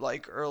one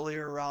like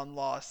earlier round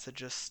loss that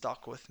just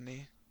stuck with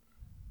me.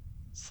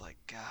 It's like,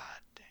 God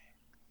dang.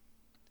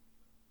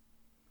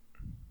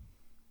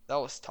 That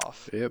was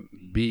tough. Yep,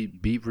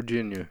 beat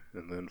Virginia,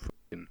 and then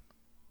fucking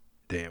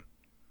damn.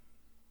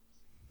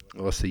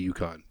 Lost to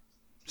UConn.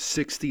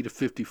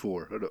 60-54.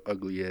 What an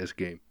ugly ass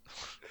game.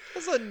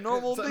 That's a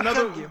normal It's Big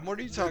another- Ten game. What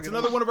are you talking It's about?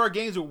 another one of our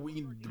games where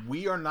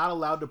we are not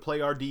allowed to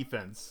play our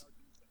defense,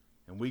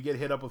 and we get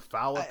hit up with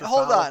foul after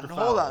Hold foul on, after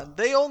hold foul. on.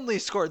 They only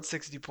scored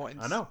 60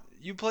 points. I know.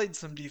 You played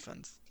some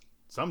defense.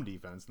 Some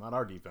defense, not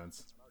our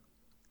defense.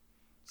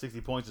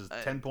 60 points is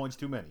 10 points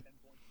too many.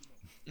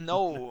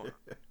 No,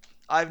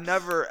 I've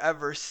never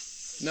ever.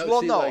 No,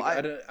 well, see, no, like,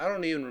 I I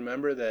don't even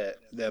remember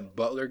that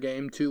Butler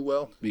game too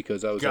well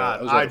because I was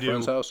God, at I a do.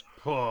 friend's house.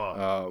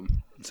 Oh,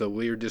 So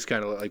we were just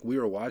kind of like we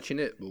were watching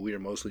it, but we were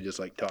mostly just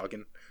like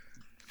talking.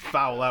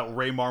 foul out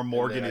Raymar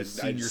Morgan And then his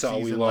I senior saw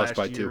we season lost last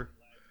by year.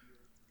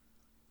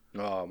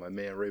 2. Oh my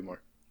man, Raymar.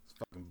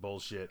 Fucking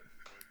bullshit.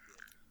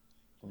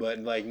 But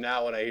like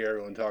now when I hear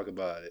everyone talk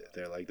about it,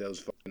 they're like that was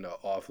fucking an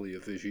awfully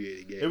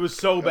officiated game. It was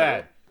so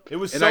bad. It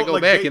was And so I go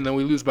like, back and then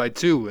we lose by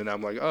 2, and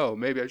I'm like, oh,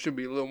 maybe I should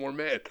be a little more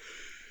mad.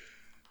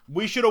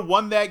 we should have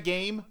won that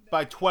game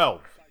by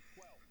 12.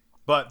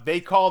 But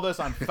they called us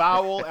on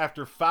foul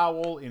after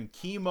foul in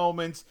key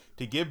moments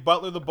to give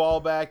Butler the ball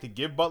back, to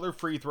give Butler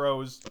free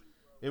throws.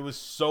 It was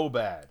so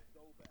bad.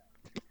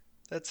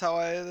 that's how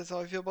I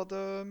feel about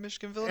the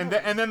Michigan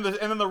Villanova. And then the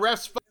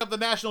refs fucked up the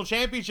national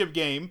championship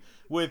game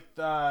with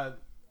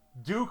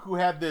Duke, who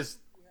had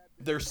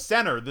their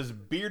center, this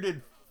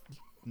bearded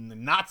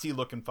Nazi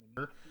looking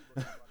fucker,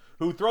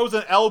 who throws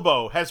an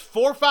elbow, has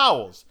 4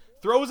 fouls,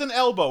 throws an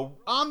elbow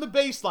on the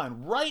baseline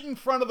right in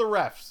front of the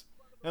refs,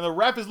 and the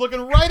ref is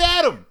looking right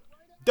at him.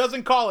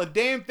 Doesn't call a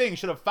damn thing.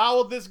 Should have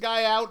fouled this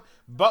guy out.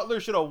 Butler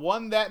should have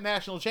won that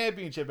national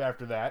championship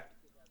after that,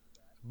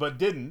 but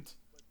didn't.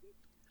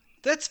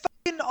 That's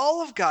fucking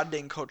all of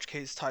goddamn Coach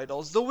K's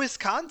titles. The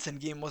Wisconsin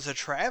game was a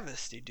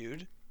travesty,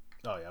 dude.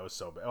 Oh yeah, it was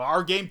so bad.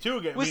 Our game too.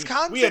 Again,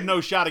 Wisconsin- we had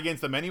no shot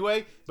against them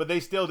anyway, but they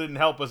still didn't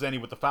help us any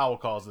with the foul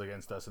calls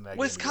against us in that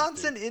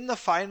Wisconsin game. in the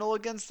final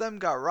against them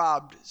got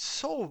robbed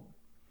so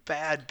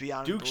bad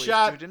beyond Duke belief,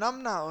 shot- dude. And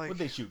I'm not like What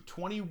did they shoot?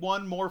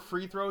 21 more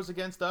free throws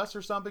against us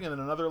or something, and then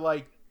another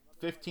like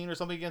 15 or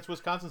something against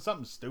Wisconsin.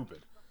 Something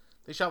stupid.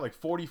 They shot like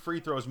 40 free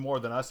throws more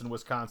than us in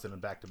Wisconsin in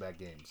back-to-back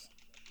games.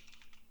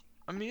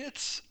 I mean,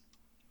 it's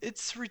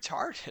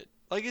retarded.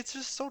 Like, it's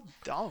just so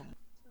dumb.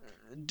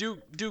 Duke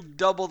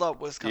doubled up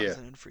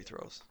Wisconsin in free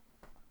throws.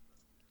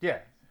 Yeah,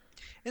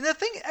 And the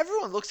thing,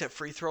 everyone looks at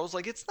free throws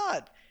like it's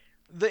not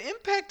the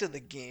impact of the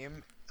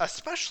game,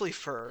 especially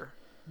for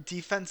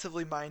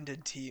defensively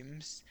minded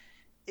teams.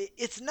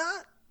 It's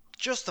not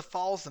just the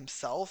fouls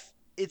themselves.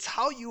 It's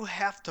how you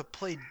have to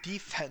play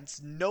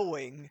defense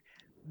knowing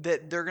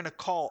that they're going to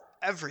call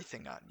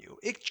everything on you.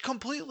 It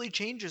completely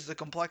changes the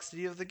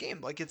complexity of the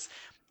game. Like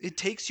it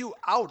takes you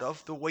out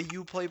of the way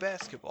you play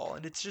basketball,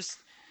 and it's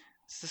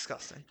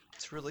disgusting.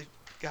 It's really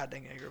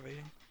goddamn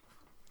aggravating.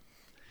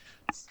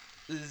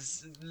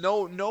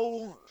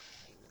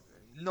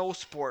 No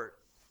sport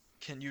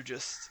can you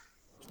just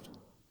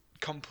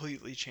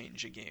completely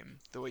change a game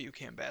the way you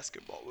can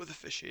basketball with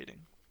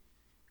officiating.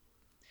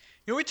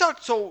 We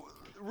talked, so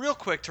real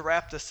quick to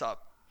wrap this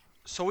up.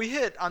 So we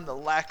hit on the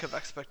lack of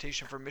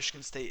expectation for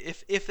Michigan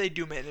State if they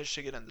do manage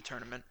to get in the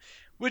tournament,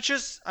 which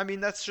is, I mean,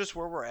 that's just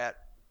where we're at.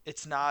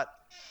 It's not,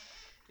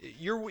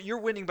 you're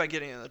winning by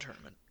getting in the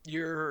tournament.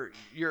 You're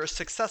a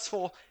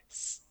successful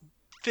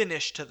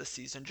finish to the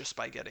season just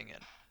by getting in.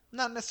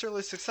 Not necessarily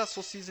a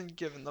successful season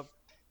given the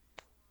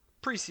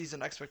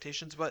preseason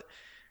expectations, but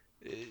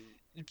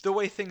the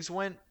way things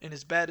went, and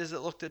as bad as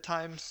it looked at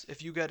times,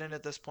 if you get in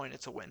at this point,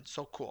 it's a win.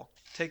 So cool.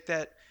 Take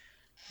that.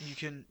 You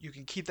can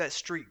keep that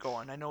streak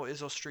going. I know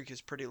Izzo's streak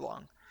is pretty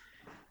long.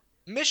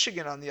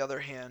 Michigan, on the other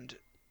hand,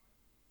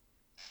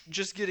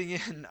 just getting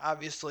in,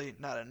 obviously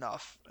not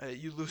enough.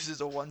 You lose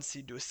as a 1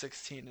 seed to a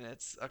 16, and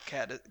it's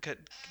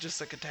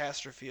just a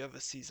catastrophe of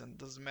a season.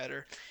 Doesn't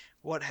matter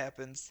what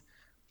happens.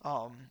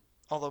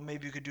 Although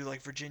maybe you could do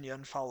like Virginia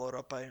and follow it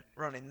up by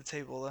running the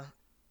table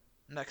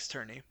the next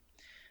tourney.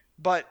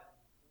 But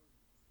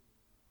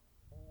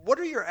what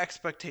are your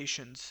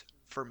expectations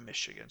for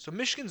Michigan? So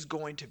Michigan's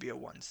going to be a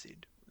 1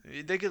 seed.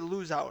 They could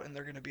lose out and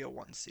they're going to be a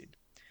 1 seed.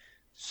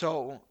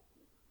 So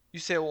you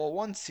say, well,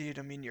 1 seed,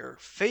 I mean, you're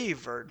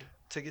favored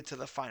to get to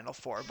the Final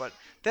Four, but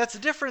that's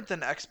different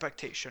than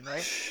expectation,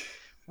 right?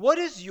 What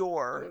is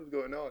your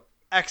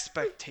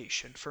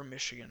expectation for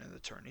Michigan in the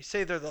tourney?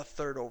 Say they're the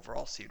 3rd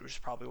overall seed, which is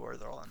probably where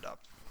they'll end up.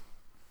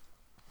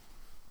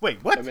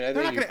 Wait, what? I mean,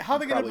 They're not gonna, how are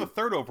they going to have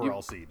the 3rd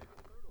overall seed?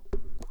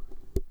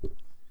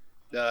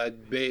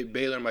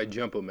 Baylor might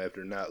jump them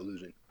after not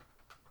losing.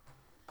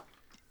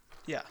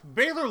 Yeah.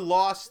 Baylor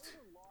lost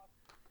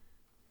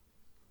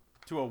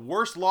to a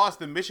worse loss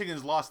than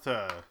Michigan's loss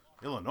to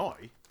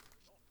Illinois.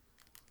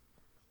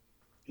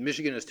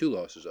 Michigan has 2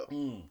 losses,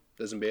 though.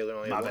 Doesn't Baylor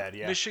only have 1? Bad,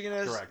 yeah. Michigan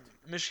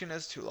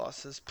has 2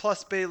 losses.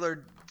 Plus,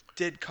 Baylor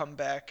did come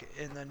back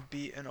and then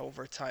beat in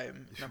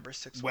overtime number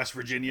 6 West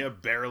Virginia,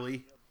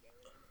 barely.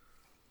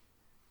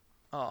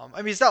 I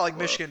mean, it's not like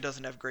Michigan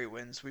doesn't have great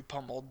wins. We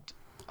pummeled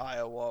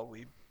Iowa.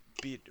 We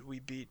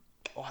beat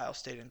Ohio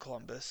State and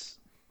Columbus.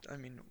 I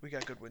mean, we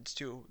got good wins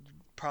too.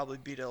 Probably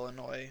beat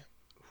Illinois,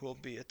 who will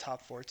be a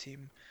top 4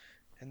 team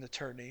in the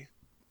tourney.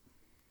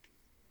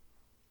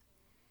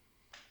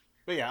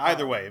 But yeah,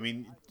 either way, I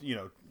mean,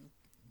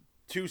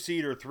 2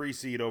 seed or 3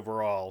 seed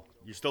overall,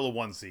 you're still a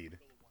 1 seed.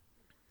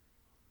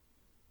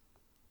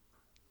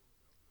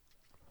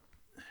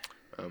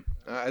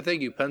 I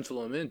think you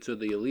pencil them into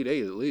the Elite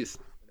 8 at least.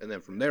 And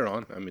then from there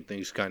on, I mean,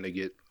 things kind of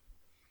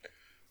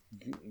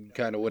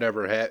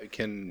whatever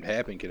can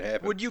happen.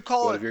 Would you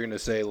call it? If you're going to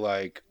say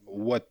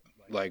what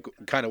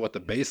the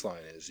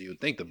baseline is, you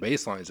would think the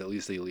baseline is at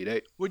least the Elite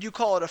 8. Would you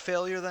call it a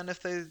failure then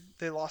if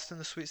they lost in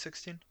the Sweet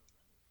 16?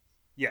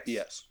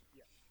 Yes.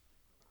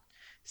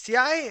 See,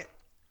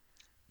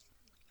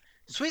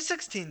 Sweet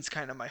 16 is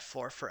kind of my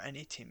floor for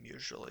any team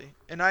usually,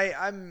 and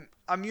I'm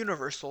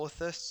universal with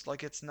this.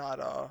 Like, it's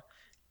not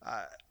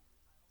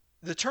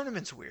the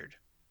tournament's weird,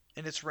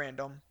 and it's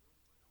random.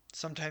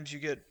 Sometimes you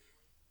get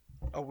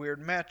a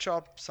weird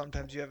matchup.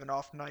 Sometimes you have an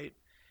off night.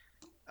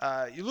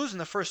 You lose in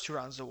the first 2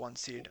 rounds to 1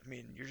 seed. I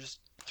mean, you just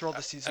throw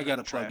the season. I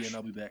gotta in the plug trash. in.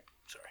 I'll be back.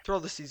 Sorry. Throw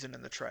the season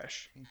in the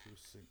trash.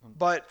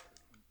 But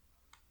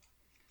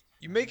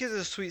you make it to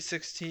the Sweet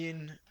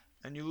 16,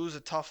 and you lose a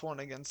tough one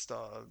against.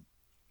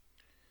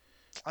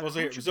 I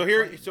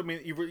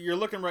mean, you're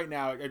looking right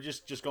now,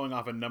 just going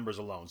off of numbers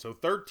alone. So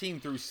 13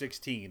 through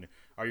 16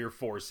 are your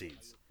 4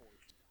 seeds.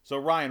 So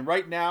Ryan,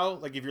 right now,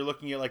 like if you're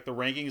looking at like the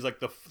rankings, like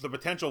the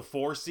potential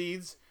 4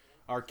 seeds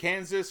are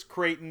Kansas,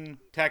 Creighton,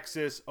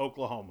 Texas,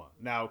 Oklahoma.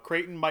 Now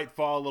Creighton might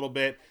fall a little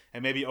bit,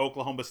 and maybe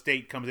Oklahoma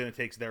State comes in and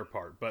takes their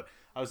part. But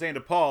I was saying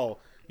to Paul,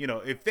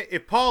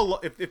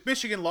 if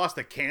Michigan lost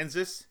to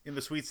Kansas in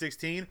the Sweet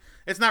 16,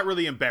 it's not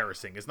really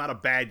embarrassing. It's not a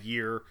bad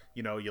year.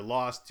 You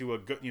lost to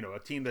a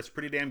team that's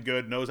pretty damn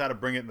good, knows how to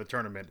bring it in the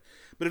tournament.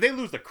 But if they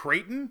lose to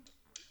Creighton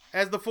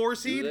as the 4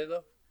 seed,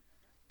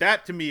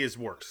 that to me is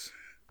worse.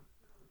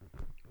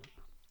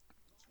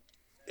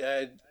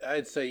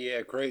 I'd say,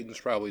 yeah, Creighton's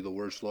probably the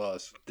worst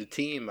loss. The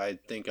team I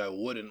think I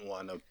wouldn't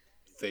want to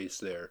face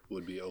there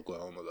would be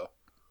Oklahoma, though.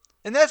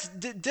 And that's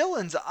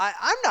Dylan's.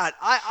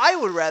 I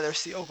would rather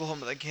see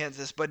Oklahoma than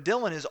Kansas, but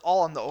Dylan is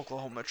all on the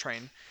Oklahoma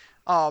train.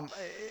 I'm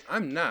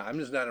not. I'm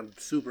just not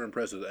super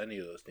impressed with any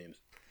of those teams.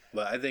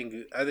 But I think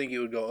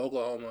you would go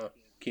Oklahoma,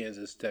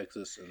 Kansas,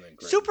 Texas, and then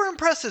Creighton. Super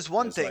impressed is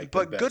one thing, like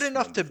but the good best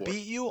enough one to before.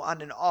 beat you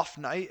on an off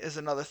night is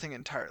another thing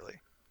entirely.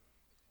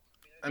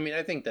 I mean,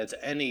 I think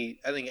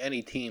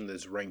any team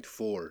that's ranked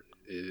 4,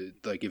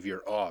 like if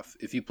you're off,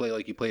 if you play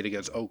like you played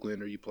against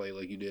Oakland or you play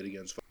like you did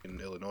against fucking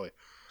Illinois,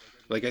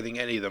 like I think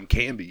any of them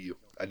can beat you.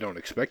 I don't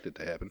expect it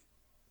to happen.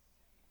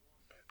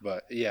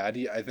 But yeah,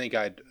 I think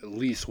I'd at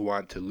least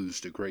want to lose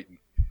to Creighton.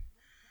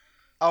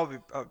 I would be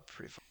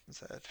pretty fucking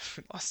sad if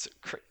we lost to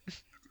Creighton.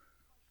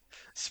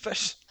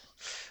 Especially,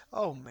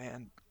 oh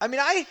man. I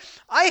mean, I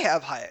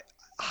have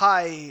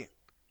high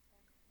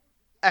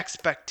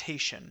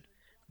expectation,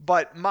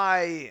 but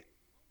my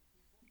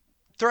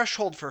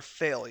threshold for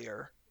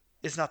failure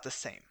is not the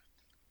same.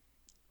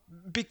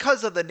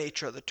 because of the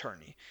nature of the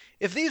tourney.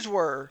 If these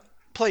were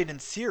played in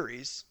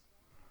series,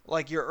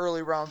 like your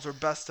early rounds were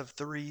best of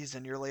 3s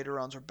and your later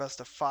rounds were best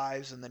of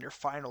 5s and then your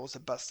final was a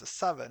best of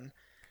 7,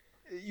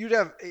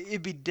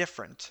 it'd be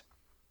different.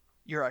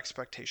 Your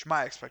expectation,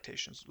 my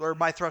expectations, or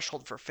my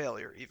threshold for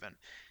failure even.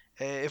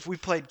 If we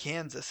played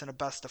Kansas in a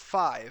best of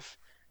 5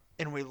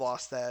 and we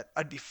lost that,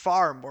 I'd be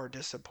far more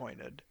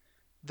disappointed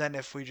than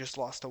if we just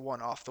lost a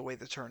one-off the way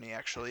the tourney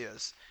actually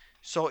is.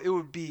 So it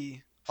would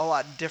be a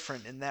lot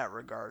different in that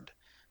regard.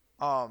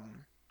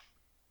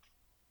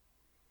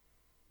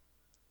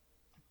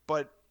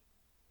 But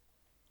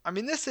I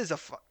mean, this is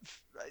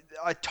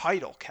a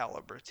title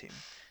caliber team,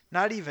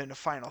 not even a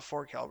Final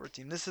Four caliber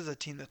team. This is a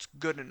team that's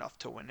good enough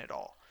to win it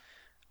all.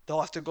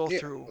 They'll have to go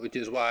through, which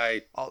is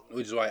why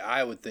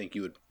I would think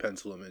you would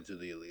pencil them into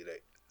the Elite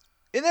Eight.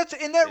 And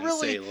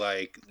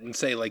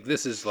say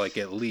this is like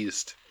at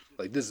least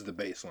like this is the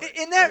baseline.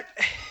 Right?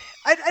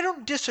 I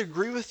don't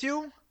disagree with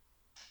you.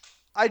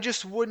 I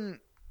just wouldn't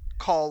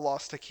call a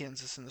loss to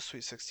Kansas in the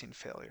Sweet 16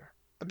 failure.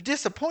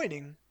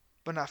 Disappointing,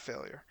 but not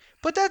failure.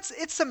 But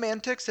it's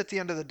semantics at the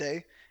end of the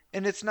day,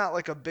 and it's not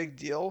like a big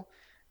deal.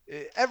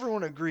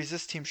 Everyone agrees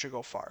this team should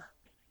go far.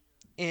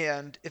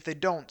 And if they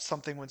don't,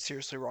 something went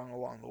seriously wrong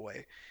along the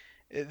way.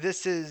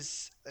 This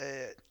is,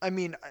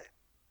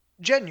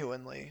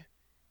 genuinely,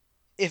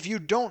 if you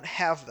don't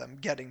have them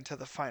getting to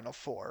the Final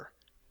Four,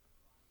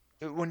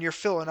 when you're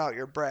filling out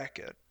your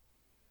bracket,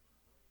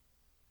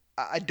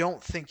 I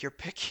don't think you're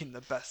picking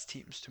the best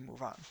teams to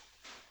move on.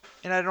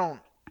 And I don't.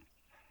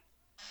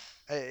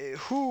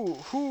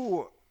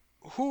 Who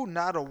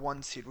not a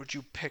 1 seed would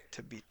you pick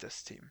to beat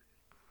this team?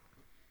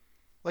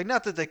 Like,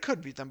 not that they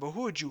could beat them, but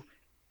who would you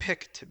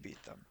pick to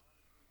beat them?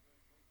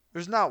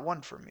 There's not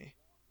one for me.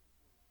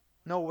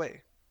 No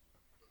way.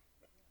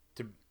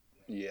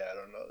 Yeah, I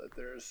don't know that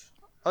there's.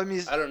 I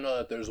don't know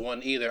that there's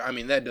one either. I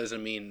mean, that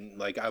doesn't mean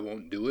like I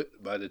won't do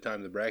it by the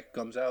time the bracket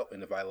comes out,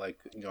 and if I like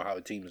how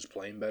a team is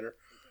playing better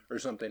or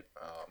something,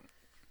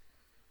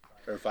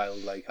 or if I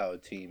like how a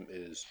team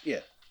is,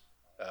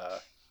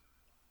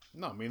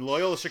 No, I mean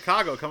Loyola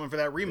Chicago coming for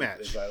that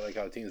rematch. If I like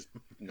how a team is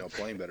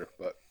playing better,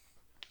 but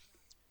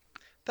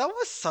that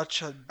was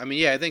such a. I mean,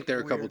 yeah, I think there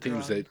are a couple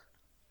teams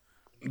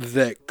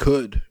that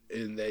could,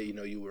 and that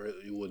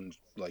you wouldn't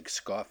like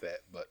scoff at,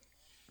 but.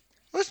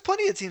 There's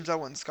plenty of teams I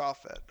wouldn't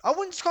scoff at. I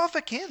wouldn't scoff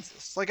at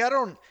Kansas. Like,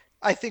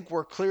 I think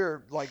we're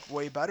clear, like,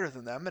 way better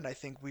than them, and I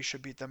think we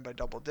should beat them by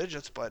double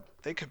digits, but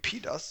they could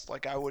beat us.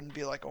 Like, I wouldn't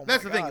be like, oh my God.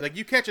 That's the thing. Like,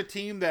 you catch a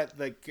team that,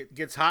 like,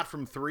 gets hot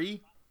from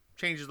 3,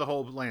 changes the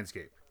whole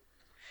landscape.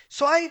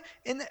 So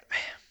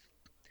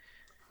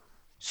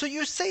so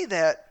you say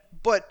that,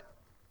 but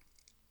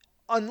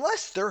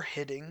unless they're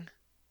hitting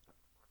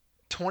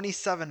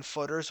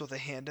 27-footers with a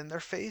hand in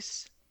their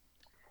face,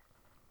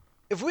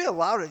 if we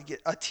allow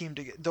a team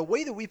to get the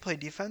way that we play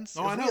defense,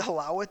 if we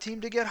allow a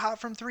team to get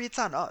hot from 3, it's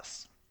on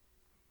us.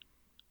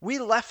 We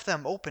left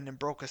them open and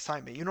broke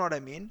assignment. You know what I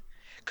mean?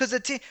 Because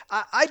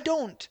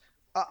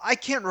I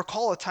can't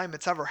recall a time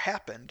it's ever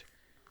happened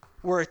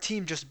where a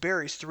team just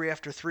buries 3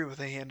 after 3 with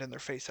a hand in their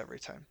face every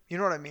time. You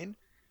know what I mean?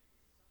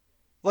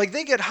 Like,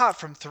 they get hot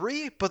from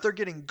 3, but they're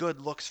getting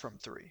good looks from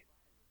 3.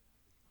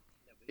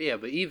 Yeah,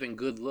 but even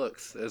good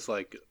looks is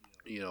like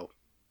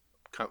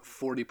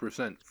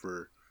 40%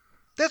 for.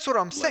 That's what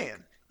I'm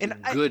saying. And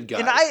good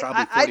guys,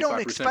 probably 45% I don't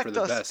expect for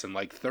the best, and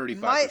like 35%.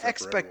 My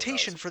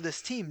expectation for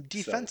this team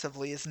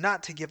defensively is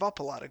not to give up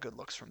a lot of good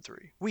looks from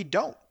 3. We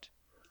don't.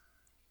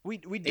 We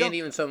don't. And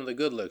even some of the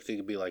good looks, it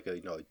could be like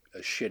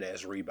a shit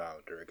ass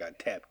rebound, or it got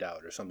tapped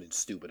out, or something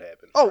stupid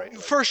happened. Oh, right?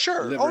 Like for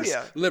sure.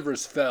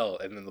 Livers fell,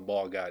 and then the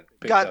ball got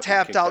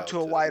tapped out to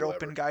a wide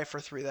open guy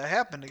for 3. That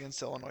happened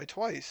against Illinois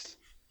twice.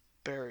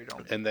 Buried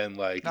them. And then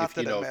like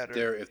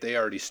if they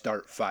already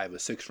start 5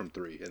 of 6 from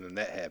 3, and then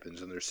that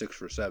happens, and they're 6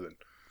 for 7.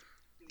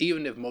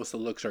 Even if most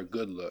of the looks are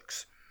good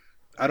looks,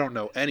 I don't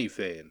know any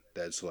fan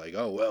that's like,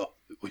 oh well,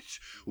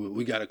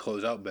 we got to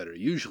close out better.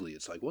 Usually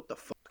it's like, what the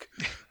fuck,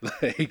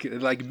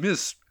 like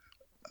miss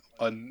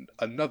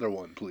another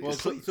one, please. Well,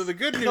 so the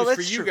good news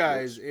for you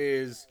guys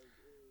is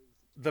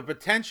the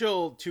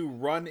potential to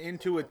run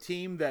into a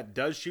team that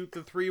does shoot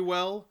the 3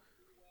 well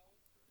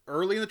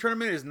early in the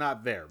tournament is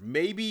not there.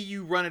 Maybe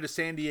you run into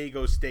San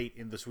Diego State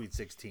in the Sweet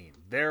 16.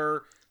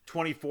 They're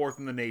 24th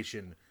in the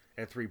nation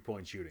at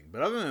 3-point shooting.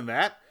 But other than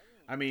that,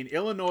 I mean,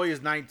 Illinois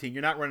is 19.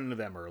 You're not running into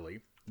them early.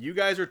 You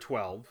guys are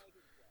 12.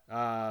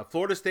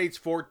 Florida State's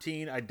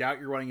 14. I doubt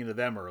you're running into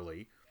them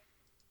early.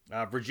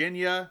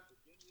 Virginia,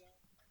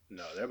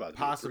 no, they're about to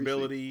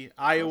possibility.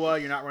 Iowa,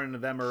 you're not running into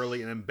them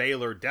early, and then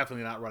Baylor,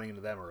 definitely not running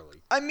into them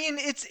early. I mean,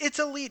 it's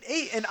Elite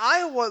 8, and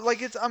Iowa,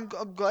 like I'm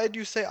glad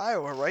you say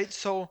Iowa, right?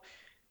 So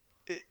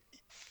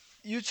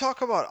you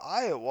talk about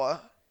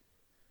Iowa.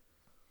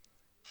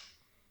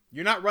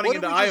 You're not running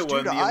into Iowa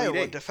in the Elite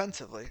Eight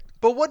defensively.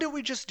 But what did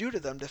we just do to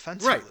them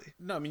defensively? Right.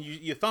 No, I mean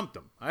you thumped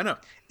them. I know.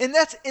 And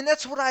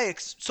that's what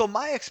so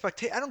my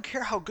expectation. I don't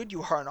care how good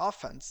you are on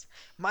offense.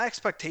 My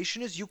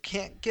expectation is you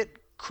can't get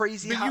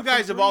crazy. But you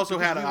guys have also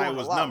had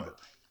Iowa's number.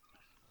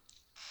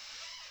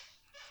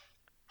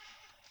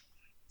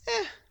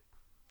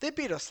 They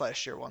beat us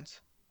last year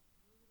once.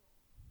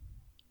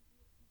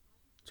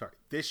 Sorry,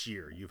 this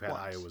year you've had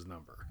Once. Iowa's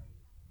number.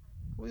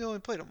 We only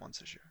played them once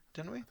this year,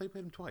 didn't we? I thought you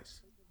played them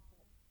twice.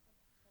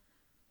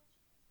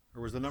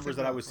 Or was the numbers think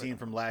that we I only was played seeing them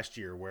from last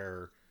year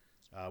where,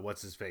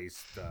 what's his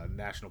face,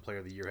 National Player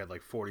of the Year had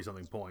like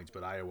 40-something points,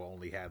 but Iowa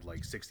only had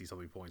like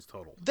 60-something points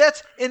total.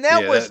 That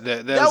was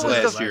that that was was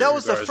last the year. that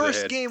was the Garza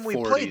first had game we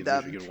 40 played and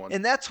them, Michigan won.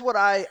 and that's what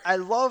I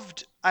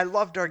loved. I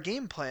loved our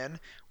game plan.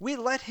 We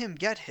let him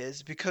get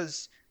his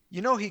because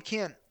he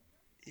can't.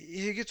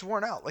 He gets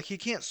worn out. Like he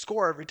can't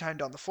score every time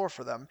down the floor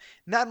for them.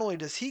 Not only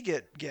does he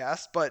get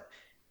gassed, but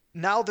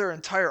now their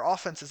entire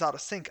offense is out of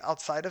sync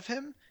outside of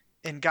him,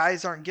 and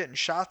guys aren't getting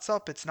shots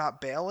up. It's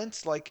not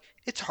balanced. Like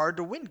it's hard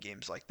to win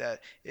games like that.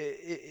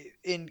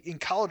 In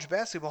college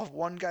basketball, if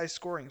one guy's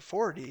scoring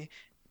 40,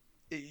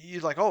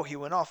 you're like, oh, he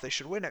went off. They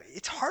should win.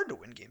 It's hard to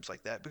win games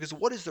like that because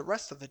what is the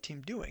rest of the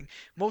team doing?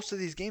 Most of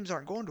these games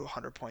aren't going to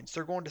 100 points.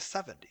 They're going to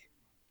 70.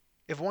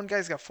 If one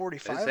guy's got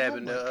 45, This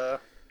happened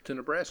to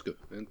Nebraska.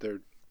 Didn't they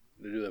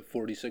do that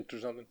 46 or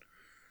something?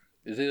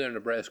 It's either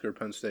Nebraska or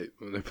Penn State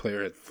when their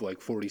player had like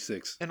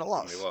 46 and a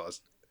loss. They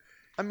lost.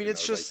 I mean,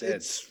 it's just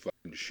that's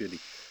fucking shitty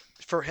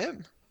for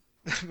him.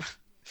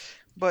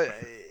 But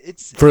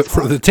it's for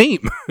hard. the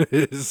team.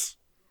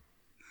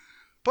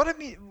 But I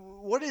mean,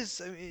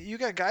 you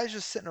got guys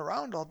just sitting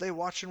around all day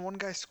watching one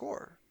guy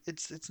score.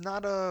 It's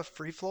not a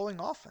free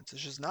flowing offense.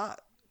 It's just not.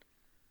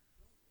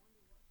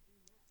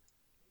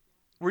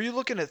 Were you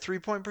looking at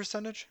 3-point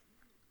percentage?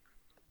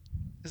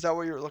 Is that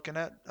what you were looking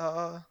at,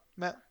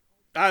 Matt?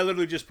 I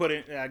literally just put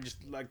in. I just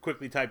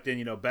quickly typed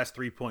in, best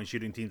 3-point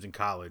shooting teams in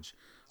college.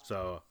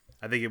 So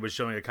I think it was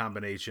showing a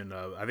combination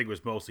of. I think it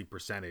was mostly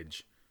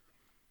percentage.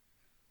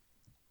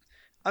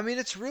 I mean,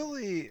 it's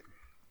really.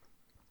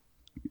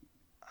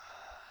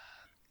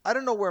 I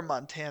don't know where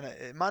Montana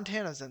is.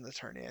 Montana's in the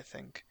tourney, I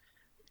think.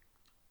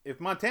 If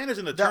Montana's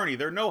in the tourney,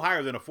 they're no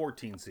higher than a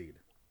 14 seed.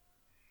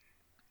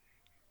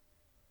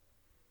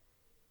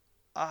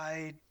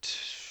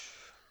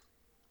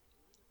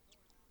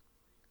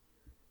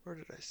 Where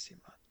did I see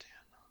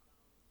Montana?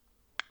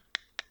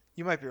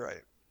 You might be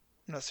right.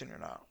 I'm not seeing it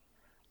now.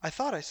 I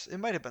thought it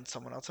might have been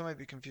someone else. I might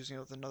be confusing it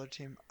with another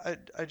team. I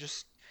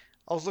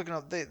was looking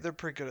up. They're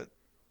pretty good at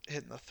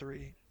hitting the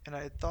 3, and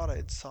I thought I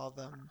had saw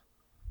them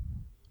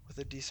with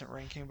a decent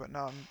ranking, but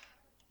now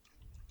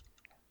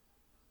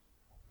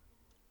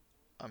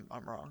I'm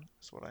wrong.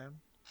 Is what I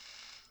am.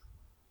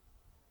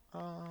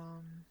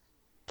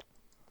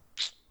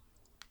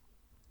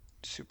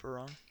 Super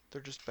wrong.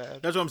 They're just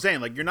bad. That's what I'm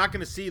saying. Like, you're not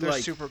going to see they're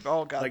super.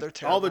 Oh god, like they're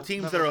terrible. all the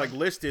teams Never that are mind. like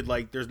listed.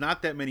 Like, there's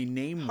not that many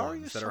name How are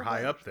you ones that so are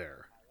high bad? up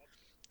there.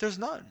 There's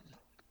none.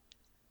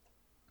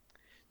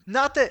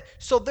 Not that.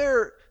 So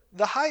they're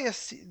the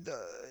highest.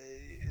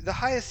 The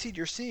highest seed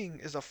you're seeing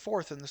is a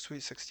 4th in the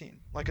Sweet 16.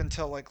 Like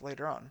until like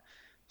later on.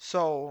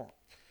 So.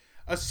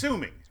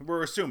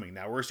 We're assuming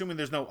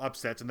there's no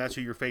upsets, and that's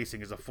who you're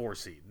facing is a 4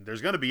 seed.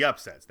 There's going to be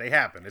upsets. They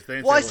happen. It's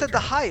the Well, I NCAA said the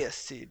tournament. highest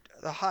seed.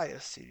 The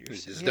highest seed you're You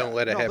seeing. just don't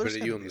let it happen there's to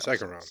gonna you in be the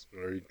second upsets.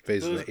 round, or you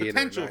face So an there's 8 or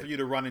potential 9. for you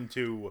to run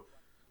into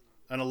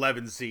an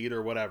 11 seed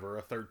or whatever,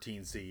 a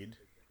 13 seed.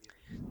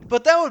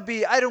 But that would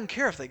be. I don't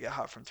care if they get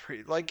hot from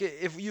 3. Like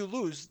if you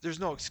lose, there's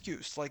no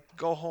excuse. Like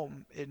go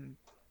home and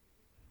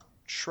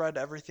shred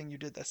everything you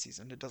did that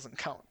season. It doesn't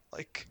count.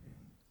 Like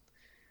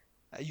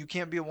you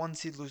can't be a 1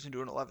 seed losing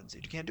to an 11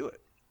 seed. You can't do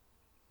it.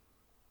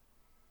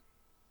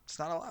 It's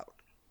not allowed.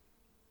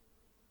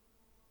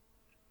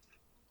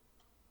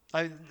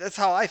 That's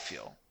how I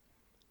feel.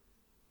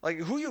 Like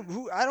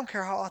who I don't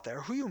care how out there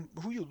who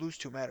you lose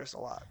to matters a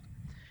lot.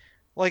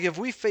 Like if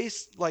we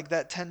face like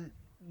that 10,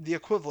 the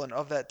equivalent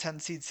of that 10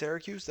 seed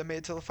Syracuse that made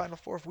it to the Final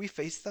Four, if we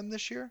face them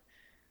this year,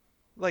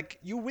 like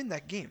you win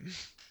that game.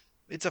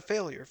 It's a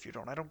failure if you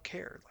don't. I don't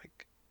care.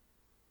 Like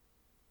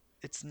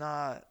it's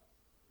not.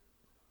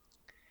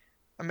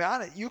 I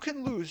mean, you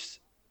can lose.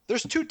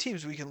 There's 2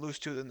 teams we can lose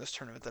to in this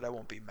tournament that I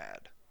won't be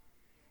mad.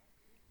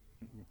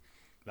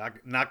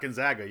 Not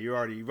Gonzaga. You've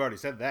already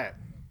said that.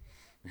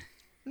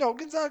 No,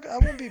 Gonzaga, I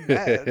won't be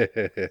mad.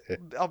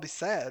 I'll be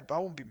sad, but I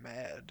won't be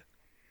mad.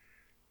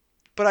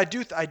 But I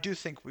do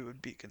think we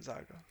would beat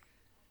Gonzaga.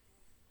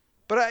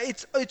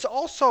 But it's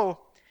also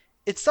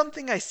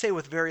something I say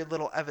with very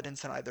little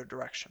evidence in either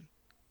direction.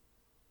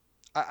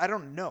 I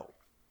don't know.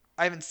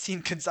 I haven't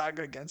seen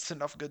Gonzaga against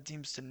enough good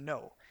teams to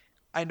know.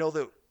 I know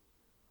that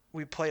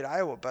we played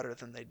Iowa better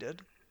than they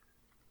did.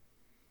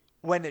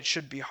 When it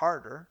should be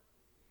harder.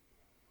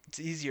 It's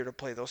easier to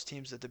play those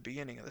teams at the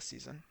beginning of the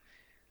season.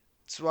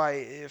 That's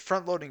why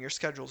front-loading your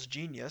schedule is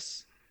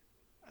genius.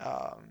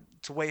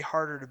 It's way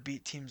harder to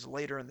beat teams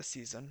later in the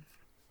season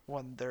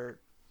when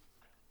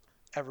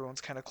everyone's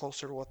kind of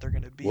closer to what they're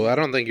going to be. Well, I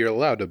don't think you're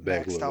allowed to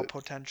backload maxed out it.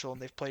 potential,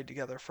 and they've played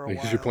together for a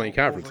Because while. you're playing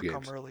conference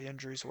overcome games. early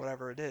injuries,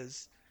 whatever it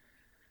is.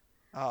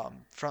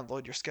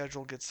 Front-load your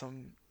schedule, get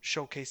some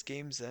showcase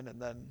games in,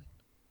 and then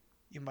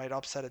you might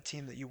upset a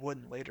team that you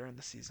wouldn't later in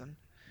the season.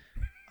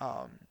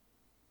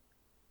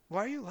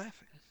 Why are you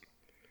laughing?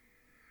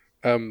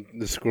 I'm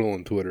just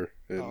scrolling Twitter,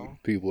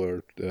 and people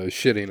are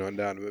shitting on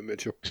Donovan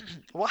Mitchell.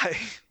 Why?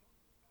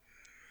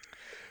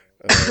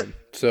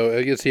 So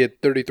I guess he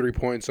had 33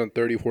 points on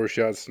 34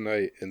 shots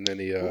tonight, and then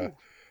Ooh.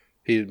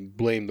 he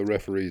blamed the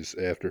referees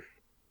after.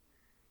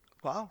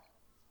 Wow.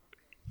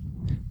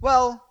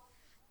 Well,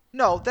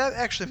 no, that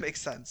actually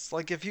makes sense.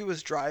 Like if he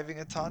was driving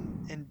a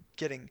ton and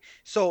getting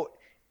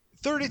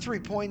 33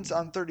 points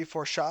on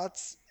 34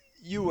 shots,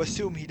 you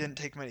assume he didn't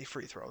take many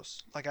free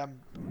throws. Like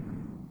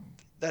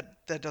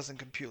that doesn't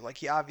compute. Like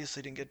he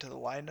obviously didn't get to the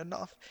line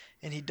enough,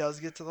 and he does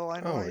get to the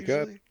line a Oh lot my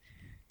usually. God.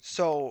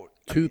 So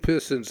Two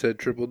Pistons had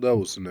triple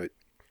doubles tonight.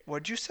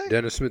 what'd you say?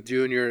 Dennis Smith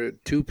Jr.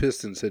 Two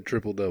Pistons had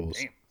triple doubles.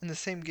 In the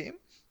same game?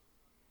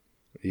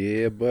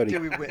 Yeah, buddy.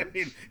 Did we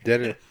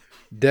win?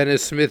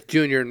 Dennis Smith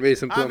Jr. and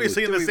Mason Plumlee.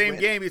 Obviously, in Do the we same win?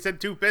 game, he said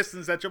 2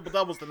 Pistons had triple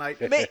doubles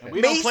tonight. Ma- And we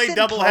don't play Mason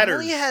double Plumlee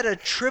headers. had a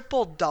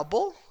triple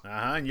double.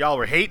 And y'all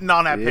were hating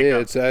on that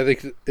Yeah, pickup. I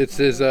think it's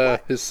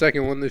his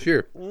second one this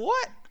year.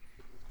 What?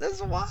 That's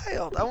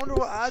wild. I wonder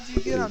what odds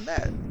you get on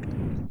that.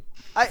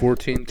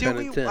 14, 10,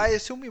 and 10. I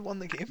assume we won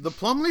the game. The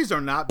Plumlees are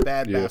not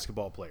bad Yeah.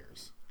 basketball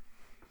players.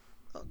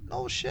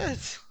 No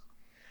shit.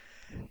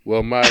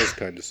 Well, Miles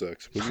kind of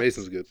sucks, but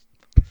Mason's good.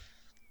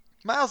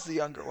 Miles the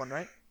younger one,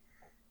 right?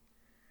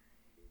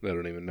 I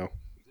don't even know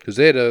because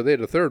they had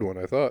a third one.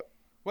 I thought.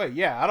 Wait,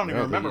 yeah, I don't I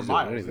even don't think remember he's doing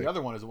Miles. anything. The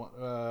other one is one.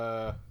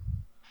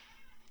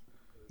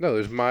 No,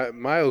 there's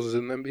Miles is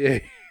in the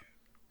NBA.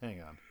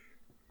 Hang on.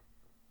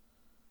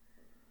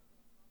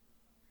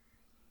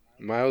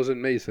 Miles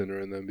and Mason are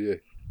in the NBA,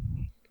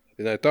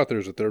 and I thought there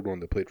was a third one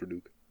that played for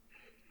Duke.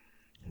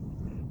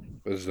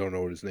 I just don't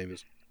know what his name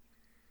is.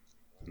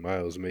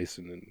 Miles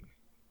Mason and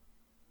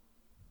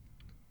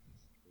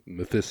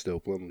Mephisto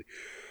Plumlee.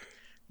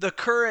 The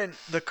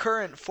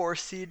current 4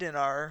 seed in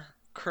our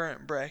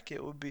current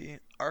bracket would be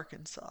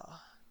Arkansas.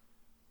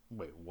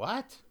 Wait,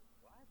 what?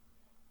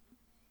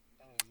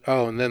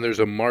 Oh, and then there's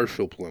a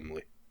Marshall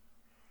Plumlee,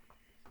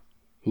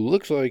 who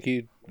looks like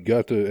he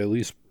got to at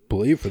least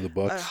play for the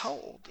Bucks. How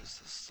old is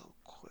this so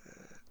quick?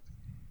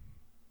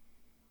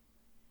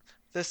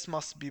 This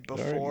must be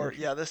before.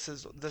 Marshall. Yeah, this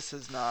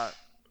is not.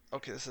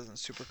 Okay, this isn't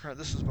super current.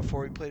 This was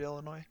before we played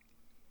Illinois.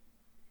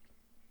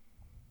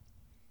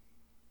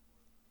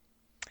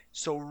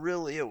 So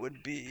really, it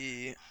would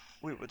be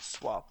we would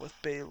swap with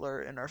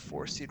Baylor, and our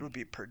 4 seed would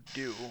be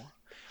Purdue,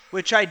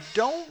 which I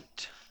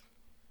don't.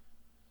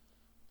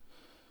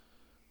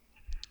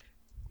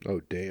 Oh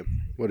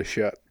damn! What a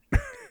shot!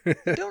 I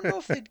don't know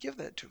if they'd give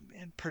that to him,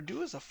 man.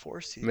 Purdue is a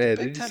 4 seed. Man,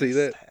 The Big did you Ten see is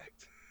that?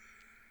 stacked.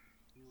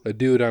 A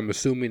dude I'm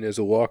assuming is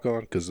a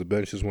walk-on because the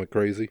bench just went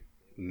crazy.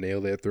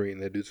 Nailed that three in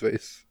that dude's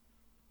face.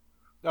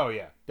 Oh,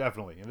 yeah,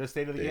 definitely. In this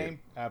state of the Damn. game,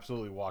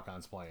 absolutely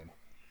walk-ons playing.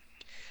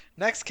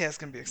 Next cast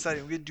gonna be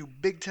exciting. We're gonna do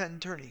Big Ten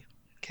tourney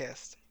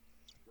cast.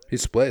 He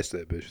splashed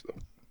that bitch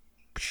though.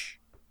 Psh.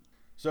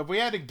 So if we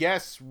had to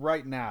guess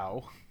right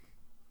now,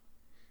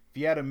 if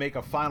you had to make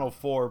a Final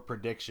Four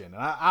prediction, and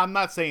I'm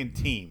not saying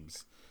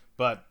teams,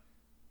 but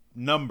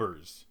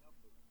numbers,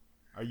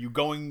 are you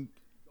going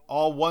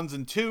all 1s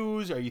and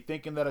 2s? Are you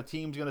thinking that a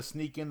team's going to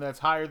sneak in that's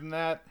higher than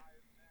that?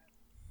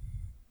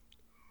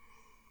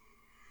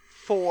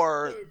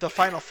 For the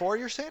Final Four,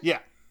 you're saying? Yeah.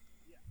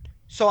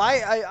 So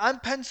I'm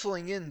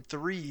penciling in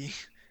 3,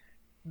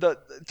 the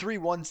 3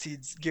 1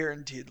 seeds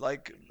guaranteed.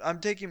 Like I'm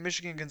taking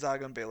Michigan,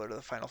 Gonzaga, and Baylor to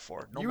the Final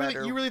Four, no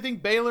matter You really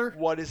think Baylor?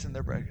 what is in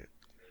their bracket.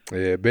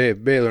 Yeah,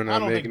 Baylor I not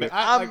don't think making it.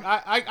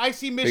 I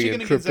see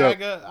Michigan and tripped up.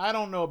 Gonzaga. I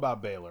don't know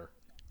about Baylor.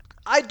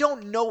 I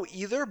don't know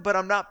either, but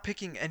I'm not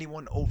picking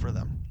anyone over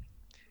them.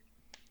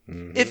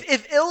 Mhm.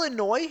 If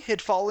Illinois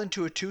had fallen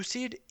to a 2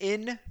 seed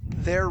in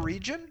their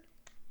region,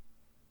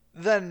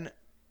 then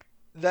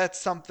that's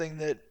something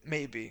that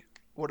maybe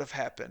would have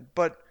happened.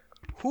 But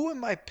who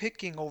am I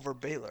picking over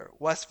Baylor?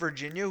 West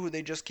Virginia, who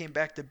they just came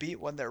back to beat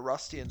when they're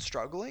rusty and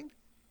struggling?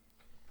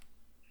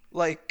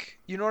 Like,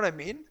 you know what I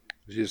mean?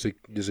 Just a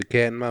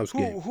cat and mouse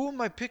game. Who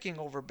am I picking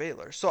over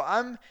Baylor? So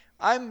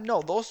I'm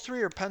no, those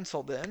 3 are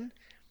penciled in.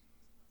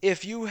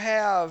 If you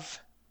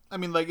have I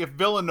mean, like, if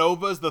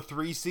Villanova's the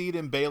 3 seed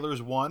and Baylor's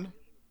 1,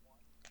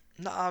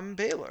 I'm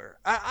Baylor.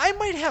 I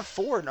might have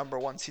 4 number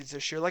 1 seeds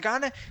this year. Like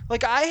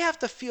I have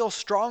to feel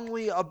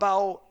strongly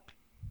about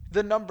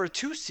the number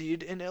 2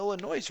 seed in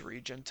Illinois'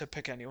 region to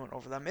pick anyone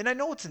over them. And I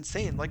know it's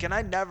insane. Like, and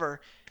I never.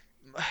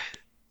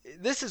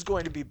 This is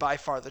going to be by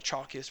far the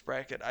chalkiest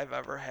bracket I've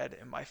ever had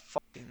in my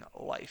fucking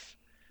life.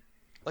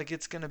 Like,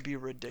 it's going to be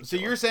ridiculous. so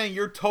you're saying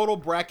your total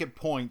bracket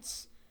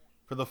points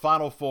for the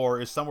Final Four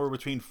is somewhere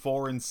between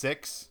 4 and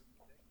 6?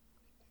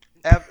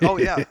 Oh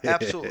yeah,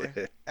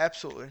 absolutely,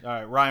 absolutely. All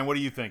right, Ryan, what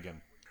are you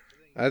thinking?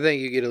 I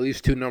think you get at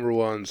least 2 number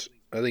 1s.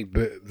 I think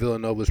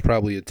Villanova's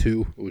probably a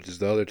 2, which is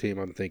the other team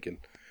I'm thinking.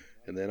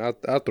 And then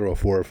I'll throw a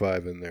 4 or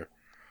 5 in there.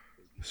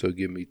 So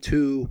give me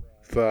 2,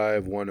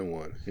 5, 1, and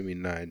 1. Give me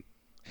 9.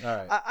 All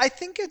right. I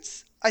think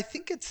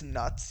it's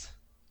nuts.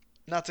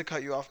 Not to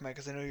cut you off, Matt,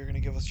 because I know you're going to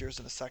give us yours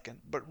in a second.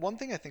 But one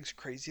thing I think is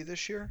crazy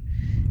this year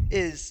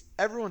is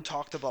everyone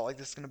talked about like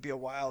this is going to be a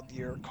wild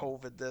year,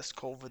 COVID this,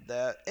 COVID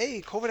that.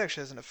 COVID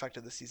actually hasn't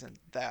affected the season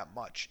that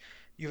much.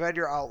 You've had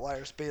your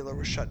outliers. Baylor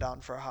was shut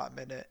down for a hot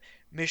minute.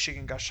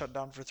 Michigan got shut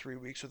down for 3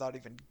 weeks without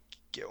even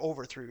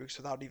over 3 weeks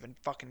without even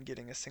fucking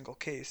getting a single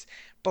case.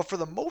 But for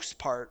the most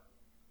part,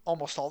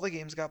 almost all the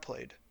games got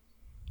played.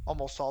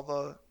 Almost all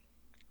the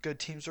good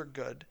teams are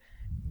good.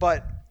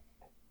 But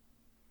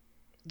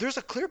there's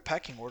a clear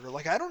pecking order.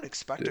 Like, I don't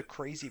expect a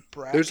crazy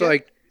bracket.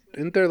 There's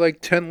isn't there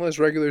 10 less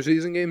regular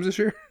season games this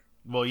year?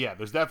 Well, yeah,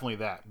 there's definitely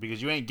that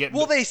because you ain't getting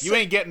you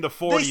ain't getting to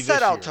 40 They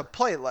set out this to year.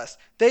 play less.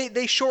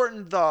 They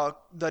shortened the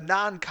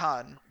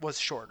non-con was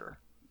shorter.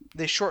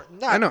 They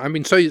shortened. I know. I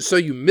mean, so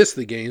you missed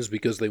the games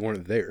because they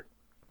weren't there.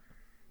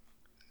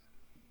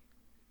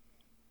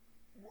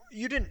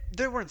 You didn't.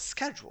 They weren't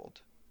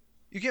scheduled.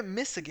 You can't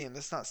miss a game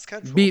that's not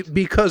scheduled.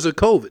 Because of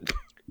COVID.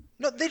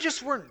 No, they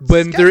just weren't.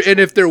 And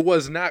if there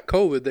was not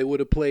COVID, they would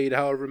have played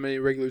however many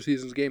regular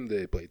seasons games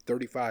they played,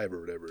 35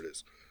 or whatever it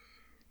is.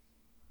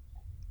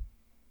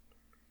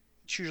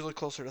 It's usually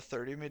closer to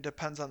 30. I mean, it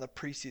depends on the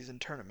preseason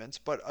tournaments.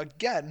 But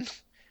again,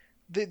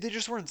 they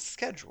just weren't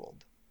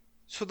scheduled.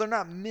 So they're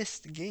not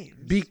missed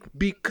games.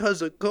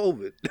 Because of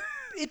COVID.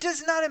 It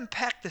does not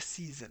impact the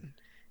season.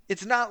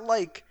 It's not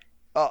like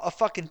a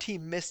fucking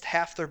team missed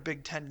half their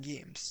Big Ten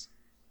games.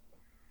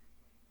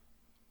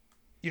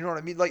 You know what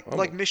I mean?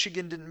 Like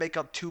Michigan didn't make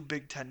up 2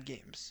 Big Ten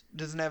games. It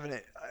doesn't have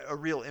a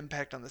real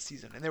impact on the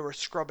season. And they were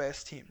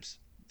scrub-ass teams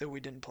that we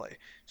didn't play.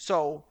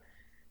 So,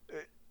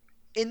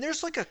 and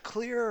there's like a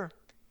clear...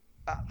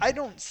 I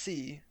don't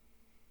see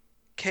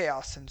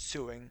chaos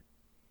ensuing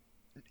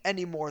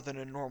any more than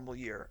a normal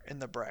year in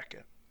the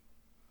bracket.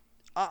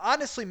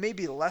 Honestly,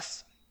 maybe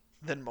less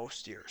than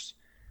most years.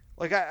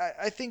 Like,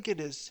 I think it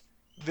is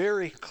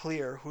very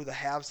clear who the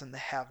haves and the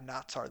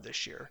have-nots are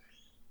this year.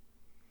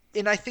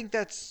 And I think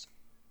that's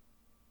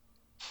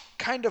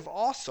kind of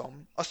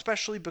awesome,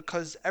 especially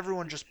because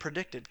everyone just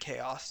predicted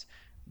chaos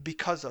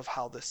because of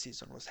how this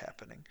season was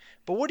happening.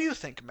 But what do you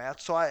think,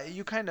 Matt? So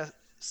you kind of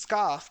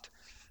scoffed.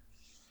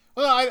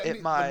 Well,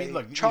 I mean,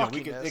 look,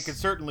 it could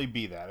certainly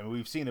be that. I mean,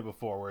 we've seen it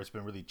before where it's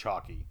been really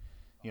chalky.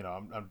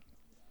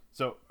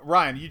 So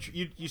Ryan,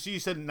 you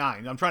said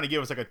 9. I'm trying to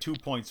give us like a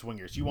 2-point swing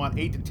here. So you want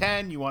 8 to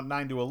 10? You want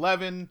 9 to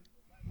 11?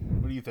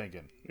 What are you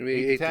thinking?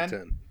 Maybe 8 to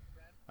 10.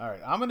 All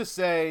right, I'm gonna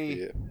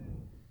say.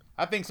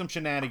 I think some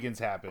shenanigans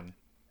happen.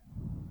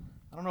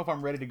 I don't know if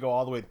I'm ready to go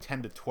all the way to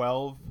 10 to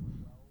 12,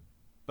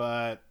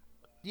 but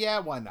yeah,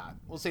 why not?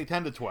 We'll say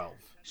 10 to 12.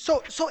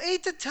 So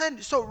 8 to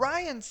 10. So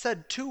Ryan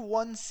said 2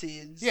 1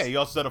 seeds. Yeah, he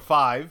also said a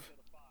 5.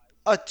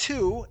 A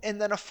 2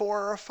 and then a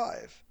 4 or a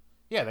 5.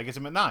 Yeah, that gets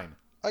him at 9.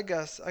 I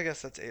guess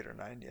that's 8 or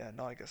 9. Yeah,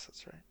 no, I guess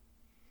that's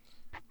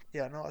right.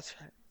 Yeah, no, that's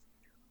right.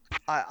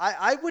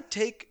 I would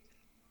take,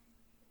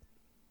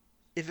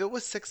 if it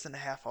was 6.5,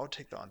 I would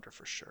take the under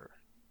for sure.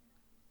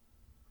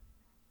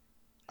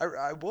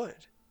 I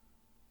would.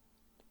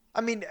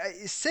 I mean,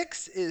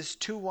 6 is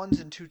 2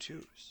 1s and 2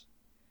 2s.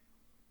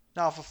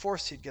 Now, if a 4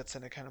 seed gets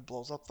in, it kind of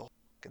blows up the whole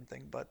fucking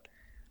thing. But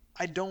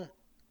I don't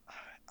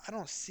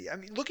see. I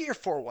mean, look at your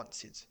 4-1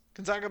 seeds: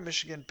 Gonzaga,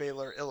 Michigan,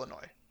 Baylor,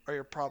 Illinois are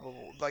your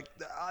probable. Like,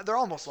 they're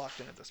almost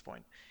locked in at this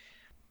point.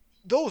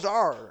 Those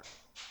are,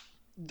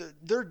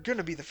 they're going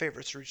to be the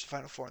favorites to reach the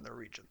Final Four in their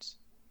regions.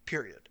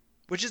 Period.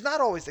 Which is not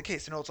always the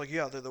case. You know, it's like,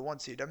 yeah, they're the 1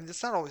 seed. I mean,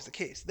 that's not always the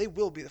case. They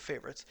will be the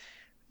favorites.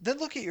 Then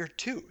look at your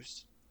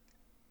 2s.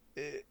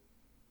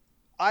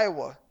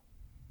 Iowa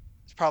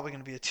is probably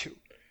going to be a 2.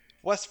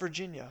 West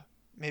Virginia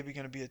maybe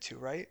going to be a 2,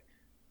 right?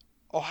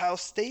 Ohio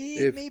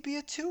State maybe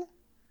a 2.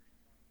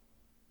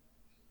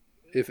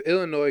 If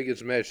Illinois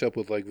gets matched up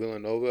with like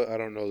Villanova, I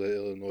don't know that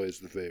Illinois is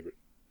the favorite.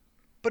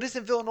 But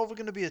isn't Villanova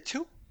going to be a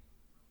 2?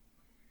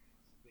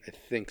 I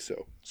think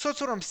so. So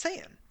that's what I'm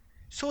saying.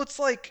 So it's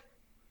like,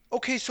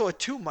 okay, so a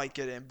 2 might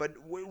get in, but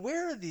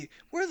where are the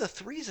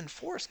 3s and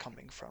 4s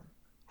coming from?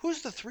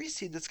 Who's the 3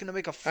 seed that's going to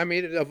make a? I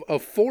mean, a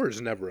 4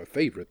 is never a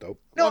favorite, though.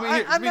 No,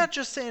 I'm not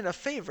just saying a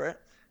favorite.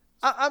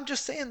 I'm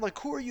just saying, like,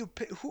 who are you?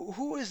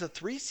 Who is a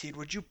 3 seed?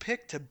 Would you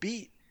pick to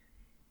beat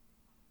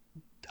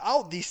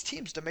out these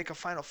teams to make a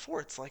Final Four?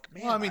 It's like,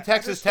 man. Well, I mean,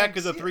 Texas Tech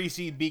is a 3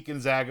 seed, beat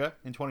Gonzaga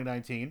in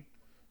 2019.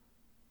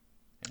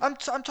 I'm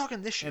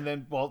talking this year. And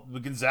then, well,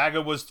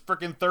 Gonzaga was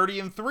freaking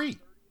 30-3.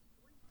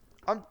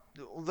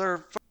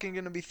 They're fucking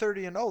gonna be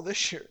 30-0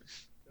 this year.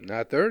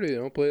 Not 30. They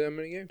don't play that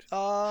many games.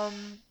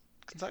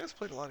 Gonzaga's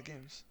played a lot of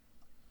games.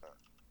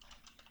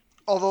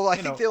 Although I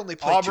think they only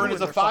played Auburn 2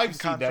 is in a their 5 fucking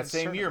seed that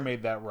same tournament. year,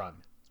 made that run.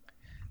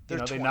 They're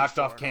They knocked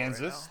off 24-0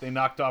 Kansas. right They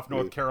knocked off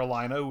North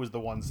Carolina, who was the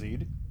 1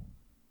 seed.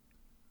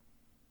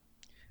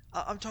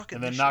 I'm talking.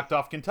 And then this knocked year.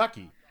 off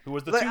Kentucky, who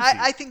was the 2 seed.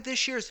 I think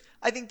this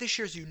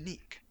year's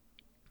unique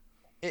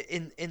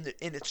in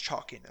its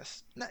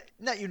chalkiness.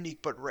 Not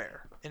unique, but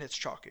rare in its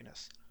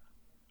chalkiness.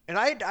 And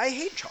I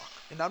hate chalk,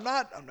 and I'm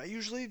not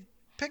usually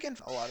picking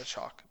a lot of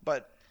chalk,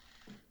 but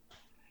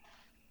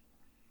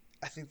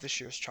I think this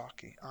year's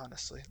chalky,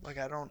 honestly. Like,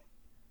 I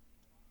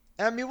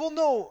mean, we'll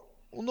know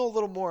a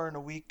little more in a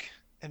week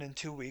and in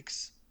 2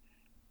 weeks.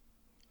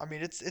 I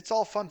mean, it's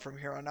all fun from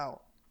here on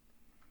out.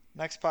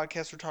 Next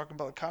podcast, we're talking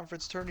about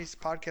conference tourneys.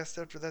 Podcast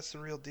after that's the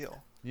real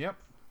deal. Yep.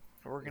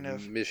 We're gonna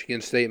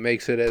Michigan State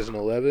makes it as an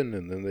 11,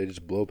 and then they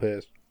just blow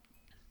past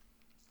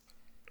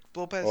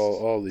blow past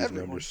all these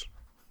everyone. numbers.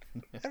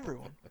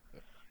 Everyone.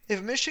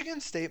 If Michigan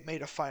State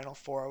made a Final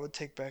Four, I would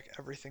take back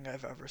everything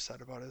I've ever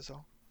said about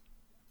Izzo.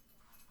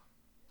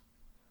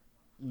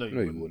 No, you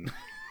No, you wouldn't. wouldn't.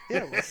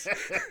 Yeah,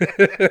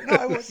 it would. No,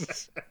 I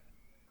wouldn't.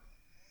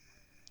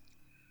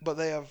 But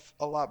they have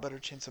a lot better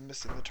chance of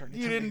missing the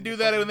tournament. You than didn't being do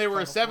the that when fucking they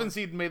were a Final 7 Four.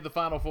 seed and made the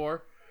Final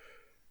Four.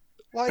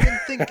 Well, I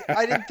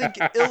didn't think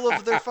ill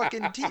of their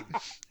fucking team.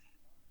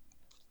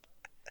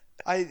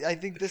 I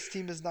think this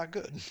team is not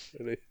good.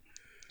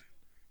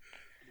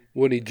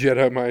 When he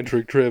Jedi mind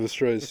trick Travis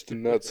Trice to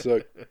not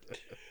suck.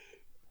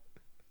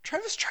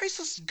 Travis Trice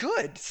was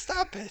good.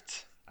 Stop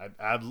it.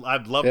 I'd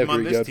love him After on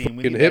he this got team.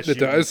 We fucking need that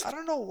shooting. hypnotized. I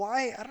don't know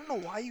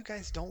why you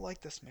guys don't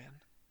like this man.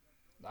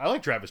 I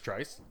like Travis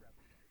Trice.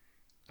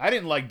 I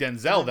didn't like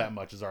Denzel that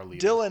much as our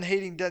leader. Dylan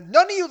hating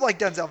None of you like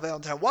Denzel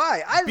Valentine.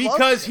 Why? I love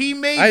Because him. he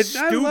made I love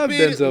stupid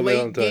Denzel late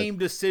Valentine. game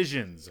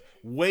decisions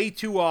way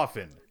too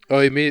often. Oh,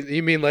 you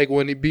mean like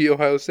when he beat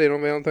Ohio State on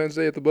Valentine's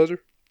Day at the buzzer?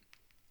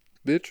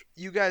 Bitch.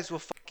 You guys will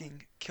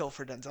fucking kill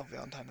for Denzel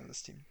Valentine on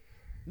this team.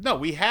 No,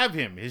 we have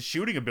him. His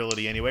shooting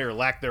ability, anyway, or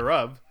lack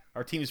thereof.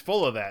 Our team's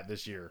full of that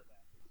this year.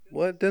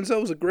 What?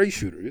 Denzel was a great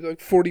shooter. He's like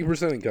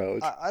 40% in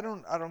college. I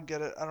don't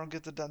get it. I don't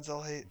get the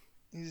Denzel hate.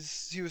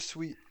 He was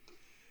sweet.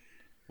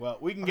 Well,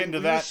 we can I get mean, into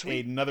we were that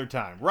sweet. another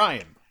time.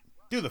 Ryan,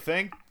 do the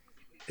thing.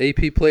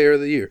 AP Player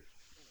of the Year.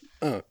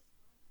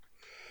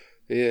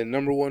 Yeah,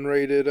 number one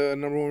rated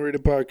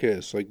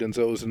podcast. Like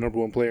Denzel was the number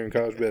one player in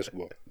college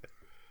basketball.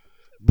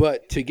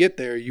 But to get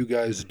there, you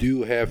guys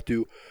do have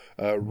to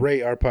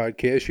rate our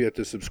podcast. You have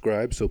to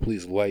subscribe. So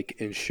please like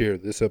and share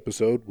this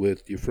episode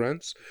with your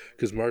friends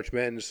because March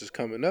Madness is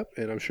coming up,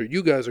 and I'm sure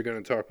you guys are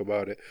going to talk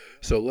about it.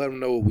 So let them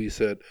know what we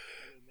said.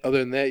 Other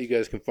than that, you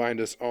guys can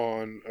find us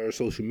on our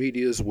social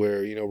medias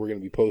where, we're going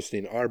to be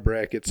posting our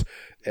brackets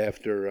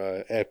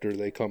after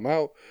they come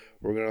out.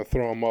 We're going to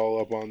throw them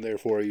all up on there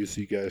for you so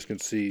you guys can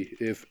see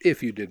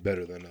if you did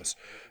better than us.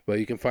 But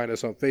you can find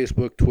us on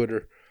Facebook,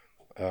 Twitter,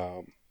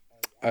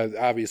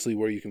 obviously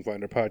where you can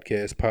find our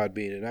podcast,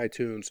 Podbean, and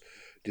iTunes.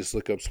 Just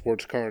look up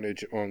Sports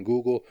Carnage on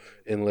Google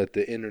and let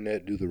the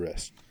internet do the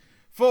rest.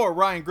 For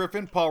Ryan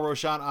Griffin, Paul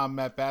Rochon, I'm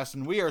Matt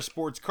Basson. We are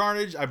Sports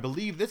Carnage. I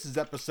believe this is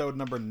episode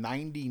number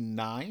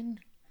 99.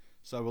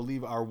 So I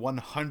believe our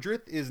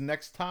 100th is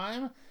next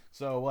time.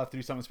 So we'll have to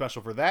do something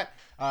special for that.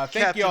 Thank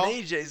Captain y'all.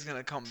 AJ's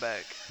gonna come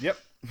back. Yep.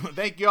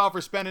 Thank you all for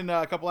spending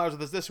a couple hours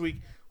with us this week.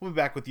 We'll be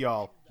back with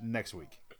y'all next week.